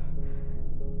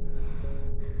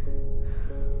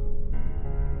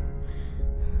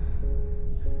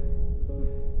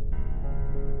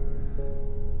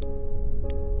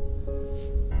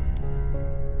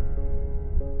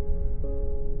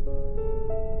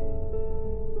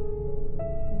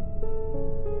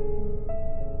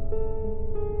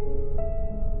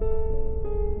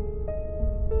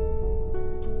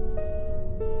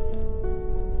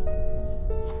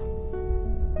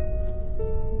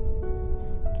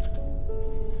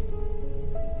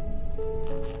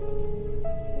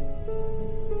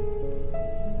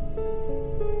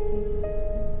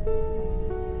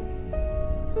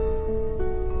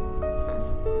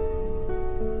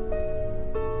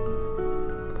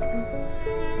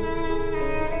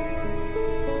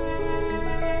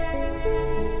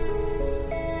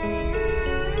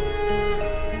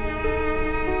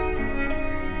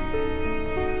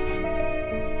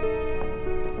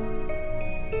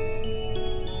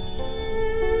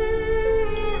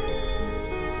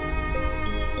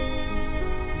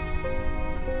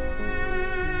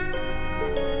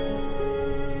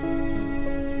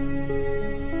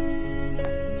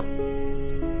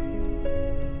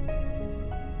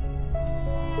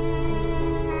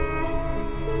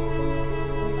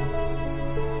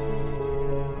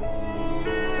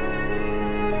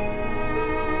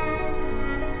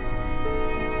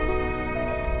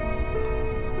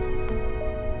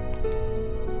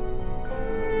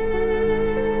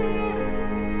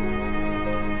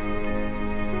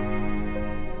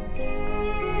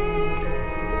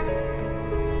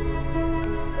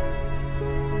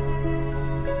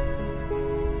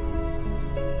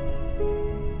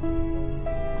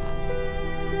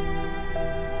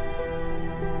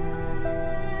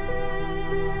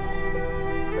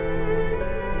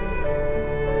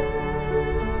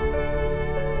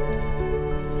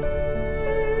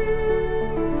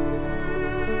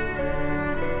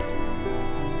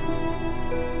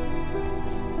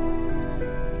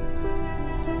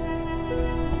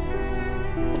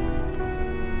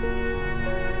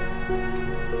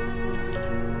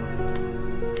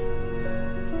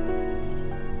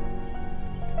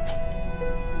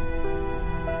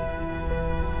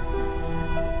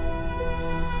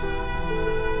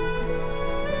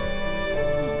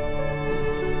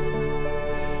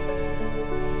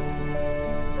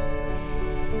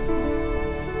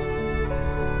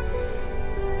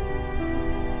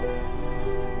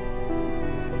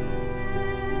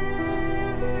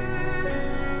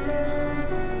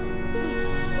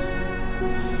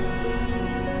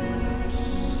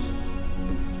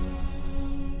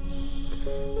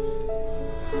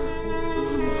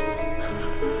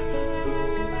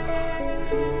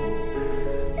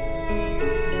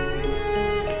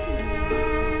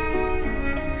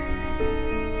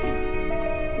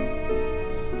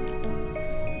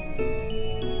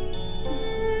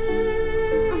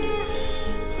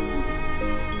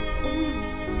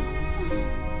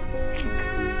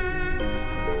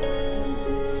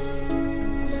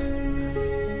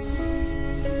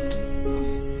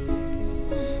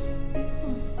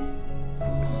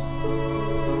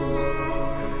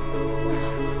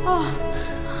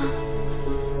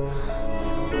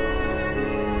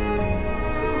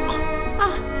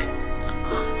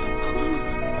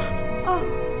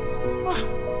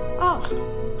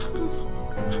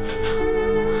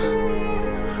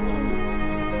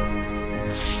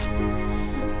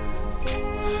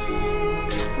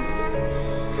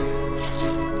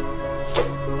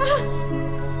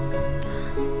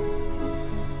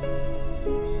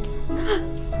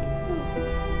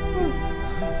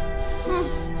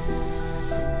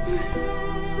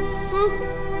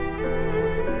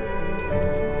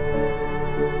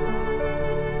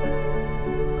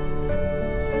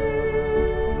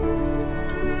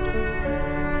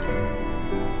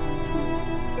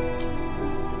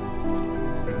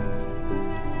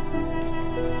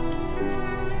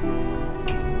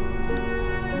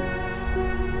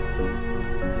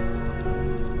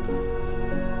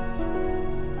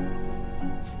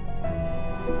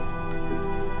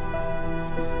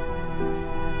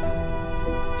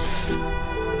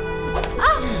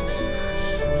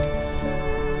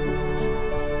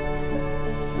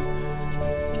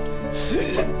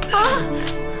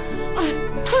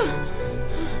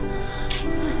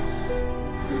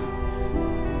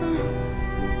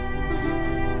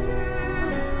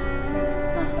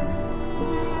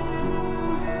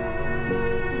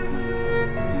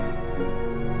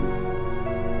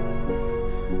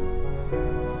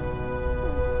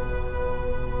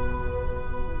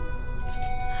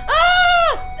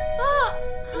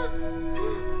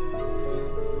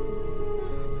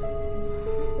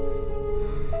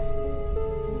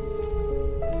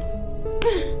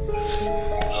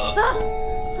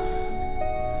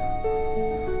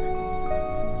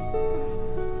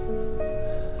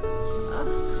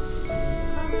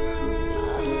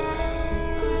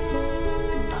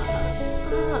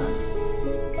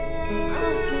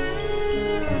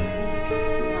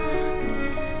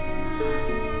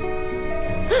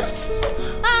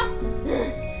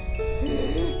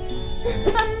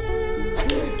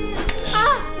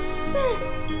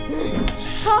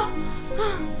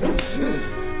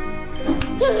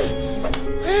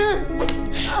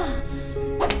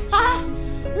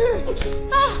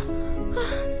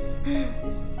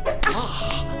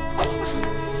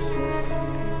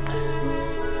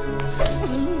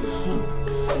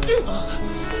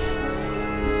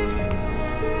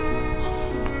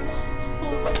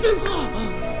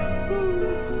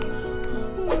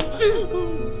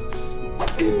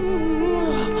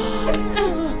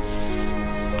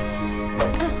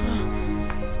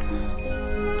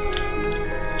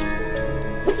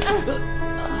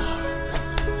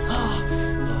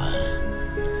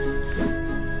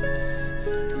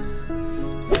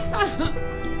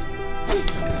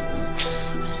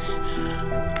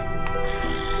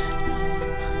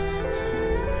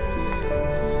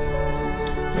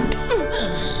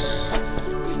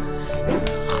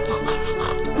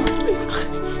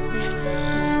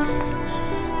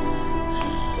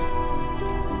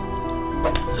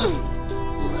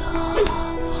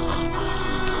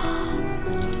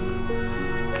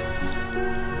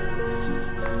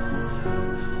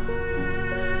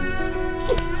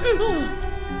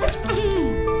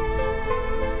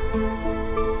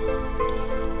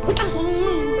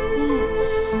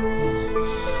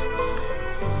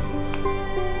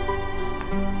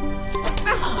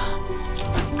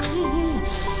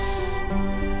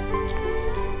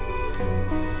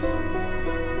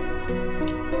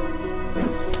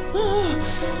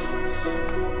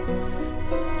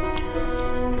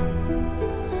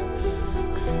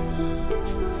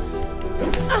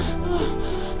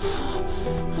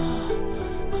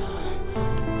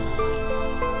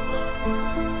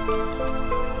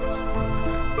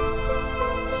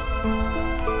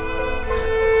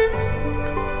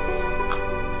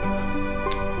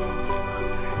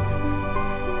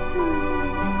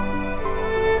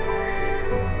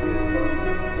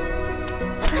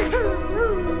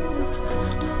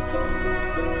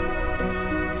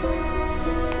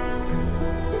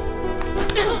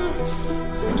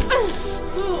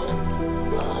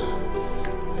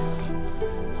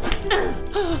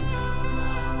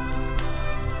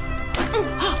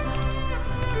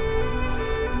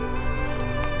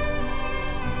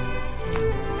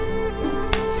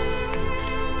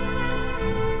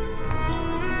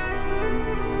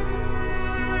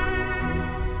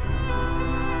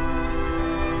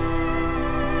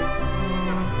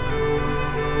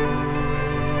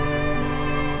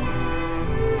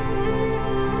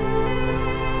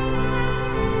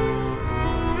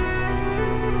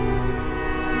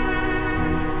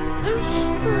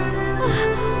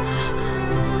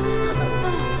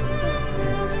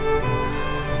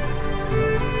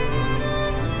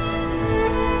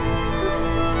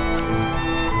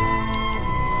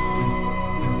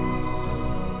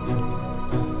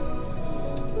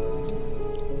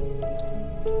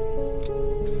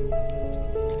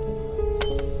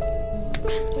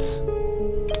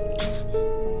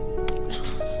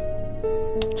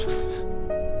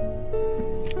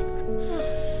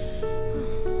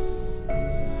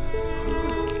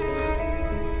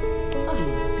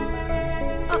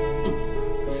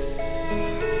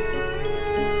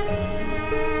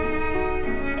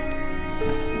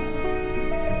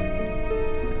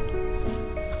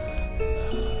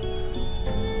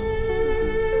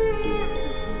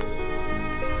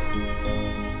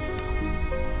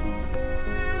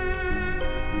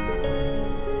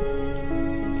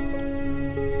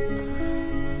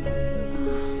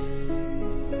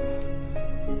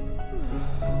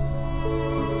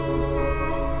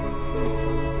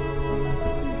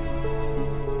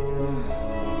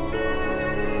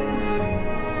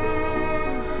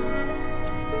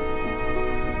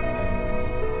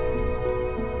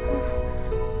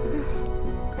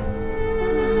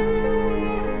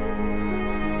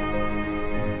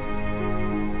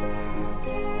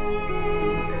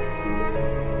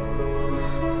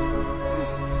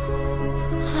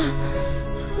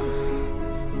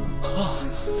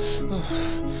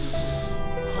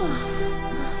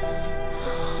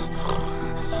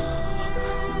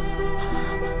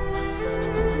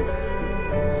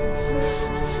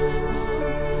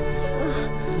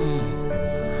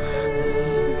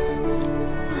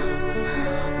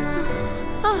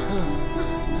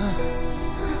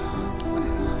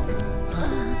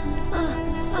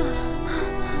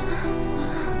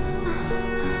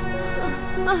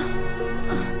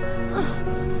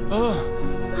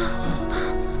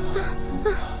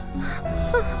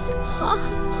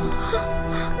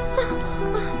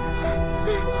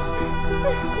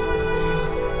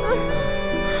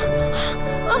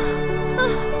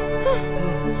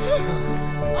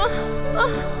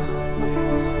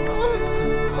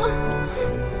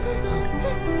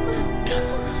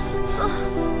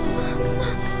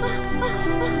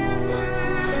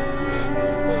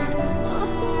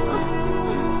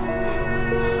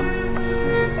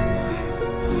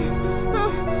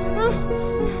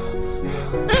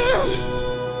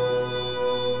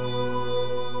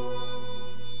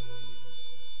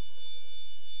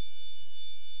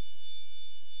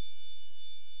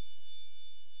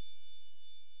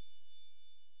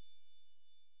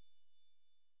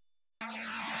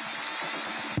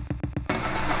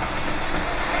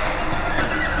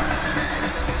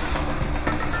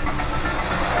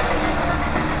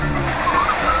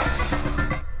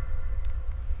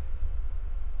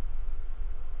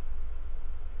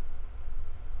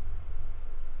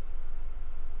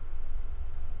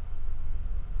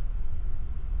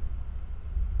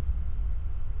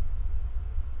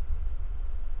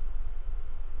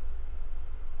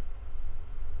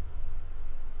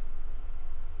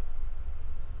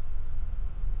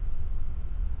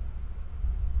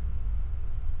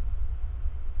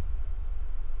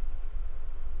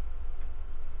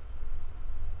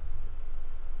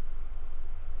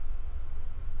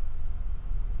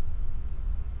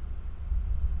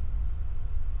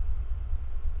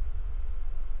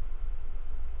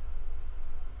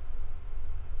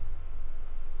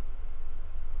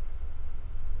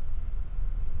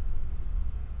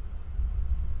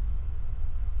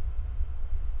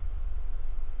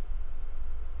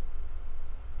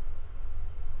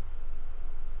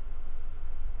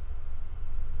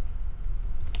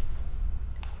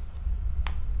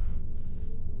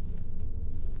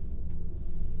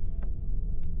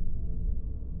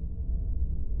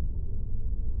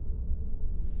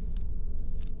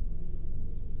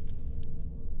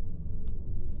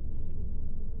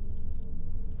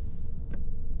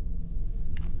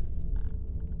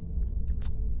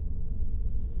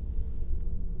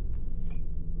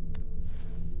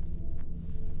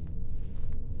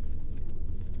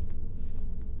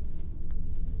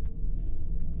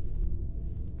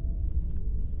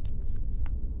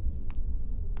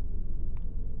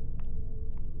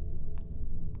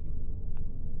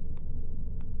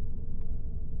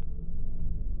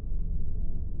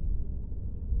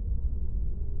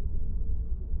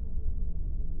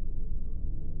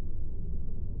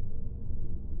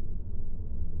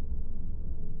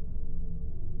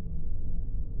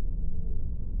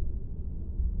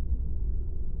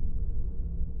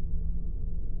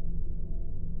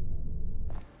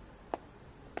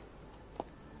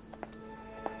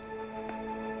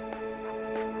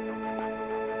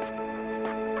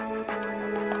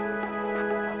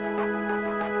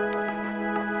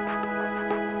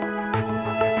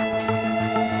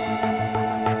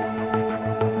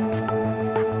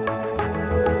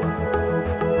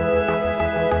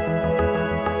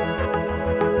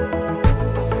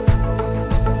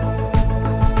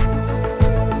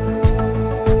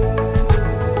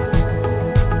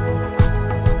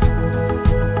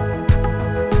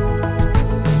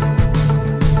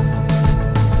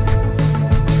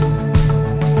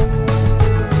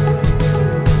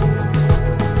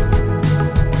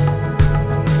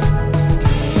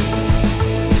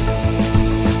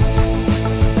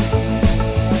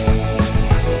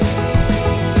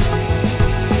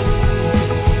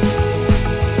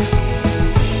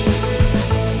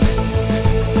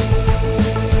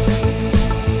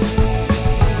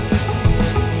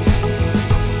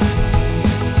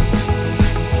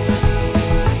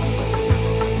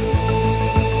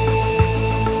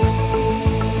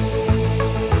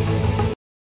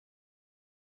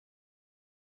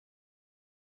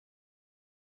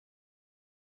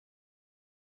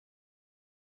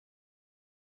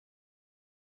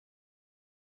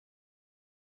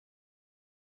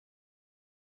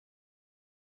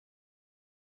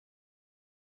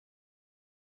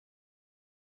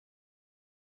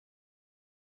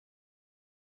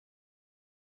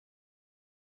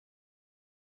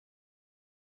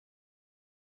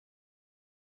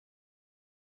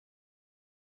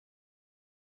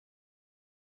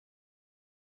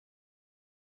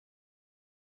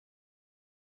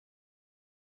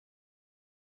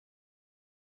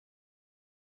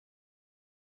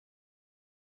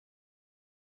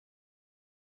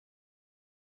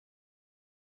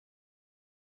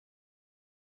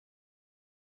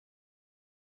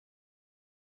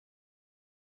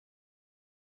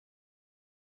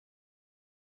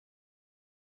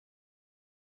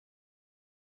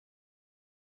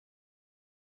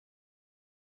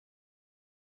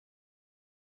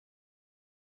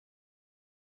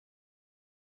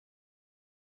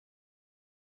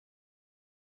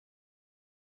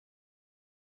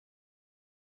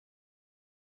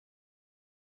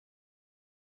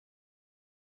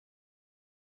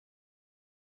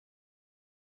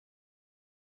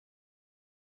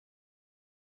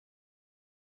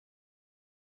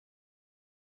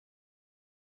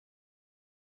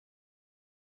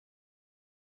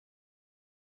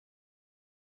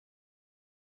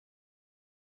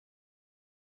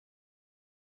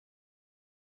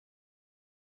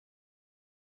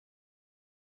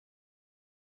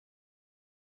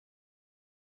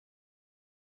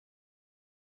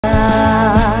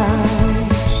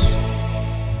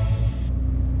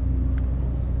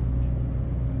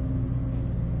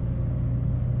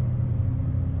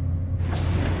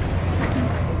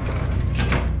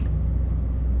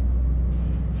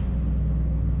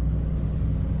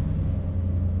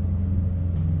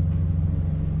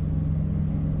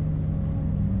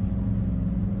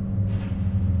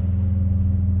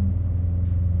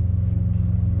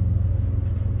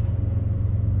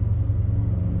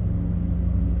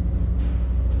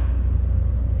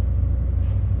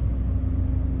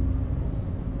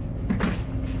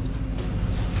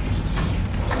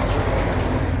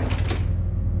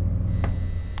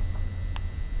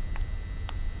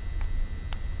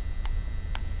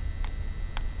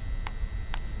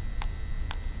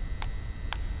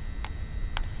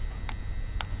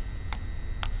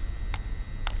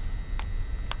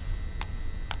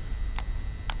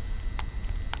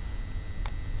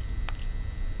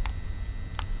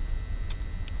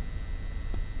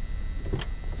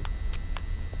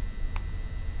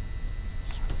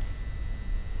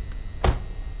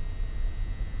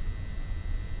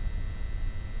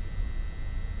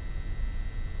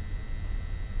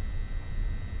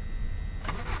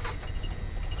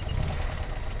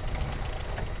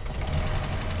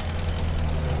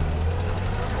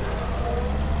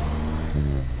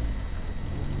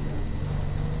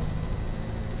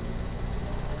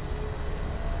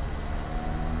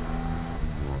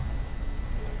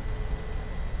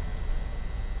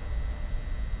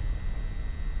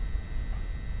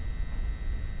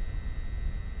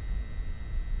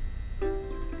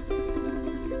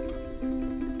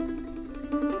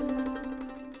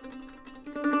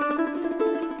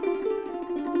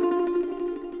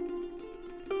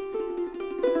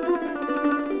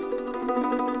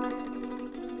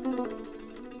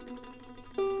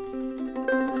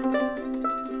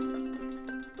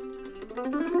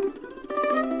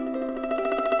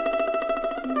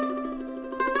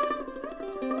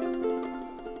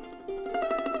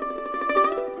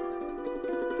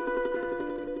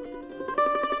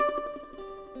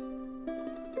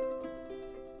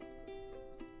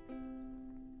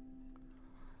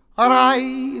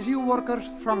 Arise, you workers,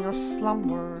 from your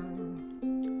slumber.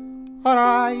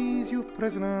 Arise, you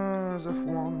prisoners of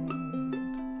want.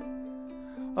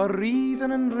 A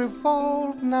reason in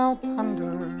revolt now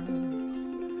thunders,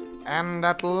 and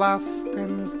at last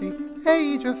ends the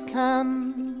age of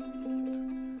Can.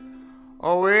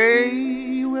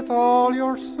 Away with all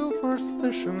your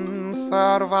superstitions,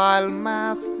 servile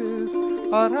masses,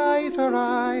 arise,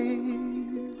 arise.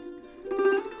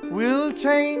 We'll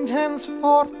change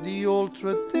henceforth the old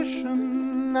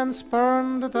tradition and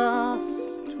spurn the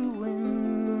dust to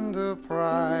win the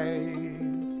prize.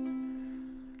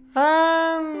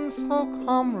 And so,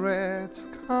 comrades,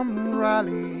 come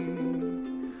rally,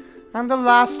 and the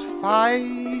last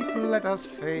fight let us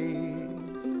face.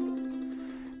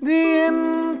 The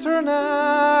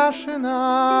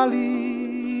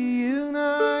Internationally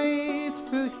unites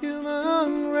the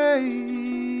human race.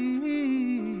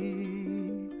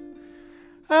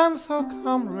 And so,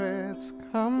 comrades,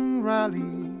 come rally,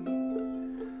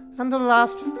 and the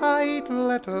last fight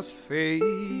let us face.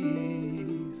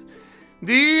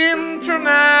 The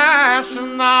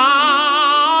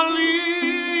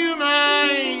Internationally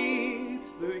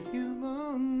unites the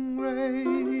human race.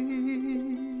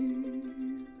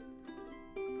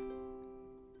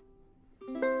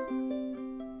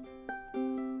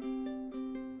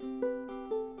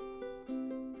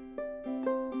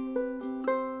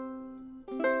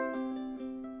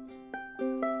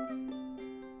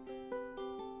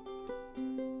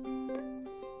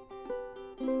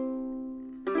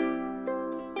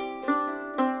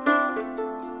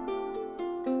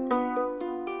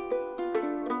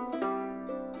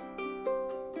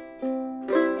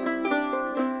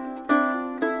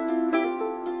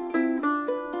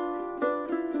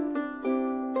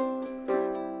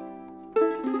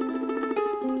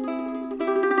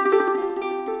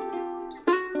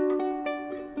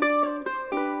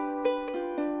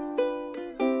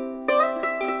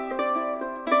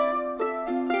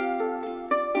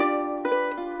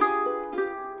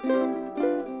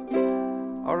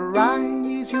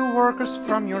 Arise, you workers,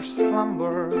 from your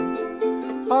slumber.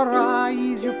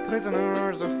 Arise, you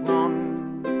prisoners of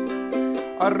want.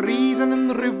 A reason in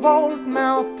revolt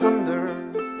now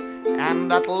thunders,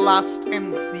 and at last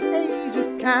ends the age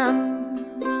of Can.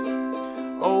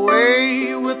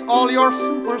 Away with all your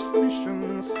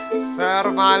superstitions,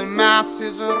 servile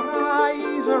masses,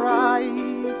 arise,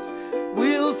 arise.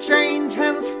 We'll change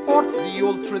henceforth the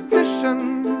old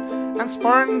tradition and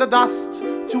spurn the dust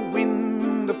to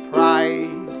win the prize.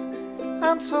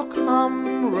 And so,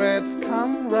 comrades,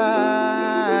 come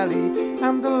rally,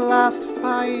 and the last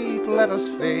fight let us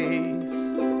face.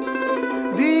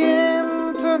 The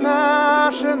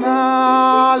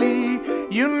Internationally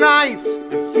unites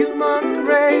the human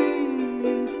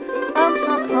race. And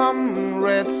so,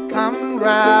 comrades, come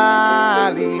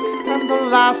rally, and the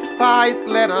last fight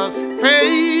let us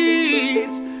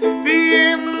face.